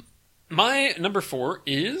 My number 4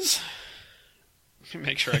 is...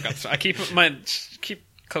 Make sure I got this. I keep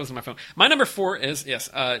closing my phone. My number 4 is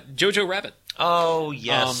Jojo Rabbit. Oh,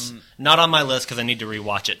 yes. Not on my list because I need to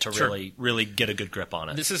rewatch it to Sure. really get a good grip on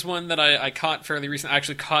it. This is one that I caught fairly recently. I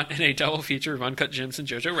actually caught in a double feature of Uncut Gems and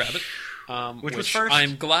Jojo Rabbit. Which was first?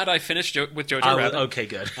 I'm glad I finished with Jojo Rabbit. Okay,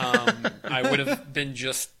 good. I would have been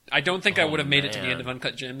I don't think I would have made it to the end of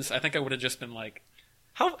Uncut Gems. I think I would have just been like,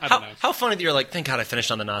 I don't know. How funny that you're like, thank God I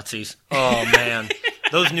finished on the Nazis. Oh, man.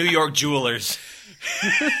 Those New York jewelers.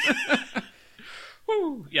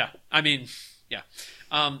 Woo! Yeah. I mean, yeah.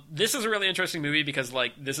 This is a really interesting movie because,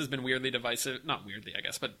 like, this has been weirdly divisive. Not weirdly, I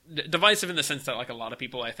guess, but divisive in the sense that, like, a lot of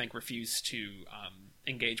people, I think, refuse to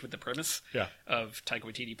engage with the premise of Taika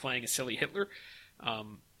Waititi playing a silly Hitler.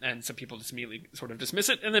 And some people just immediately sort of dismiss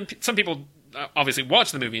it. And then some people obviously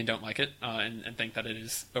watch the movie and don't like it and think that it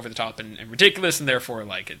is over the top and ridiculous, and therefore,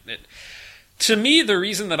 like, it. To me, the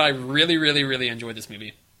reason that I really, really, really enjoyed this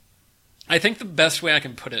movie, I think the best way I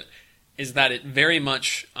can put it is that it very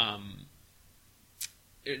much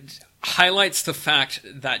it highlights the fact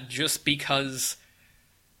that just because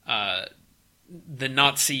the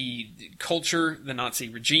Nazi culture, the Nazi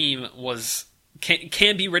regime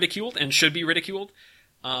can be ridiculed and should be ridiculed,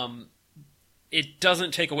 it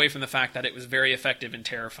doesn't take away from the fact that it was very effective and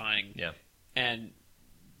terrifying. Yeah. And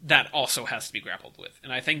that also has to be grappled with.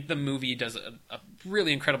 And I think the movie does a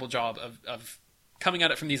really incredible job of coming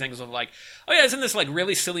at it from these angles of like, oh yeah, isn't this like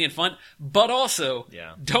really silly and fun? But also,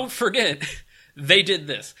 don't forget, they did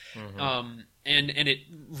this. Mm-hmm. And it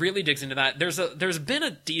really digs into that. There's been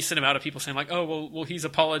a decent amount of people saying like, oh, well he's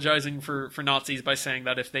apologizing for Nazis by saying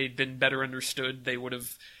that if they'd been better understood, they would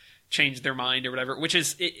have changed their mind or whatever, which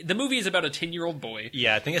is the movie is about a 10-year-old boy.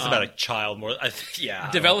 Yeah, I think it's about a child more.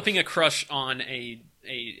 Developing a crush on a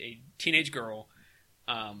teenage girl,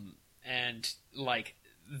 and like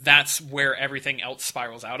that's where everything else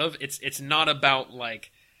spirals out of. It's not about like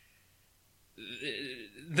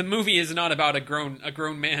the movie is not about a grown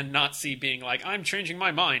man Nazi being like, I'm changing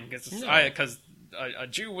my mind because a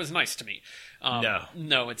Jew was nice to me.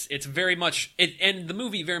 No, it's very much and the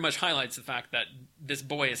movie very much highlights the fact that this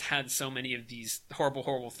boy has had so many of these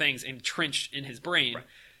horrible things entrenched in his brain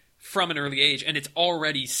from an early age, and it's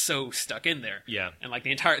already so stuck in there. Yeah, and like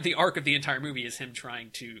the arc of the entire movie is him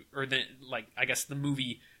trying to, or I guess the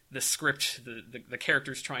movie, the script, the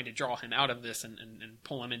characters trying to draw him out of this and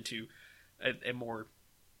pull him into a more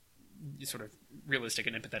sort of realistic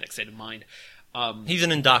and empathetic state of mind. He's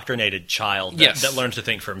an indoctrinated child that learns to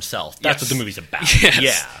think for himself. That's what the movie's about.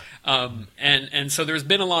 Yes. Yeah. And so there's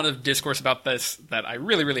been a lot of discourse about this that I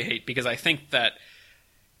really, really hate because I think that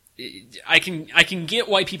I can get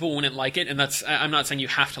why people wouldn't like it, and I'm not saying you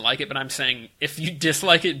have to like it, but I'm saying if you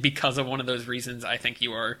dislike it because of one of those reasons, I think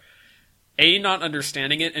you are A, not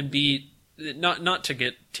understanding it, and B, not to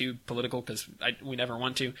get too political because we never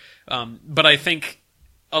want to, but I think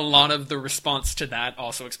a lot of the response to that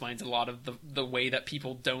also explains a lot of the way that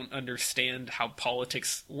people don't understand how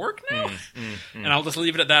politics work now. And I'll just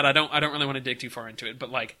leave it at that. I don't really want to dig too far into it, but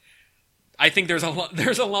like I think there's a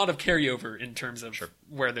lot of carryover in terms of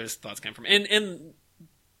where those thoughts came from. And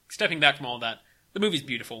stepping back from all of that, the movie's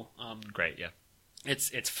beautiful. Great, yeah.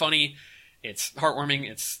 It's funny, it's heartwarming,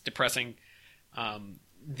 it's depressing.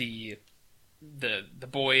 The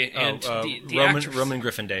boy and the actress. Roman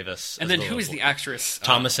Griffin Davis. And then who is the actress?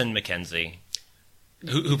 Thomasin McKenzie.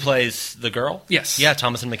 Who plays the girl? Yes. Yeah,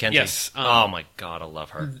 Thomasin McKenzie. Yes. Oh my God, I love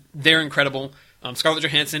her. They're incredible. Scarlett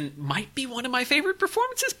Johansson might be one of my favorite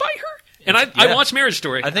performances by her. And I watched Marriage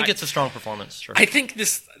Story. I think it's a strong performance. Sure. I think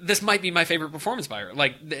this might be my favorite performance by her.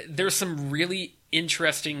 Like, there's some really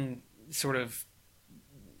interesting sort of,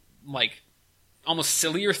 like, almost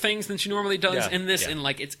sillier things than she normally does in this, and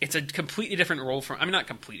like it's a completely different role from. I mean, not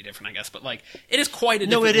completely different, I guess, but like it is quite a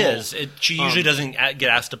different role. No, it is. She usually doesn't get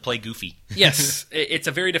asked to play goofy. Yes, it's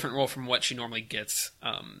a very different role from what she normally gets,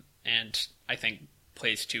 and I think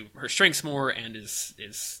plays to her strengths more and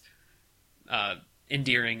is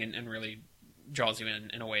endearing and really draws you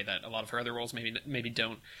in a way that a lot of her other roles maybe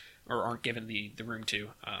don't or aren't given the room to.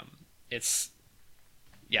 And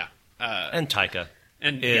Taika.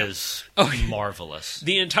 Is marvelous.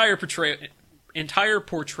 The entire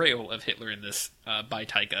portrayal of Hitler in this by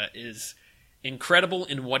Taika is incredible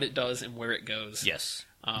in what it does and where it goes. Yes,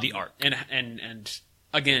 the art and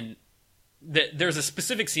again, there's a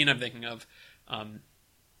specific scene I'm thinking of.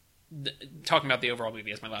 Talking about the overall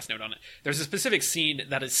movie as my last note on it. There's a specific scene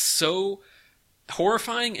that is so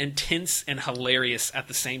horrifying and tense and hilarious at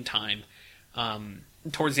the same time.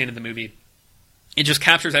 Towards the end of the movie. It just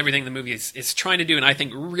captures everything the movie is trying to do, and I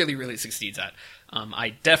think really, really succeeds at. I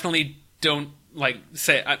definitely don't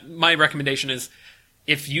my recommendation is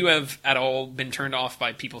if you have at all been turned off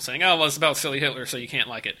by people saying, "Oh, well, it's about silly Hitler, so you can't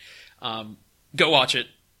like it," go watch it.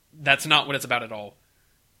 that's not what it's about at all.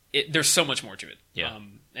 There's so much more to it. Yeah.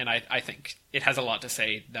 And I think it has a lot to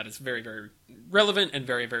say that is very, very relevant and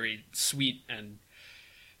very, very sweet and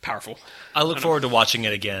powerful. I look forward to watching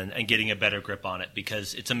it again and getting a better grip on it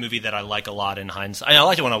because it's a movie that I like a lot in hindsight. I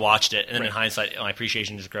liked it when I watched it, and then in hindsight, my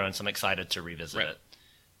appreciation has grown, so I'm excited to revisit it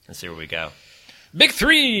and see where we go. Big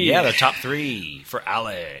three! Yeah, the top three for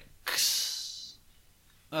Alex.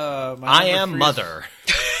 I Am Mother.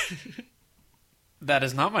 That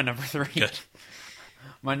is not my number 3. Good.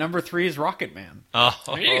 My number 3 is Rocket Man.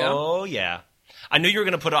 Oh, yeah. I knew you were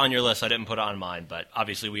going to put it on your list. I didn't put it on mine, but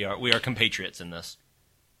obviously we are compatriots in this.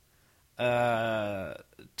 Taron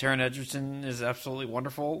Egerton is absolutely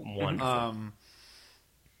wonderful. Wonderful.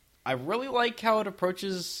 I really like how it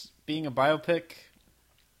approaches being a biopic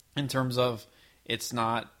in terms of it's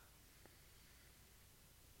not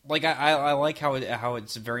like I like how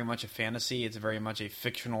it's very much a fantasy. It's very much a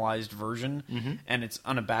fictionalized version, and it's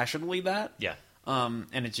unabashedly that. Yeah.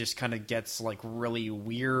 And it just kind of gets like really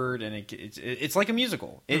weird, and it's like a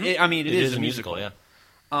musical. It is a musical. Yeah.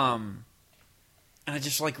 And I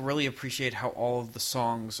just like really appreciate how all of the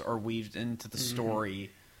songs are weaved into the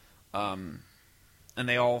story, and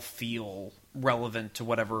they all feel relevant to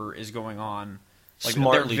whatever is going on. Like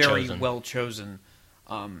Smartly they're very chosen. well chosen,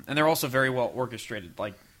 and they're also very well orchestrated.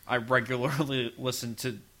 Like I regularly listen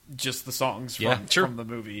to just the songs from the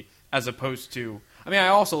movie, as opposed to. I mean, I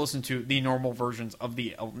also listen to the normal versions of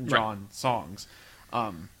the Elton John songs,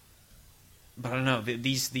 but I don't know.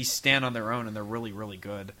 These stand on their own, and they're really, really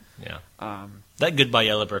good. Yeah. That Goodbye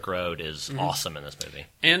Yellow Brick Road is awesome in this movie.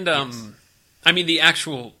 And, I mean, the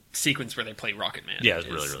actual sequence where they play Rocket Man. Yeah, it's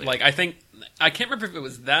really, really like, I can't remember if it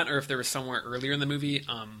was that or if there was somewhere earlier in the movie.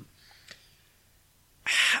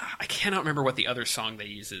 I cannot remember what the other song they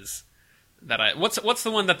use is. What's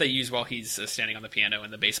the one that they use while he's standing on the piano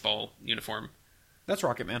in the baseball uniform? That's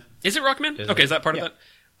Rocket Man. Is it Rocket Man? Okay, is that part of that?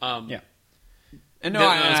 Yeah. And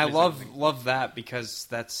I love that because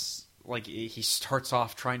that's like he starts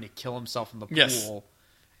off trying to kill himself in the pool,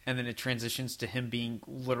 and then it transitions to him being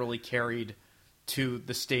literally carried to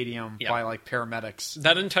the stadium by like paramedics.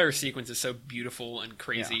 That entire sequence is so beautiful and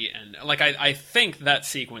crazy, and like I think that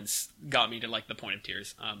sequence got me to like the point of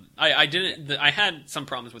tears. I had some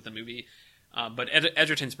problems with the movie, but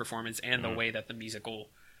Edgerton's performance and the way that the musical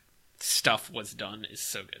stuff was done is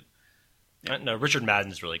so good. No, Richard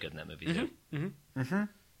Madden's really good in that movie too.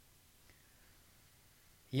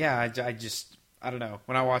 Yeah, I don't know.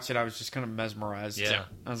 When I watched it, I was just kind of mesmerized. Yeah.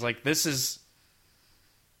 I was like, this is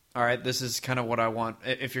kind of what I want.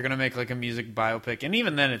 If you're going to make like a music biopic, and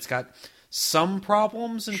even then it's got some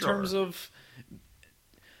problems in terms of...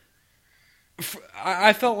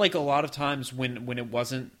 I felt like a lot of times when it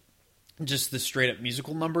wasn't just the straight up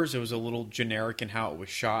musical numbers, it was a little generic in how it was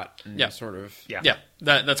shot and sort of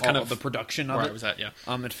that's kind of the production of where it. I was at.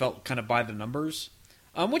 It felt kind of by the numbers,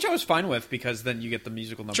 which I was fine with because then you get the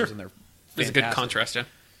musical numbers and they're fantastic. There's a good contrast.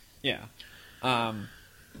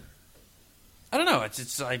 I don't know.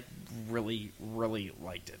 It's I really really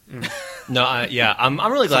liked it. No, I'm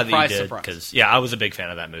really glad that you did surprise. because I was a big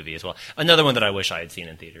fan of that movie as well. Another one that I wish I had seen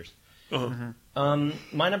in theaters.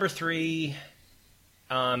 My number 3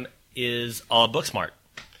 is Booksmart.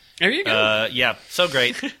 There you go. So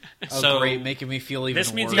great. Great, making me feel even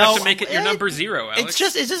this means worse. you have to make it your number 0, Alex.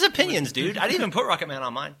 It's just opinions, dude. I didn't even put Rocket Man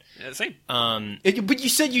on mine. Same. But you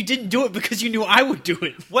said you didn't do it because you knew I would do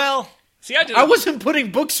it. Well, see, I did. I wasn't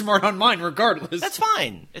putting Booksmart on mine, regardless. That's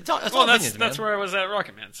fine. It's all opinions, that's man. where I was at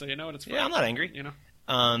Rocket Man. So you know what it's. Yeah, I'm not angry. You know.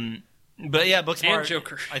 But yeah, Booksmart. And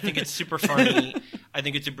Joker. I think it's super funny. I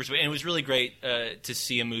think it's super sweet, and it was really great to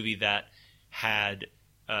see a movie that had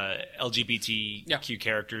LGBTQ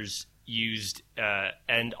characters used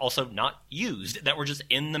and also not used, that were just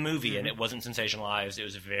in the movie, and it wasn't sensationalized. It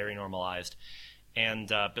was very normalized. And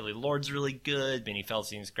Billy Lord's really good. Benny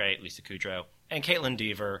Feldstein's great. Lisa Kudrow. And Caitlin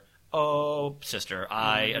Dever. Oh, sister.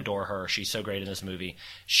 I adore her. She's so great in this movie.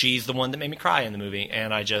 She's the one that made me cry in the movie,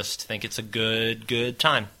 and I just think it's a good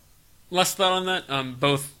time. Last thought on that.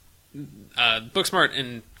 Both Booksmart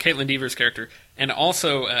and Caitlin Dever's character, and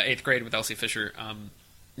also 8th Grade with Elsie Fisher,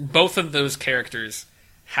 both of those characters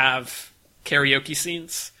have karaoke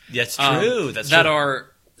scenes. That's true. That are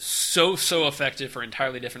so effective for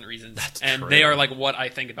entirely different reasons. That's and true. They are like what I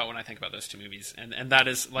think about when I think about those two movies. And that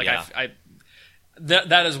is like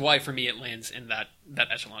that is why for me it lands in that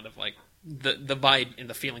echelon of like the vibe and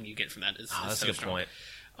the feeling you get from that is That's so a good strong. point.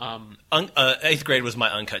 8th Grade was my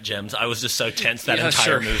uncut gems. I was just so tense that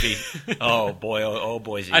entire movie. Oh boy, oh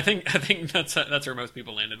Boise. I think that's where most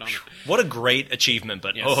people landed on it. What a great achievement,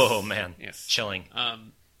 but Yes. oh man, Yes. chilling.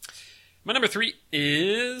 My number 3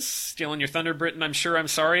 is stealing your thunder, Britain. I'm sure I'm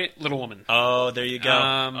sorry. Little Woman. Oh, there you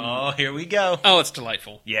go. Here we go. Oh, it's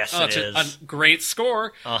delightful. Yes, it's a great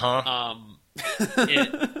score. And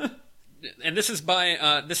this is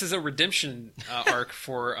by this is a redemption arc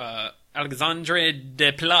for Alexandre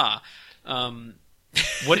Desplat.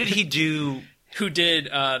 What did he do? Who did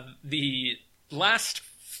the last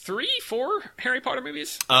 4 Harry Potter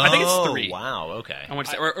movies? Oh, I think it's 3. Wow, okay. I want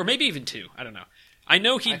to say, or maybe even 2. I don't know. I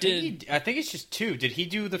know he did. I think it's just 2. Did he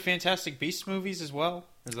do the Fantastic Beasts movies as well?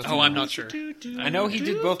 I'm not sure. I know he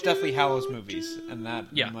did both Deathly Hallows movies, and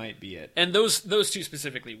that might be it. And those 2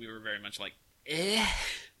 specifically, we were very much like, eh.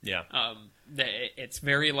 Yeah. It's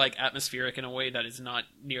very like atmospheric in a way that is not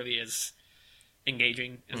nearly as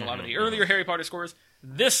engaging as a lot of the earlier Harry Potter scores.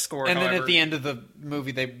 This score, and however, then at the end of the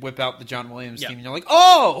movie, they whip out the John Williams theme, and you're like,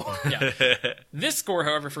 oh! Yeah. This score,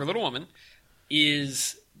 however, for Little Woman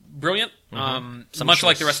is brilliant. Much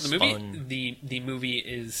like the rest of the movie, the movie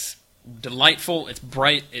is delightful. It's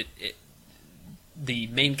bright. The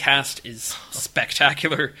main cast is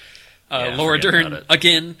spectacular. Laura Dern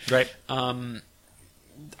again. Right.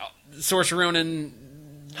 Saoirse Ronan,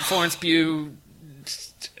 Florence Pugh,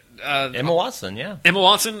 Emma Watson, Emma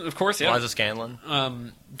Watson, of course, Liza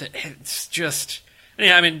Scanlon. It's just,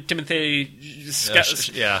 yeah. I mean, Timothy,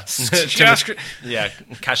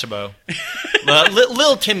 Cachabot,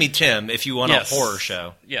 Lil Timmy Tim, if you want a horror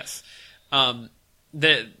show. Yes,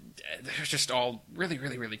 they're just all really,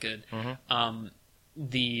 really, really good.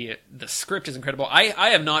 The script is incredible. I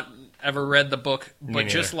have not ever read the book, but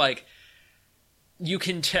just like you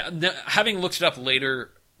can tell, having looked it up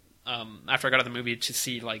later. After I got out of the movie to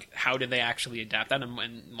see like how did they actually adapt that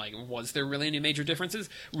and like was there really any major differences?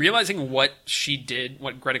 Realizing what she did,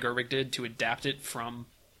 what Greta Gerwig did to adapt it from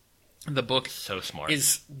the book, so smart,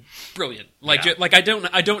 is brilliant. Like I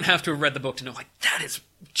don't have to have read the book to know like that is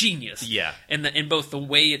genius. Yeah, and in both the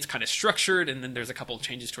way it's kind of structured and then there's a couple of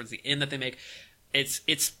changes towards the end that they make. It's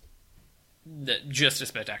just a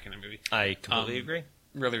spectacular movie. I completely agree.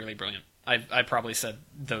 Really, really brilliant. I probably said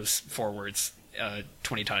those 4 words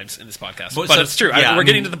 20 times in this podcast, but it's true. We're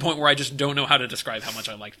getting to the point where I just don't know how to describe how much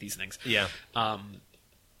I like these things. Yeah.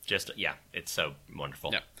 It's so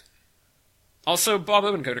wonderful. Yeah. Also, Bob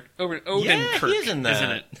Odenkirk. He is in that.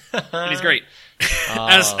 Isn't it? And he's great,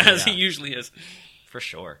 as he usually is. For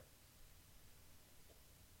sure.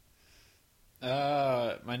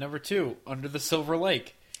 My number 2, Under the Silver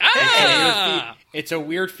Lake. It's a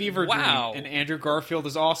weird fever dream, wow. and Andrew Garfield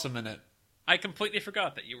is awesome in it. I completely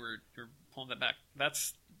forgot that you were pulling that back.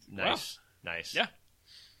 That's nice. Wow. Nice. Yeah.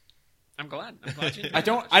 I'm glad you I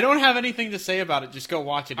don't have anything to say about it. Just go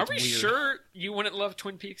watch it. Are we weird. sure you wouldn't love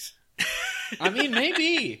Twin Peaks? I mean,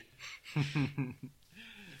 maybe.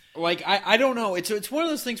 Like I don't know. It's one of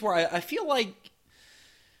those things where I feel like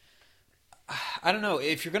I don't know,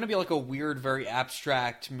 if you're going to be like a weird, very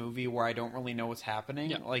abstract movie where I don't really know what's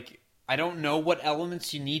happening, like I don't know what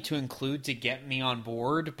elements you need to include to get me on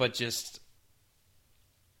board, but just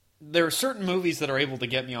there are certain movies that are able to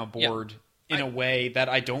get me on board in a way that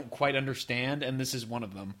I don't quite understand, and this is one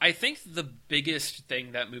of them. I think the biggest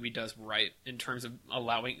thing that movie does right in terms of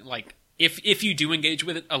allowing, like, if you do engage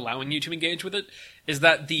with it, allowing you to engage with it, is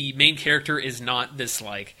that the main character is not this,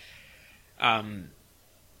 like,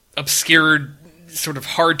 obscured, sort of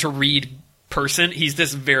hard to read person. He's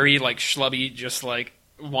this very, like, schlubby, just, like,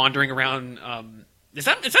 wandering around. Is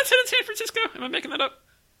that set in San Francisco? Am I making that up?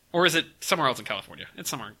 Or is it somewhere else in California? It's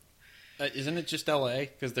somewhere. Isn't it just L.A.?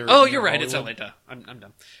 Because they're you're right. It's L.A. Duh. I'm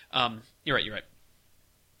dumb. You're right.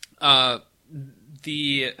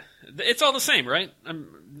 It's all the same, right? I've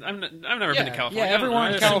never been to California. Yeah,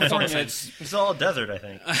 everyone in California. It's all desert, I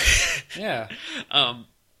think. Yeah.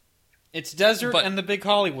 It's desert and the big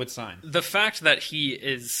Hollywood sign. The fact that he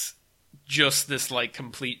is just this like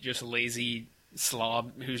complete, just lazy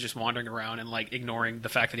slob who's just wandering around and like ignoring the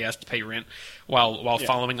fact that he has to pay rent while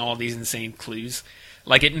following all these insane clues.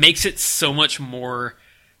 Like, it makes it so much more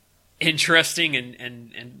interesting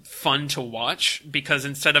and fun to watch, because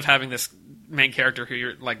instead of having this main character who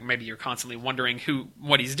you're like, maybe you're constantly wondering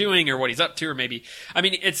what he's doing or what he's up to, or maybe, I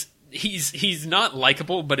mean, he's not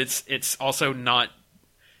likable, but it's also not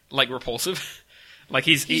like repulsive. Like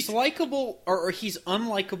he's likable, or he's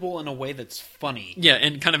unlikable in a way that's funny. Yeah,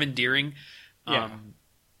 and kind of endearing. Yeah.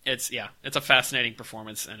 It's a fascinating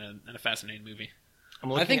performance and a fascinating movie.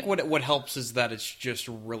 I think what helps is that it's just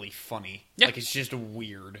really funny. Yeah. Like, it's just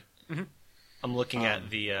weird. Mm-hmm. I'm looking at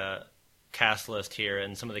the cast list here,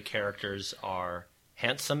 and some of the characters are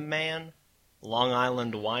Handsome Man, Long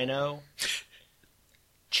Island Wino,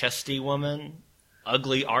 Chesty Woman,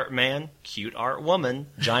 Ugly Art Man, Cute Art Woman,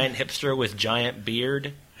 Giant Hipster with Giant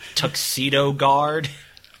Beard, tuxedo guard,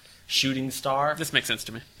 shooting star. This makes sense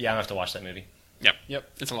to me. Yeah, I'm gonna have to watch that movie. Yep.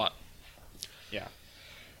 It's a lot. Yeah.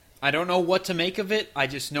 I don't know what to make of it. I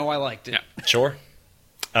just know I liked it. Yeah. Sure.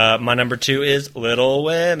 My number 2 is Little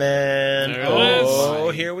Women. There it Oh,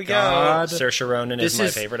 is. here we God. go. Saoirse Ronan is This my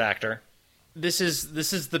is- favorite actor. This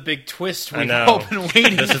is the big twist I we've know. all been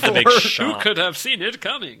waiting This is the for. big Who shock. could have seen it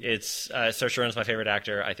coming? It's Saoirse Ronan's my favorite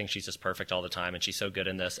actor. I think she's just perfect all the time, and she's so good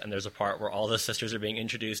in this. And there's a part where all the sisters are being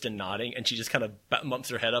introduced and nodding, and she just kind of bumps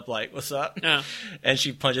her head up like, "What's up?" Yeah. And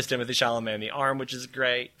she punches Timothée Chalamet in the arm, which is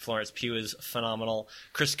great. Florence Pugh is phenomenal.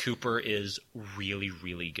 Chris Cooper is really,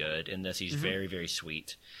 really good in this. He's very, very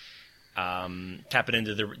sweet. Tapping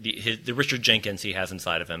into the Richard Jenkins he has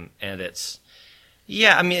inside of him, and it's.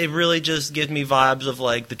 Yeah, I mean, it really just gives me vibes of,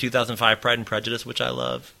 like, the 2005 Pride and Prejudice, which I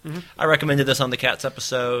love. Mm-hmm. I recommended this on the Cats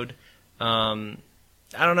episode. I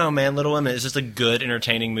don't know, man. Little Women is just a good,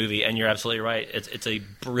 entertaining movie, and you're absolutely right. It's a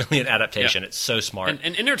brilliant adaptation. Yeah. It's so smart.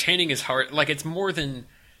 And entertaining is hard. Like, it's more than...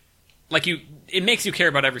 Like, it makes you care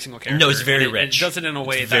about every single character. No, it's very and rich. It does it in a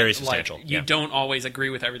way very that, substantial. like, you don't always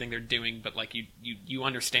agree with everything they're doing, but, like, you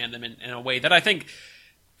understand them in a way that I think...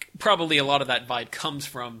 Probably a lot of that vibe comes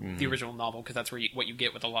from the original novel, because that's where what you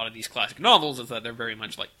get with a lot of these classic novels is that they're very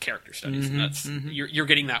much like character studies, and that's you're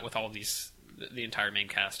getting that with all of these, the entire main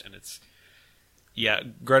cast, and it's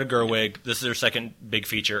Greta Gerwig. This is her second big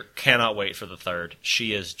feature. Cannot wait for the third.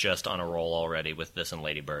 She is just on a roll already with this and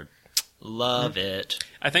Lady Bird. Love it.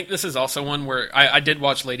 I think this is also one where I did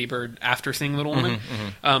watch Lady Bird after seeing Little Women,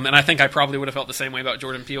 and I think I probably would have felt the same way about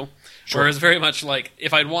Jordan Peele. Sure. Whereas very much like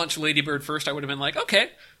if I'd watched Lady Bird first, I would have been like, okay,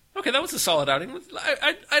 that was a solid outing.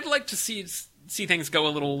 I'd like to see things go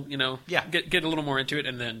a little, get a little more into it,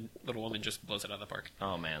 and then Little Woman just blows it out of the park.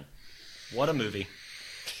 Oh man, what a movie!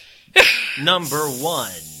 Number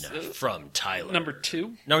 1 from Tyler. Number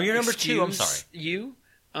 2. No, you're number 2. I'm sorry. You.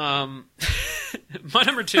 My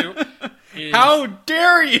number 2 is How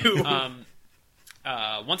dare you?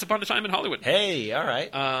 Once Upon a Time in Hollywood. Hey, all right.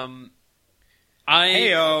 I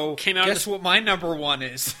Heyo. came out. Guess what my number 1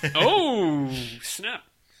 is? Oh snap!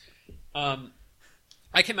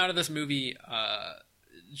 I came out of this movie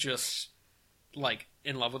just like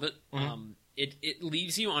in love with it. Mm-hmm. It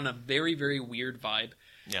leaves you on a very, very weird vibe.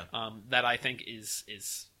 Yeah. That I think is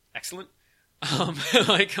excellent.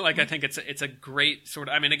 Like I think it's a great sort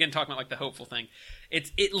of. I mean, again, talking about like the hopeful thing,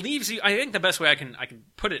 it leaves you. I think the best way I can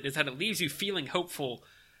put it is that it leaves you feeling hopeful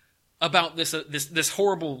about this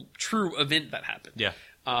horrible true event that happened. Yeah.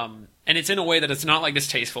 And it's in a way that it's not like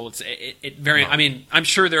distasteful. It very. No. I mean, I'm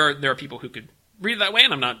sure there are people who could read it that way,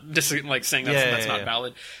 and I'm not just like saying that's not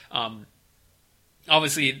valid.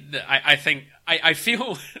 Obviously, I think I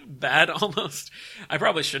feel bad almost. I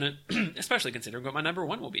probably shouldn't, especially considering what my number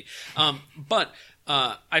 1 will be. But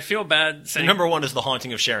I feel bad saying... Number 1 is The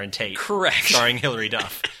Haunting of Sharon Tate. Correct. Starring Hilary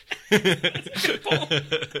Duff.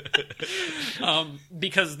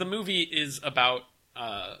 Because the movie is about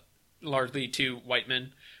largely 2 white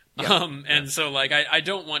men. So like I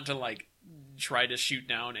don't want to like try to shoot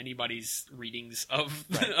down anybody's readings of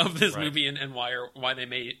of this movie and why they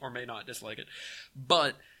may or may not dislike it.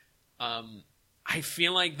 But I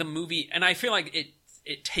feel like the movie, and I feel like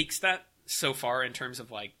it takes that so far in terms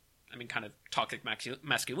of like, I mean, kind of toxic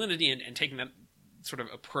masculinity and taking that sort of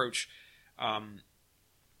approach. And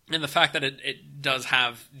the fact that it does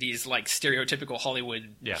have these like stereotypical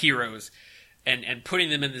Hollywood heroes and putting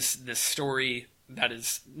them in this story that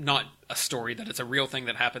is not a story, that it's a real thing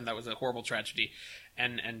that happened, that was a horrible tragedy,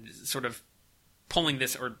 and sort of pulling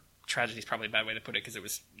this, or tragedy is probably a bad way to put it because it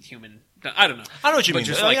was human. I don't know. I know what you but mean.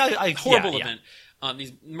 Just like horrible event,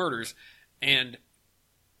 these murders, and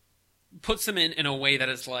puts them in a way that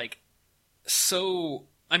is like so.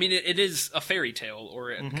 I mean, it is a fairy tale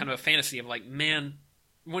or kind of a fantasy of like, man,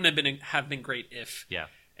 wouldn't have been great if. Yeah.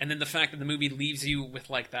 And then the fact that the movie leaves you with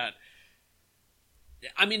like that.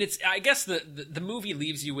 I mean, I guess the movie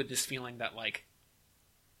leaves you with this feeling that like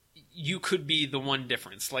you could be the one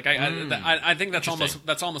difference. Like I think that's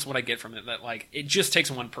almost what I get from it. That like it just takes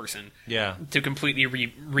one person, to completely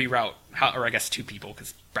reroute or I guess 2 people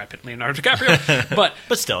because Brad Pitt and Leonardo DiCaprio.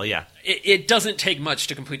 but still, yeah, it doesn't take much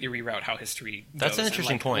to completely reroute how history goes. That's an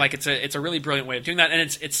interesting point. Like it's a really brilliant way of doing that, and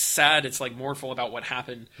it's sad. It's like mournful about what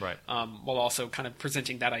happened, right? While also kind of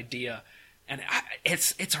presenting that idea. And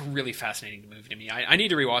it's a really fascinating movie to me. I need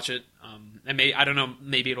to rewatch it. And I don't know,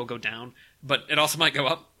 maybe it'll go down, but it also might go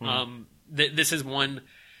up. This is one.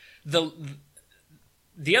 The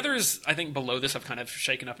others, I think, below this have kind of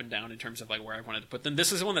shaken up and down in terms of like where I wanted to put them.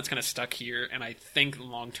 This is one that's kind of stuck here, and I think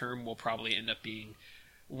long term will probably end up being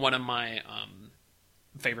one of my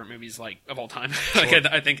favorite movies like of all time. Sure. Like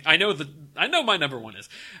I think I know I know my number one is.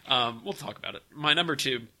 We'll talk about it. My number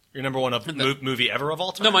two. Your number one movie ever of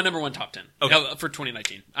all time? No, my number one top 10. Okay. For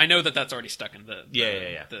 2019. I know that's already stuck in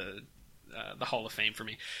the Hall of Fame for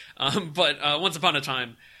me. But Once Upon a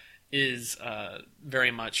Time is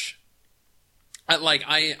very much...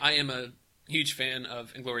 I am a huge fan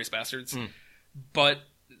of Inglourious Basterds, but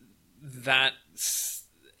that's...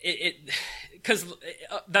 Because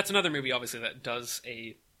that's another movie, obviously, that does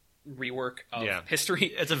a rework of history.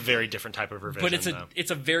 It's a very different type of revision, but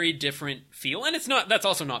it's a very different feel, and that's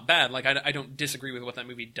also not bad. Like I don't disagree with what that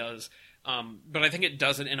movie does, but I think it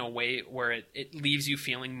does it in a way where it leaves you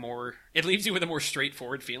feeling more. It leaves you with a more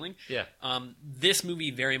straightforward feeling. Yeah. This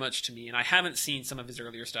movie very much to me, and I haven't seen some of his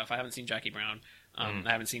earlier stuff. I haven't seen Jackie Brown. I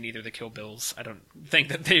haven't seen either the Kill Bills. I don't think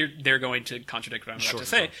that they're going to contradict what I'm about to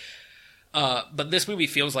say. But this movie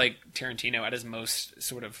feels like Tarantino at his most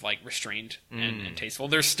sort of like restrained and tasteful.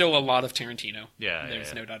 There's still a lot of Tarantino.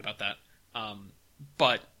 There's no doubt about that.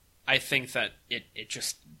 But I think that it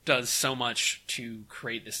just does so much to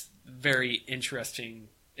create this very interesting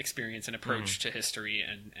experience and approach to history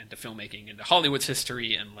and to filmmaking and to Hollywood's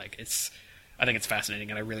history. And like I think it's fascinating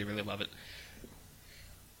and I really, really love it.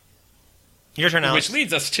 Your turn, Alex. Which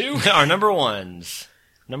leads us to our number ones.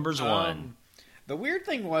 Numbers one. The weird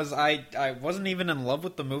thing was I wasn't even in love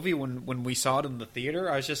with the movie when we saw it in the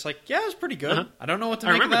theater. I was just like, yeah, it was pretty good. I don't know what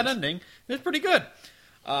to make of that ending. It was pretty good.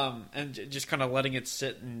 And just kind of letting it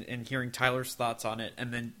sit and hearing Tyler's thoughts on it,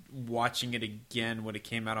 and then watching it again when it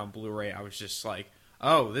came out on Blu-ray, I was just like,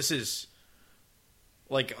 oh, this is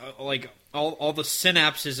like all the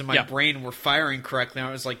synapses in my brain were firing correctly.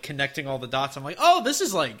 I was like connecting all the dots. I'm like, oh, this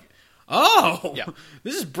is like,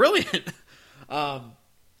 this is brilliant.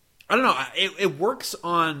 I don't know. It works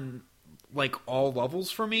on like all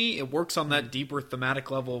levels for me. It works on that deeper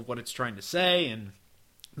thematic level of what it's trying to say and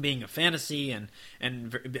being a fantasy and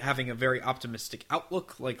having a very optimistic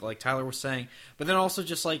outlook, like Tyler was saying. But then also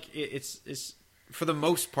just like it's for the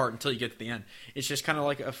most part until you get to the end, it's just kind of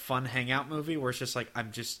like a fun hangout movie where it's just like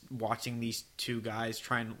I'm just watching these two guys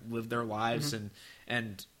try and live their lives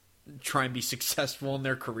and try and be successful in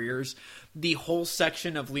their careers. The whole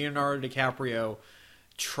section of Leonardo DiCaprio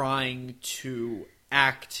trying to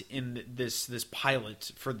act in this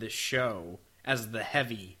pilot for this show as the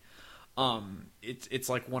heavy, it's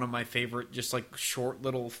like one of my favorite just like short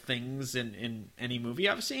little things in any movie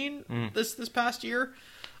I've seen this past year.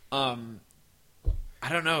 I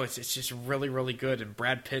don't know, it's just really, really good, and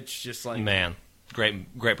Brad Pitt's just like, man, great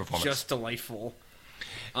performance, just delightful.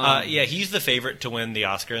 He's the favorite to win the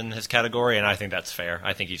Oscar in his category, and I think that's fair.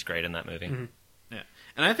 I think he's great in that movie. Yeah,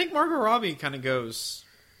 and I think Margot Robbie kind of goes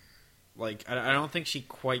like, I don't think she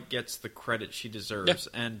quite gets the credit she deserves,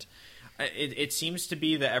 and it seems to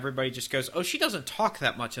be that everybody just goes, oh, she doesn't talk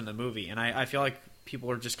that much in the movie, and I feel like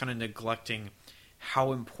people are just kind of neglecting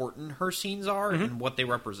how important her scenes are and what they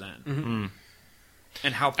represent,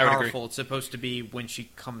 and how powerful it's supposed to be when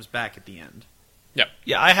she comes back at the end.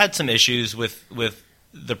 Yeah, I had some issues with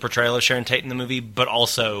the portrayal of Sharon Tate in the movie, but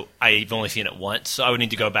also I've only seen it once, so I would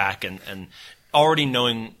need to go back and already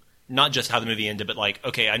knowing not just how the movie ended, but like,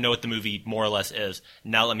 okay, I know what the movie more or less is.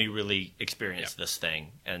 Now let me really experience this thing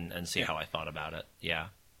and see how I thought about it. Yeah.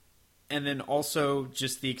 And then also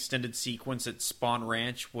just the extended sequence at Spawn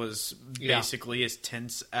Ranch was basically as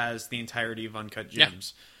tense as the entirety of Uncut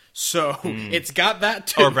Gems. So it's got that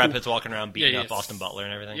too. Or Brad Pitt's walking around beating up Austin Butler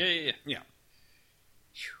and everything.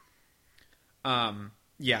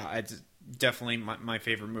 Yeah, it's definitely my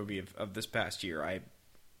favorite movie of this past year. I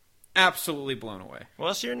absolutely blown away.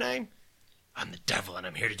 What's your name? I'm the devil, and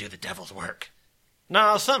I'm here to do the devil's work.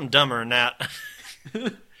 No, something dumber than that.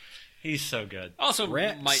 He's so good. Also,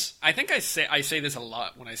 I think I say this a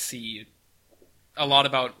lot when I see a lot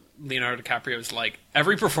about Leonardo DiCaprio's like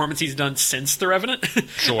every performance he's done since The Revenant.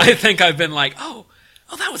 Sure. I think I've been like, oh,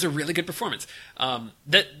 that was a really good performance.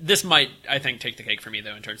 This might, I think, take the cake for me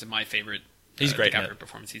though in terms of my favorite. He's great DiCaprio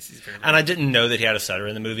performance. He's very, very and I didn't know that he had a stutter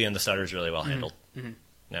in the movie, and the stutter is really well handled.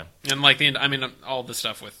 Yeah, and like all the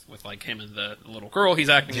stuff with like him and the little girl he's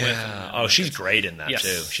acting with. And, she's great in that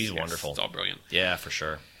too. She's wonderful. It's all brilliant. Yeah, for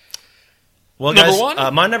sure. Well,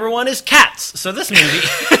 guys, my number one is Cats. So this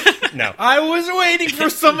movie, no, I was waiting for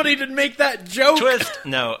somebody to make that joke. Twist.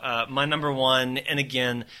 No, my number one, and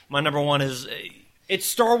again, my number one is it's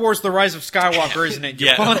Star Wars: The Rise of Skywalker, isn't it?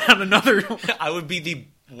 You're pulling out another. I would be the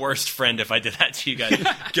worst friend if I did that to you guys.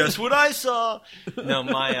 Guess what I saw? No,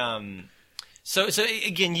 my So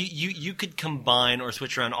again, you could combine or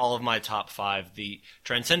switch around all of my top five: the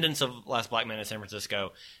Transcendence of Last Black Man in San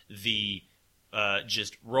Francisco, the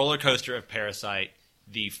just roller coaster of Parasite,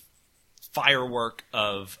 the firework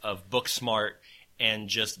of Booksmart, and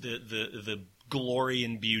just the glory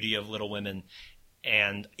and beauty of Little Women.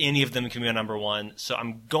 And any of them can be my number one. So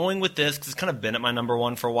I'm going with this because it's kind of been at my number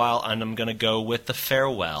one for a while, and I'm going to go with The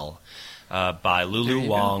Farewell by Lulu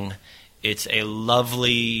Wang. It's a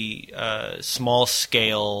lovely,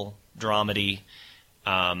 small-scale dramedy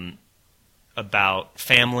about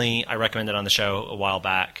family. I recommended it on the show a while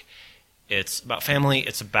back. It's about family.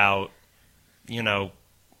 It's about,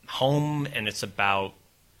 home, and it's about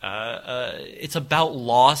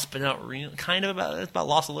loss, but not really. It's about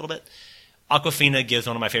loss a little bit. Awkwafina gives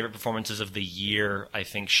one of my favorite performances of the year. I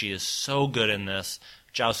think she is so good in this.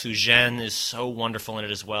 Zhao Suzhen is so wonderful in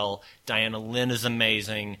it as well. Diana Lin is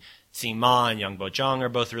amazing. Tzi Ma and Yang Bo-jung are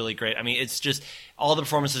both really great. I mean, it's just all the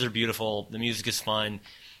performances are beautiful. The music is fun.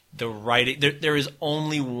 The writing, there is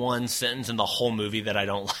only one sentence in the whole movie that I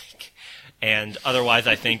don't like, and otherwise,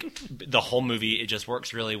 I think the whole movie it just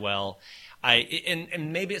works really well.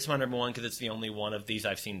 And maybe it's my number one because it's the only one of these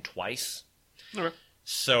I've seen twice. Okay.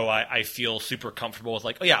 So I feel super comfortable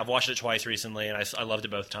with I've watched it twice recently, and I loved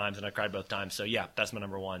it both times, and I cried both times. So yeah, that's my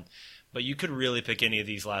number one. But you could really pick any of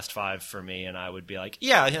these last five for me, and I would be like,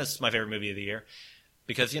 yeah, it's my favorite movie of the year.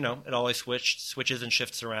 Because, it always switches and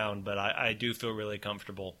shifts around, but I do feel really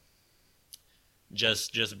comfortable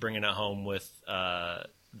just bringing it home with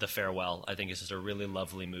The Farewell. I think it's just a really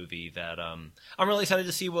lovely movie that I'm really excited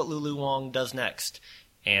to see what Lulu Wang does next.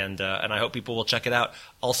 And I hope people will check it out.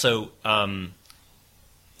 Also,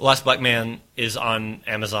 Last Black Man is on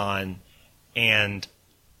Amazon, and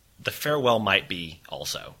The Farewell might be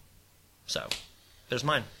also. So, there's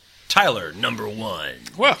mine. Tyler, number one.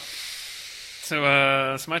 Well, so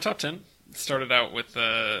my top 10 started out with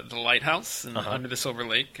The Lighthouse and Under the Silver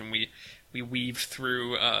Lake, and we weaved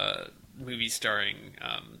through movies starring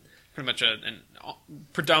pretty much a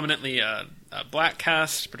predominantly black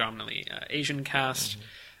cast, predominantly Asian cast.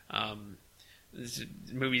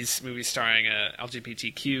 Movies starring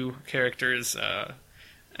LGBTQ characters,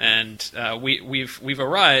 and we've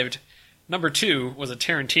arrived. Number 2 was a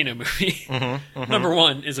Tarantino movie. Number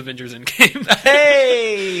 1 is Avengers Endgame.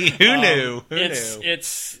 Hey, who knew?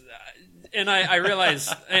 It's and I realize,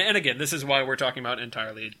 and again, this is why we're talking about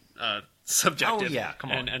entirely subjective. Oh yeah,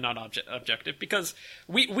 come on, and not objective, because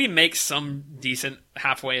we make some decent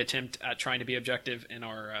halfway attempt at trying to be objective in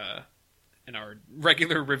our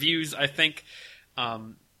regular reviews. I think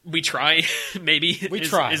we try. Maybe we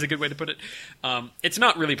try is a good way to put it. It's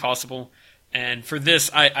not really possible. And for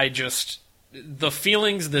this, I just the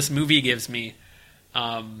feelings this movie gives me,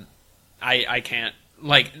 I can't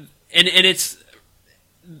and it's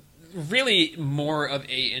really more of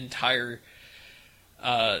a entire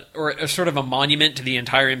or a sort of a monument to the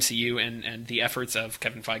entire MCU and the efforts of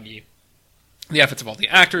Kevin Feige, the efforts of all the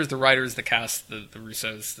actors, the writers, the cast, the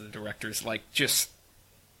Russos, the directors, just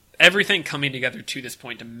everything coming together to this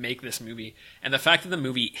point to make this movie. And the fact that the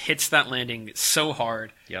movie hits that landing so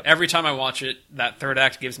hard, every time I watch it, that third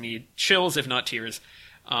act gives me chills, if not tears.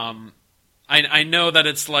 I know that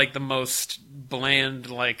it's the most bland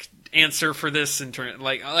answer for this in turn.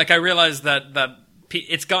 I realize that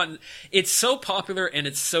it's so popular and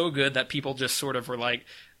it's so good that people just sort of were like,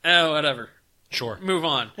 oh, whatever. Sure. Move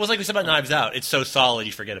on. Well, it's like we said about Knives Out. It's so solid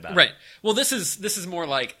you forget about it. Right. Well, this is more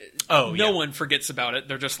no one forgets about it.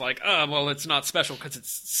 They're just well, it's not special because it's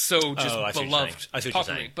so just beloved. I see what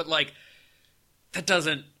you're saying. But that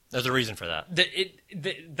doesn't. There's a reason for that.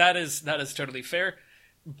 That is totally fair.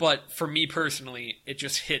 But for me personally, it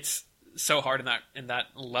just hits so hard in that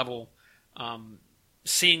level.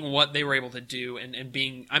 Seeing what they were able to do and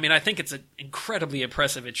being, I think it's an incredibly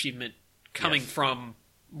impressive achievement coming from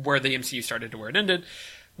where the MCU started to where it ended.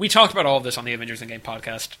 We talked about all of this on the Avengers Endgame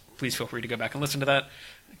podcast. Please feel free to go back and listen to that.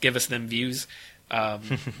 Give us them views. But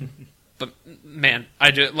man,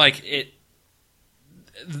 I just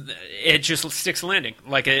it just sticks landing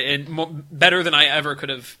better than I ever could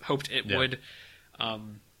have hoped it would.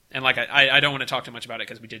 And I don't want to talk too much about it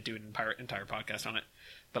because we did do an entire podcast on it.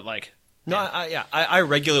 But I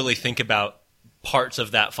regularly think about parts of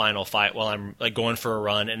that final fight while I'm going for a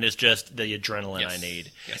run, and it's just the adrenaline I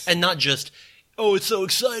need. Yes. And not just, oh, it's so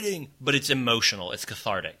exciting, but it's emotional, it's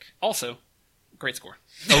cathartic. Also, great score.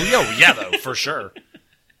 Oh yeah, though, for sure.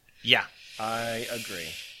 Yeah, I agree.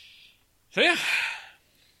 So yeah,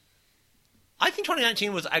 I think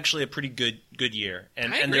 2019 was actually a pretty good year,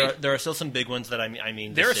 and there are still some big ones that I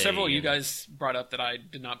mean. There are several you guys brought up that I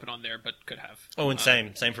did not put on there, but could have. Oh, and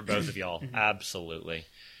same for both of y'all. Absolutely.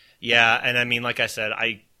 Yeah, and like I said,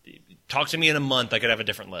 talk to me in a month, I could have a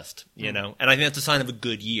different list, you know? And I think that's a sign of a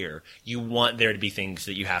good year. You want there to be things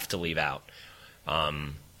that you have to leave out.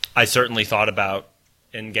 I certainly thought about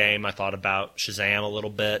Endgame. I thought about Shazam a little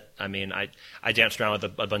bit. I mean, I danced around with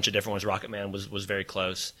a bunch of different ones. Rocketman was very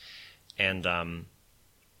close. And,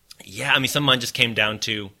 yeah, I mean, some of mine just came down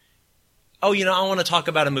to, I want to talk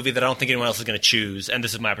about a movie that I don't think anyone else is going to choose, and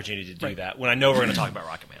this is my opportunity to do that when I know we're going to talk about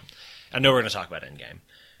Rocketman. I know we're going to talk about Endgame.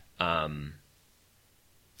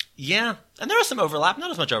 Yeah, and there was some overlap.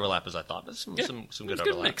 Not as much overlap as I thought, but some good overlap.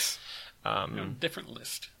 Good mix. Different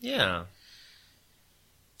list. Yeah.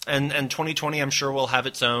 And 2020, I'm sure, will have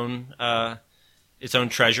its own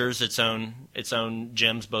treasures, its own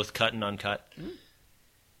gems, both cut and uncut.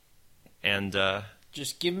 And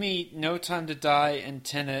just give me No Time to Die and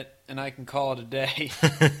Tenet, and I can call it a day.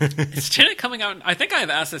 Is Tenet coming out? I think I've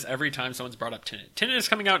asked this every time someone's brought up Tenet. Tenet is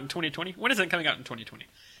coming out in 2020. When is it coming out in 2020? I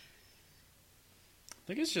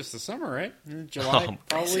think it's just the summer, right? July,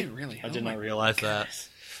 probably. Really? I did not realize that.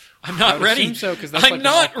 I'm not ready. Assume so, because that's I'm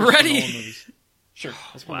not ready. Sure,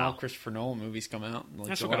 that's when all Christopher Nolan movies come out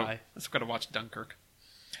in July. That's got to watch Dunkirk.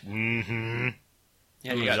 Mm-hmm.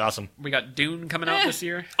 Yeah, that was awesome. We got Dune coming out this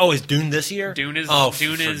year. Oh, is Dune this year? Dune is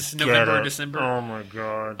November or December. Oh my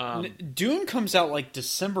god. Dune comes out like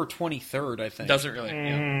December 23rd, I think. Does it really?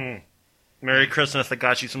 Yeah. Merry Christmas! I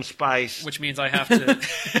got you some spice. Which means I have to.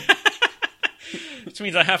 Which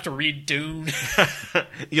means I have to read Dune.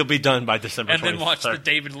 You'll be done by December 23rd. And then watch the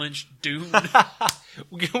David Lynch Dune.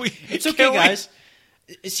 It's okay, guys.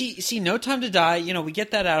 See, No Time to Die, we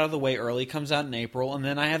get that out of the way early. It comes out in April, and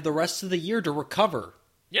then I have the rest of the year to recover.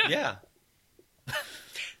 Yeah.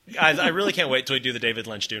 Guys, I really can't wait till we do the David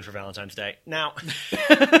Lynch Dune for Valentine's Day. Now,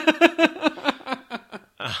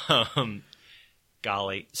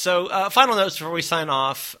 golly. So, final notes before we sign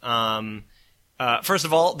off. First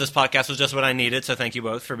of all, this podcast was just what I needed, so thank you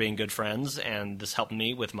both for being good friends, and this helped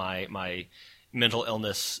me with my mental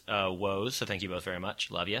illness woes, so thank you both very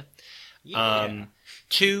much. Love you. Yeah.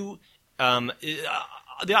 Two, the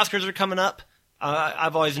Oscars are coming up.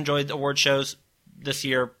 I've always enjoyed award shows this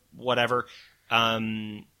year, whatever.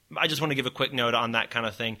 I just want to give a quick note on that kind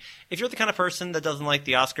of thing. If you're the kind of person that doesn't like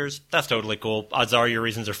the Oscars, that's totally cool. Odds are your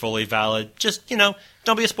reasons are fully valid. Just,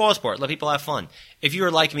 don't be a spoil sport. Let people have fun. If you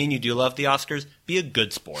are like me and you do love the Oscars, be a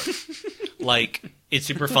good sport. It's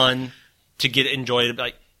super fun to enjoy it.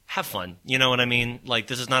 Have fun. You know what I mean?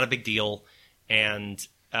 This is not a big deal. And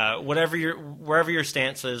wherever your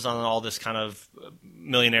stance is on all this kind of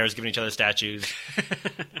millionaires giving each other statues,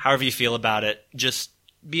 however you feel about it, just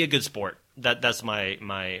be a good sport. That's my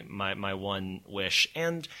one wish.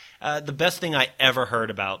 And the best thing I ever heard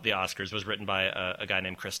about the Oscars was written by a guy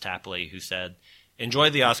named Chris Tapley, who said, "Enjoy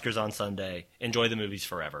the Oscars on Sunday, enjoy the movies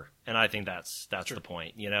forever." And I think that's True. The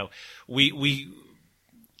point. We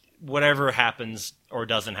whatever happens or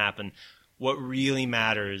doesn't happen, what really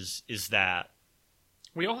matters is that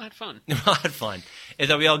we all had fun. We all had fun. Is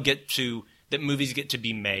that we all that movies get to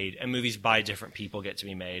be made, and movies by different people get to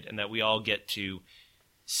be made, and that we all get to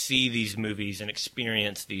see these movies and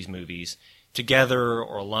experience these movies together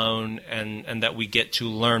or alone, and that we get to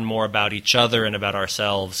learn more about each other and about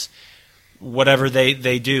ourselves, whatever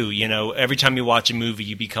they do. Every time you watch a movie,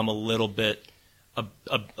 you become a little bit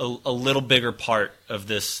a little bigger part of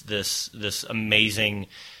this amazing,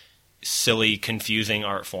 silly, confusing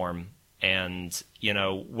art form. And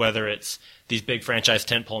whether it's these big franchise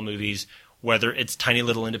tentpole movies, whether it's tiny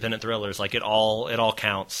little independent thrillers, it all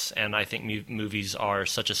counts. And I think movies are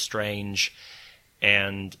such a strange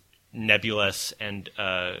and nebulous and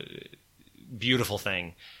beautiful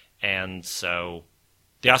thing. And so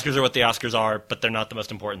the Oscars are what the Oscars are, but they're not the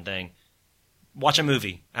most important thing. Watch a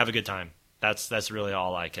movie, have a good time. That's really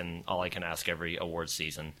all I can ask every awards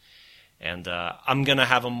season. And I'm gonna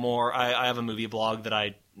have I have a movie blog that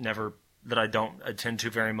I don't attend to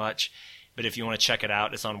very much, but if you want to check it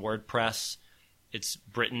out, it's on WordPress. It's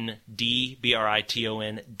Britond,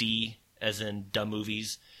 BRITOND, as in dumb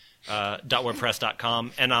movies,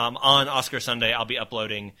 .wordpress.com. And on Oscar Sunday, I'll be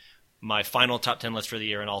uploading my final top 10 list for the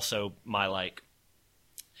year, and also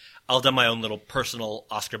I'll do my own little personal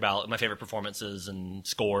Oscar ballot, my favorite performances and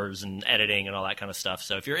scores and editing and all that kind of stuff.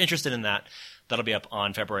 So if you're interested in that, that'll be up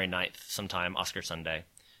on February 9th sometime, Oscar Sunday.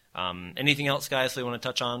 Anything else, guys, that we want to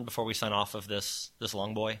touch on before we sign off of this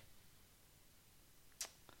long boy?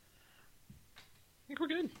 I think we're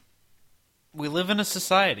good. We live in a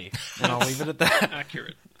society, and I'll leave it at that.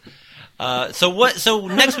 Accurate. So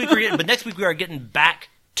next week next week we are getting back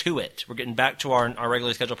to it. We're getting back to our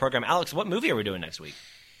regularly scheduled program. Alex, what movie are we doing next week?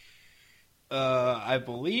 I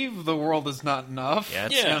believe The World Is Not Enough.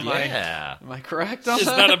 Yeah. Am I correct on that?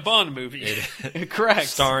 It's not a Bond movie. Correct.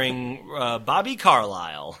 Starring Bobby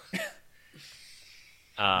Carlyle.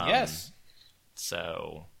 Yes.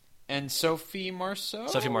 So. And Sophie Marceau?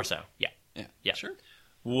 Sophie Marceau, yeah. Yeah. Sure.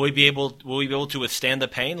 Will we be able to withstand the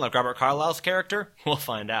pain like Robert Carlyle's character? We'll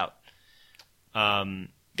find out.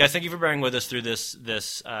 Guys, thank you for bearing with us through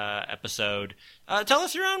this episode. Tell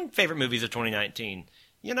us your own favorite movies of 2019.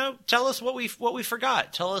 Tell us what we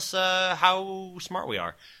forgot. Tell us how smart we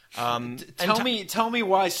are. Tell me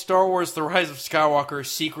why Star Wars: The Rise of Skywalker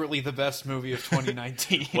is secretly the best movie of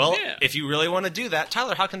 2019. Well, if you really want to do that,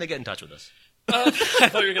 Tyler, how can they get in touch with us? I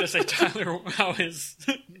thought you were going to say, Tyler, how is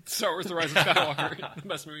Star Wars: The Rise of Skywalker the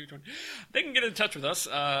best movie of 2019? They can get in touch with us.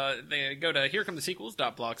 They go to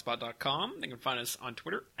herecomethesequels.blogspot.com. They can find us on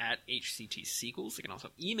Twitter at HCTSequels. They can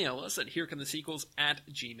also email us at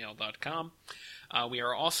herecomethesequels@gmail.com. We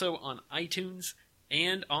are also on iTunes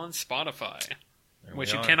and on Spotify,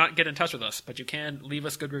 which you cannot get in touch with us, but you can leave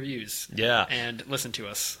us good reviews. Yeah. And listen to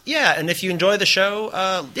us. Yeah, and if you enjoy the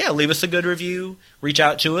show, leave us a good review. Reach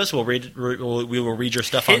out to us. We will read your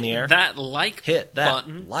stuff on the air. Hit that like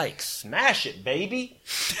button. Smash it, baby.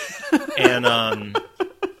 And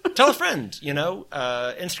tell a friend,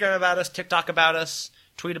 Instagram about us, TikTok about us,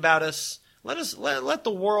 tweet about us. Let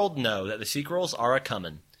the world know that the sequels are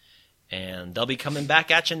a-coming. And they'll be coming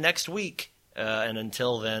back at you next week. And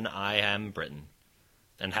until then, I am Britton.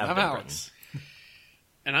 And have been Alex.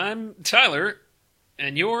 And I'm Tyler,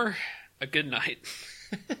 and you're a good night.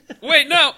 Wait, no!